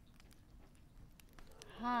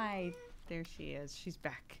 Hi. There she is. She's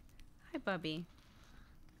back. Hi, Bubby.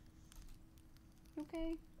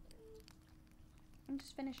 Okay. I'm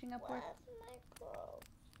just finishing up work. My glove?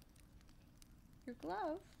 Your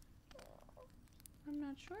glove? I'm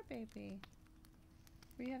not sure, baby.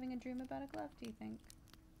 Were you having a dream about a glove, do you think?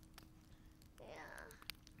 Yeah.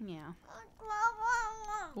 Yeah. A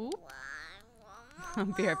glove. Oop. I'll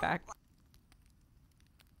be right back.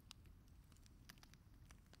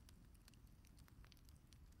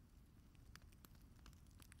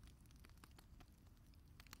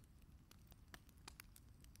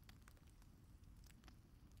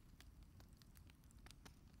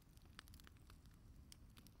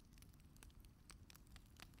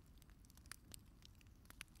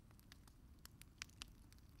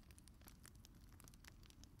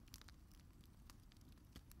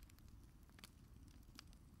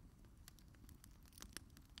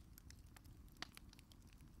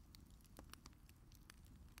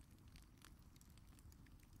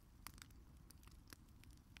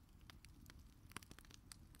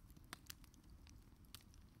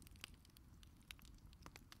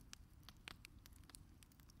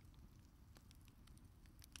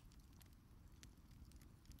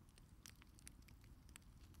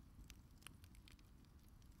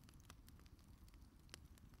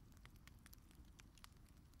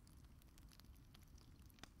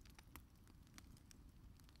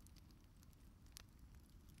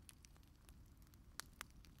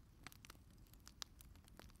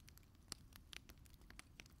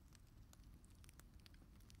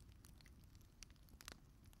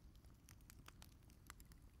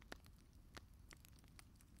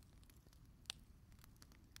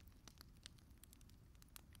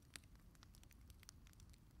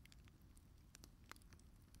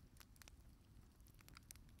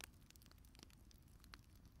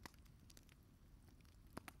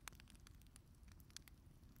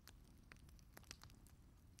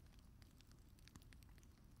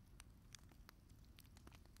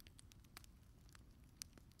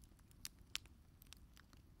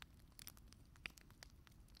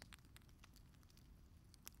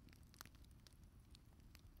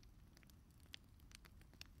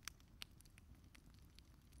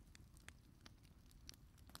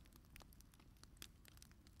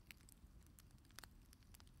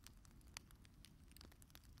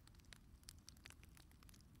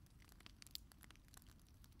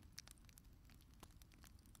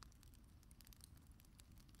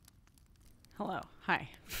 Hello. Hi.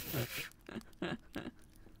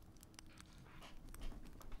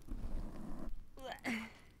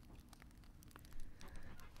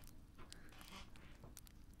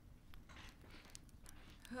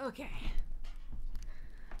 Okay.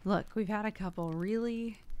 Look, we've had a couple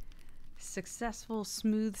really successful,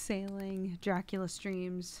 smooth sailing Dracula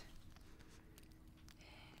streams.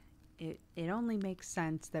 It only makes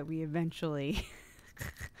sense that we eventually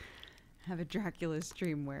have a Dracula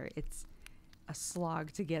stream where it's a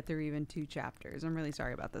slog to get through even 2 chapters. I'm really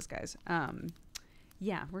sorry about this, guys.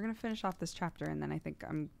 Yeah, we're gonna finish off this chapter, and then I think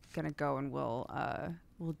I'm gonna go and we'll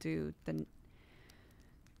do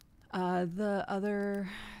the other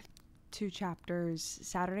 2 chapters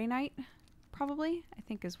Saturday night, probably. I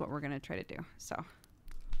think is what we're gonna try to do. So,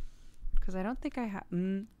 because I don't think I have.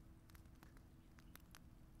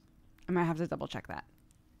 I might have to double check that.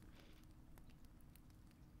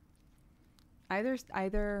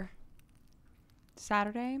 Either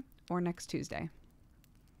Saturday or next Tuesday.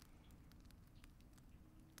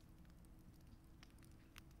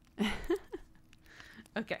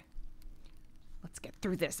 Okay. Let's get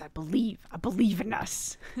through this. I believe in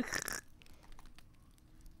us.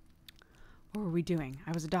 What were we doing?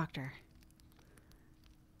 I was a doctor.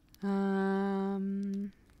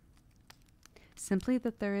 Simply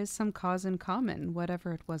that there is some cause in common.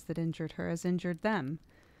 Whatever it was that injured her has injured them.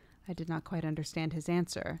 I did not quite understand his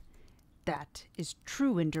answer. That is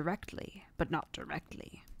true indirectly, but not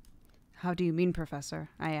directly. How do you mean, Professor?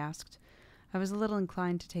 I asked. I was a little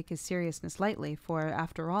inclined to take his seriousness lightly, for,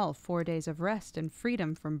 after all, 4 days of rest and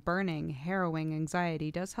freedom from burning, harrowing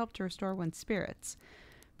anxiety does help to restore one's spirits.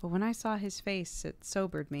 But when I saw his face, it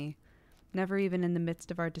sobered me. Never even in the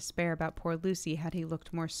midst of our despair about poor Lucy had he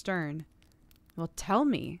looked more stern. Well, tell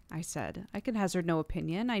me, I said. I can hazard no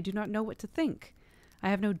opinion. I do not know what to think. I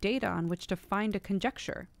have no data on which to find a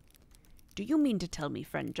conjecture. Do you mean to tell me,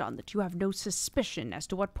 friend John, that you have no suspicion as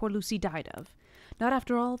to what poor Lucy died of? Not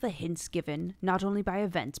after all the hints given, not only by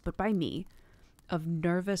events, but by me, of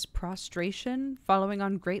nervous prostration, following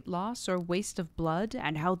on great loss or waste of blood,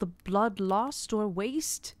 and how the blood lost or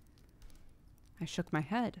waste? I shook my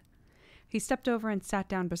head. He stepped over and sat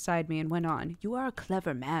down beside me and went on. You are a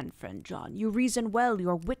clever man, friend John. You reason well,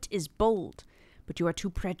 your wit is bold, but you are too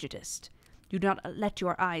prejudiced. You do not let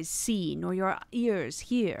your eyes see, nor your ears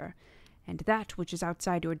hear, and that which is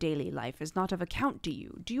outside your daily life is not of account to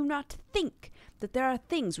you. Do you not think that there are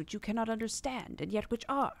things which you cannot understand, and yet which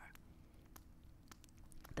are?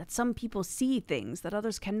 That some people see things that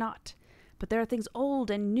others cannot, but there are things old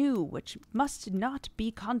and new which must not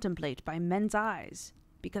be contemplated by men's eyes,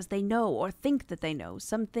 because they know, or think that they know,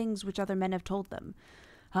 some things which other men have told them.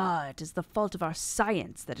 Ah, it is the fault of our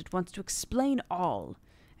science that it wants to explain all,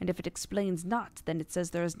 and if it explains not, then it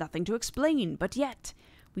says there is nothing to explain. But yet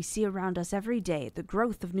we see around us every day the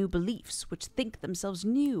growth of new beliefs, which think themselves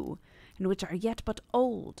new, and which are yet but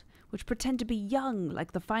old, which pretend to be young,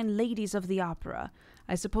 like the fine ladies of the opera.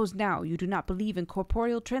 I suppose now you do not believe in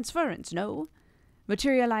corporeal transference, no?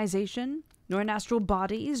 Materialization? Nor in astral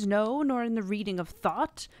bodies? No, nor in the reading of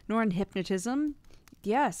thought? Nor in hypnotism?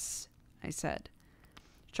 Yes, I said.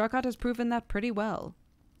 Charcot has proven that pretty well.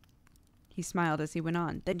 He smiled as he went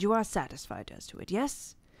on. Then you are satisfied as to it,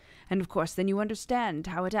 yes? And of course then you understand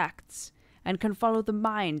how it acts, and can follow the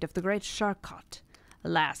mind of the great Charcot.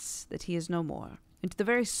 Alas, that he is no more. Into the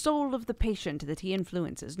very soul of the patient that he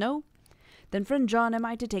influences, no? Then, friend John, am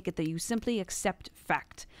I to take it that you simply accept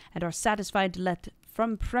fact, and are satisfied to let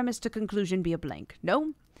from premise to conclusion be a blank,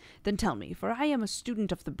 no? Then tell me, for I am a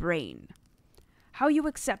student of the brain, how you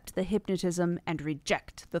accept the hypnotism and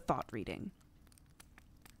reject the thought-reading.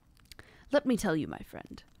 Let me tell you, my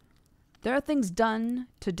friend, there are things done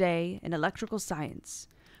today in electrical science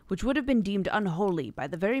which would have been deemed unholy by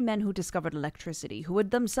the very men who discovered electricity, who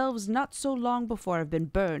would themselves not so long before have been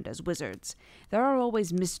burned as wizards. There are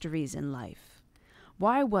always mysteries in life.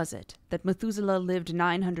 Why was it that Methuselah lived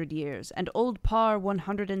 900 years, and old Parr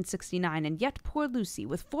 169, and yet poor Lucy,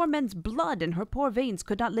 with 4 men's blood in her poor veins,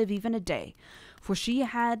 could not live even a day? For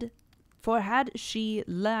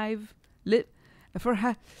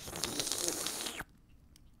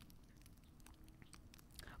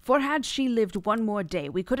had she lived one more day,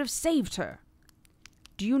 we could have saved her.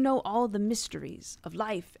 Do you know all the mysteries of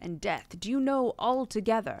life and death? Do you know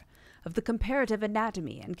altogether of the comparative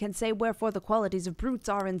anatomy, and can say wherefore the qualities of brutes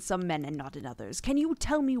are in some men and not in others? Can you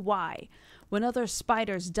tell me why, when other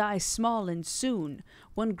spiders die small and soon,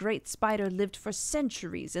 one great spider lived for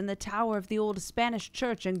centuries in the tower of the old Spanish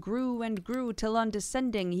church and grew till on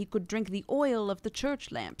descending he could drink the oil of the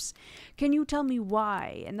church lamps? Can you tell me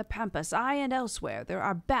why in the pampas, aye, and elsewhere, there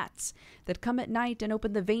are bats that come at night and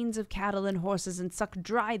open the veins of cattle and horses and suck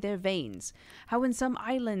dry their veins? How in some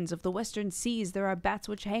islands of the western seas there are bats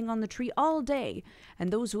which hang on the tree all day,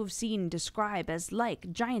 and those who have seen describe as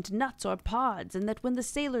like giant nuts or pods, and that when the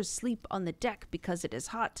sailors sleep on the deck because it is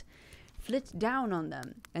hot, flit down on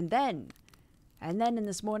them, and then in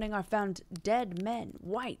this morning are found dead men,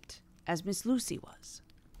 white, as Miss Lucy was.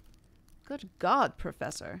 Good God,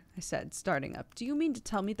 Professor, I said, starting up. Do you mean to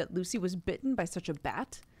tell me that Lucy was bitten by such a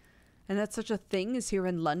bat? And that such a thing is here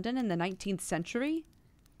in London in the 19th century?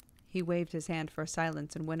 He waved his hand for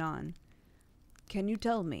silence and went on. Can you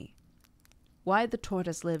tell me why the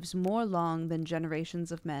tortoise lives more long than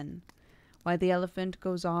generations of men? Why the elephant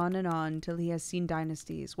goes on till he has seen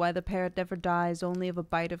dynasties? Why the parrot never dies only of a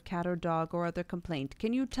bite of cat or dog or other complaint?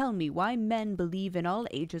 Can you tell me why men believe in all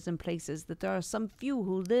ages and places that there are some few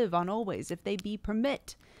who live on always if they be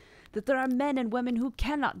permit? that there are men and women who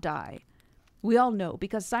cannot die. We all know,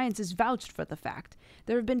 because science has vouched for the fact,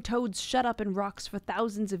 there have been toads shut up in rocks for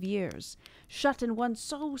thousands of years, shut in one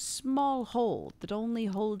so small hole that only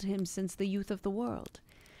hold him since the youth of the world.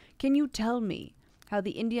 Can you tell me how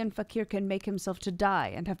the Indian fakir can make himself to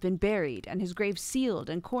die and have been buried, and his grave sealed,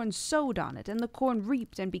 and corn sowed on it, and the corn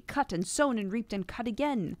reaped, and be cut and sown and reaped and cut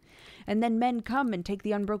again? And then men come and take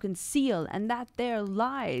the unbroken seal, and that there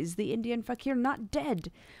lies the Indian fakir not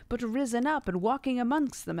dead, but risen up and walking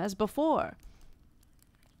amongst them as before.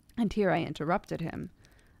 And here I interrupted him.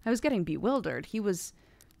 I was getting bewildered. He was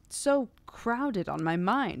so crowded on my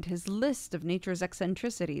mind, his list of nature's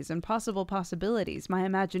eccentricities and possible possibilities. My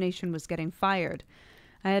imagination was getting fired.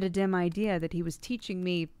 I had a dim idea that he was teaching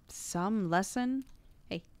me some lesson.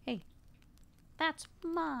 Hey. That's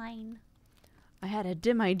mine. I had a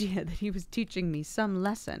dim idea that he was teaching me some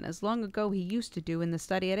lesson, as long ago he used to do in the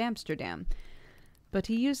study at Amsterdam. But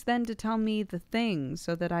he used then to tell me the thing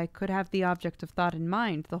so that I could have the object of thought in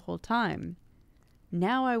mind the whole time.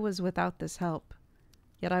 Now I was without this help.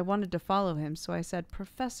 Yet I wanted to follow him, so I said,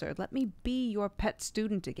 "Professor, let me be your pet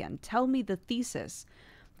student again. Tell me the thesis,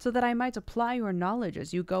 so that I might apply your knowledge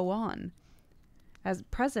as you go on.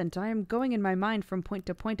 At present, I am going in my mind from point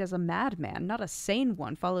to point as a madman, not a sane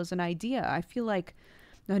one follows an idea. I feel like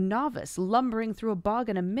a novice lumbering through a bog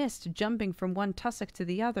in a mist, jumping from one tussock to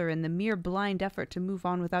the other in the mere blind effort to move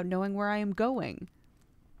on without knowing where I am going."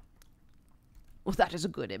 "Well, that is a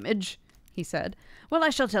good image," he said. "Well,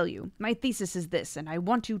 I shall tell you. My thesis is this, and I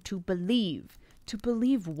want you to believe." "To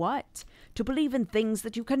believe what?" "To believe in things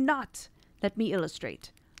that you cannot. Let me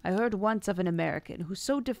illustrate. I heard once of an American who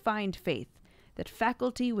so defined faith, that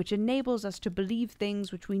faculty which enables us to believe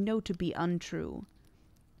things which we know to be untrue.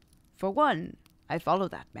 For one, I follow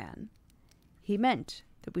that man. He meant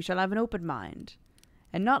that we shall have an open mind,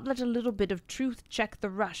 and not let a little bit of truth check the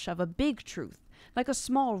rush of a big truth. Like a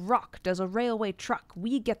small rock does a railway truck.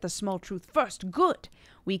 We get the small truth first. Good.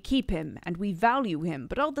 We keep him, and we value him,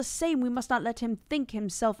 but all the same we must not let him think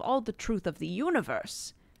himself all the truth of the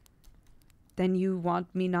universe." "Then you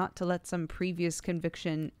want me not to let some previous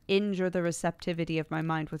conviction injure the receptivity of my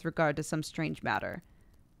mind with regard to some strange matter?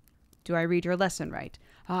 Do I read your lesson right?"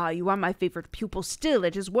 "Ah, you are my favorite pupil still.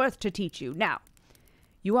 It is worth to teach you. Now,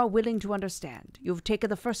 you are willing to understand. You have taken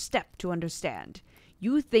the first step to understand.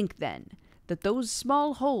 You think, then, that those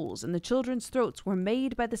small holes in the children's throats were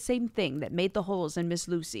made by the same thing that made the holes in Miss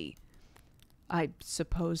Lucy?" "I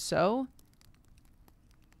suppose so."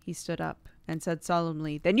 He stood up and said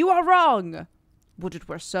solemnly, "Then you are wrong! Would it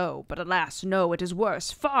were so, but alas, no, it is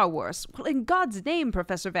worse, far worse." "Well, in God's name,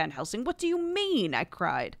 Professor Van Helsing, what do you mean?" I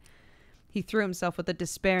cried. He threw himself with a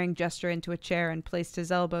despairing gesture into a chair and placed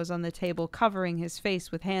his elbows on the table, covering his face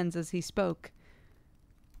with hands as he spoke.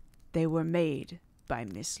 "They were made by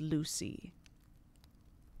Miss Lucy."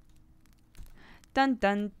 Dun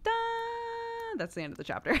dun dun! That's the end of the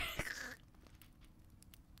chapter.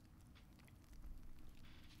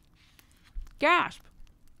 Gasp!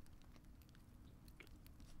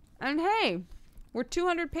 And hey, we're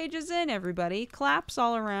 200 pages in, everybody. Claps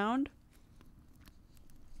all around.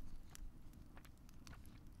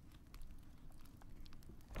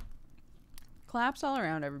 Claps all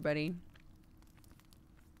around, everybody.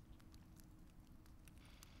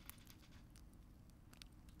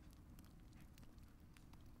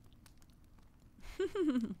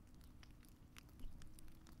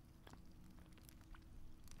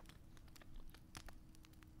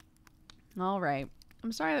 All right.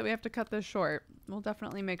 I'm sorry that we have to cut this short. We'll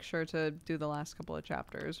definitely make sure to do the last couple of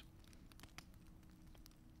chapters.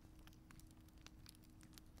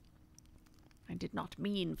 "I did not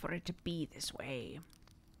mean for it to be this way."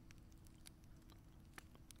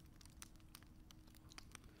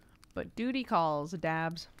 But duty calls,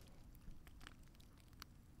 Dabs.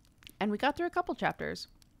 And we got through a couple chapters.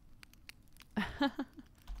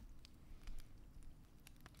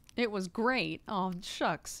 It was great. Oh,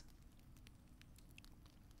 shucks.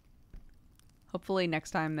 Hopefully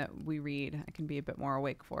next time that we read, I can be a bit more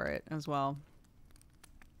awake for it as well.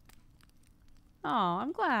 Oh,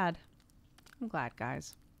 I'm glad. I'm glad,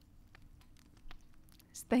 guys.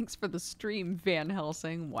 Thanks for the stream, Van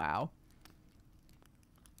Helsing. Wow.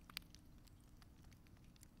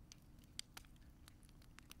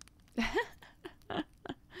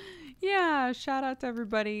 Yeah, shout out to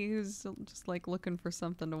everybody who's just like looking for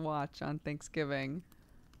something to watch on Thanksgiving.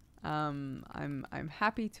 I'm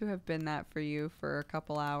happy to have been that for you for a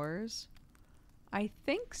couple hours. I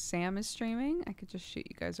think Sam is streaming. I could just shoot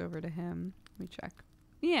you guys over to him. Let me check.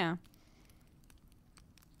 Yeah.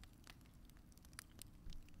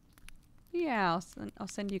 Yeah, I'll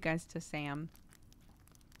send you guys to Sam.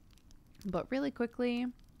 But really quickly,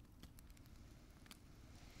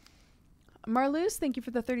 Marlouse, thank you for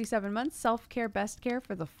the 37 months. Self-care, best care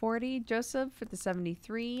for the 40. Joseph for the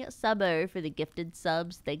 73. Summer for the gifted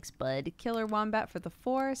subs. Thanks, bud. Killer Wombat for the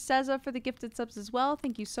 4. Seza for the gifted subs as well.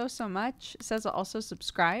 Thank you so, so much. Seza also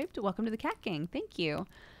subscribed. Welcome to the Cat Gang. Thank you.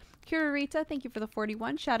 Kurarita, thank you for the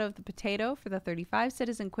 41. Shadow of the Potato for the 35.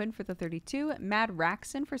 Citizen Quinn for the 32. Mad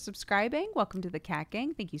Raxon for subscribing. Welcome to the Cat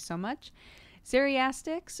Gang. Thank you so much.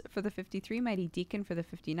 Zeriastics for the 53, Mighty Deacon for the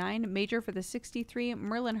 59, Major for the 63,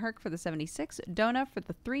 Merlin Herc for the 76, Dona for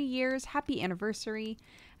the 3 years, Happy Anniversary,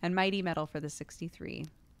 and Mighty Metal for the 63.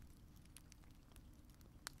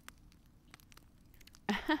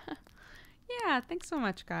 Yeah, thanks so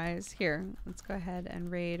much, guys. Here, let's go ahead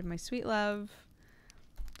and raid my sweet love.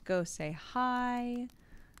 Go say hi.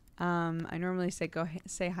 I normally say go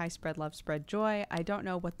say hi, spread love, spread joy. I don't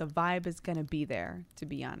know what the vibe is going to be there, to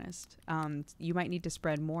be honest. You might need to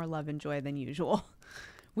spread more love and joy than usual.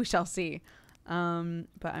 We shall see. But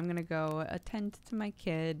I'm going to go attend to my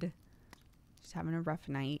kid. She's having a rough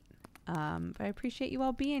night. But I appreciate you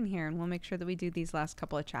all being here, and we'll make sure that we do these last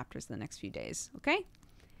couple of chapters in the next few days. Okay?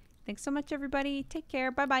 Thanks so much, everybody. Take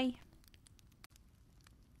care. Bye-bye.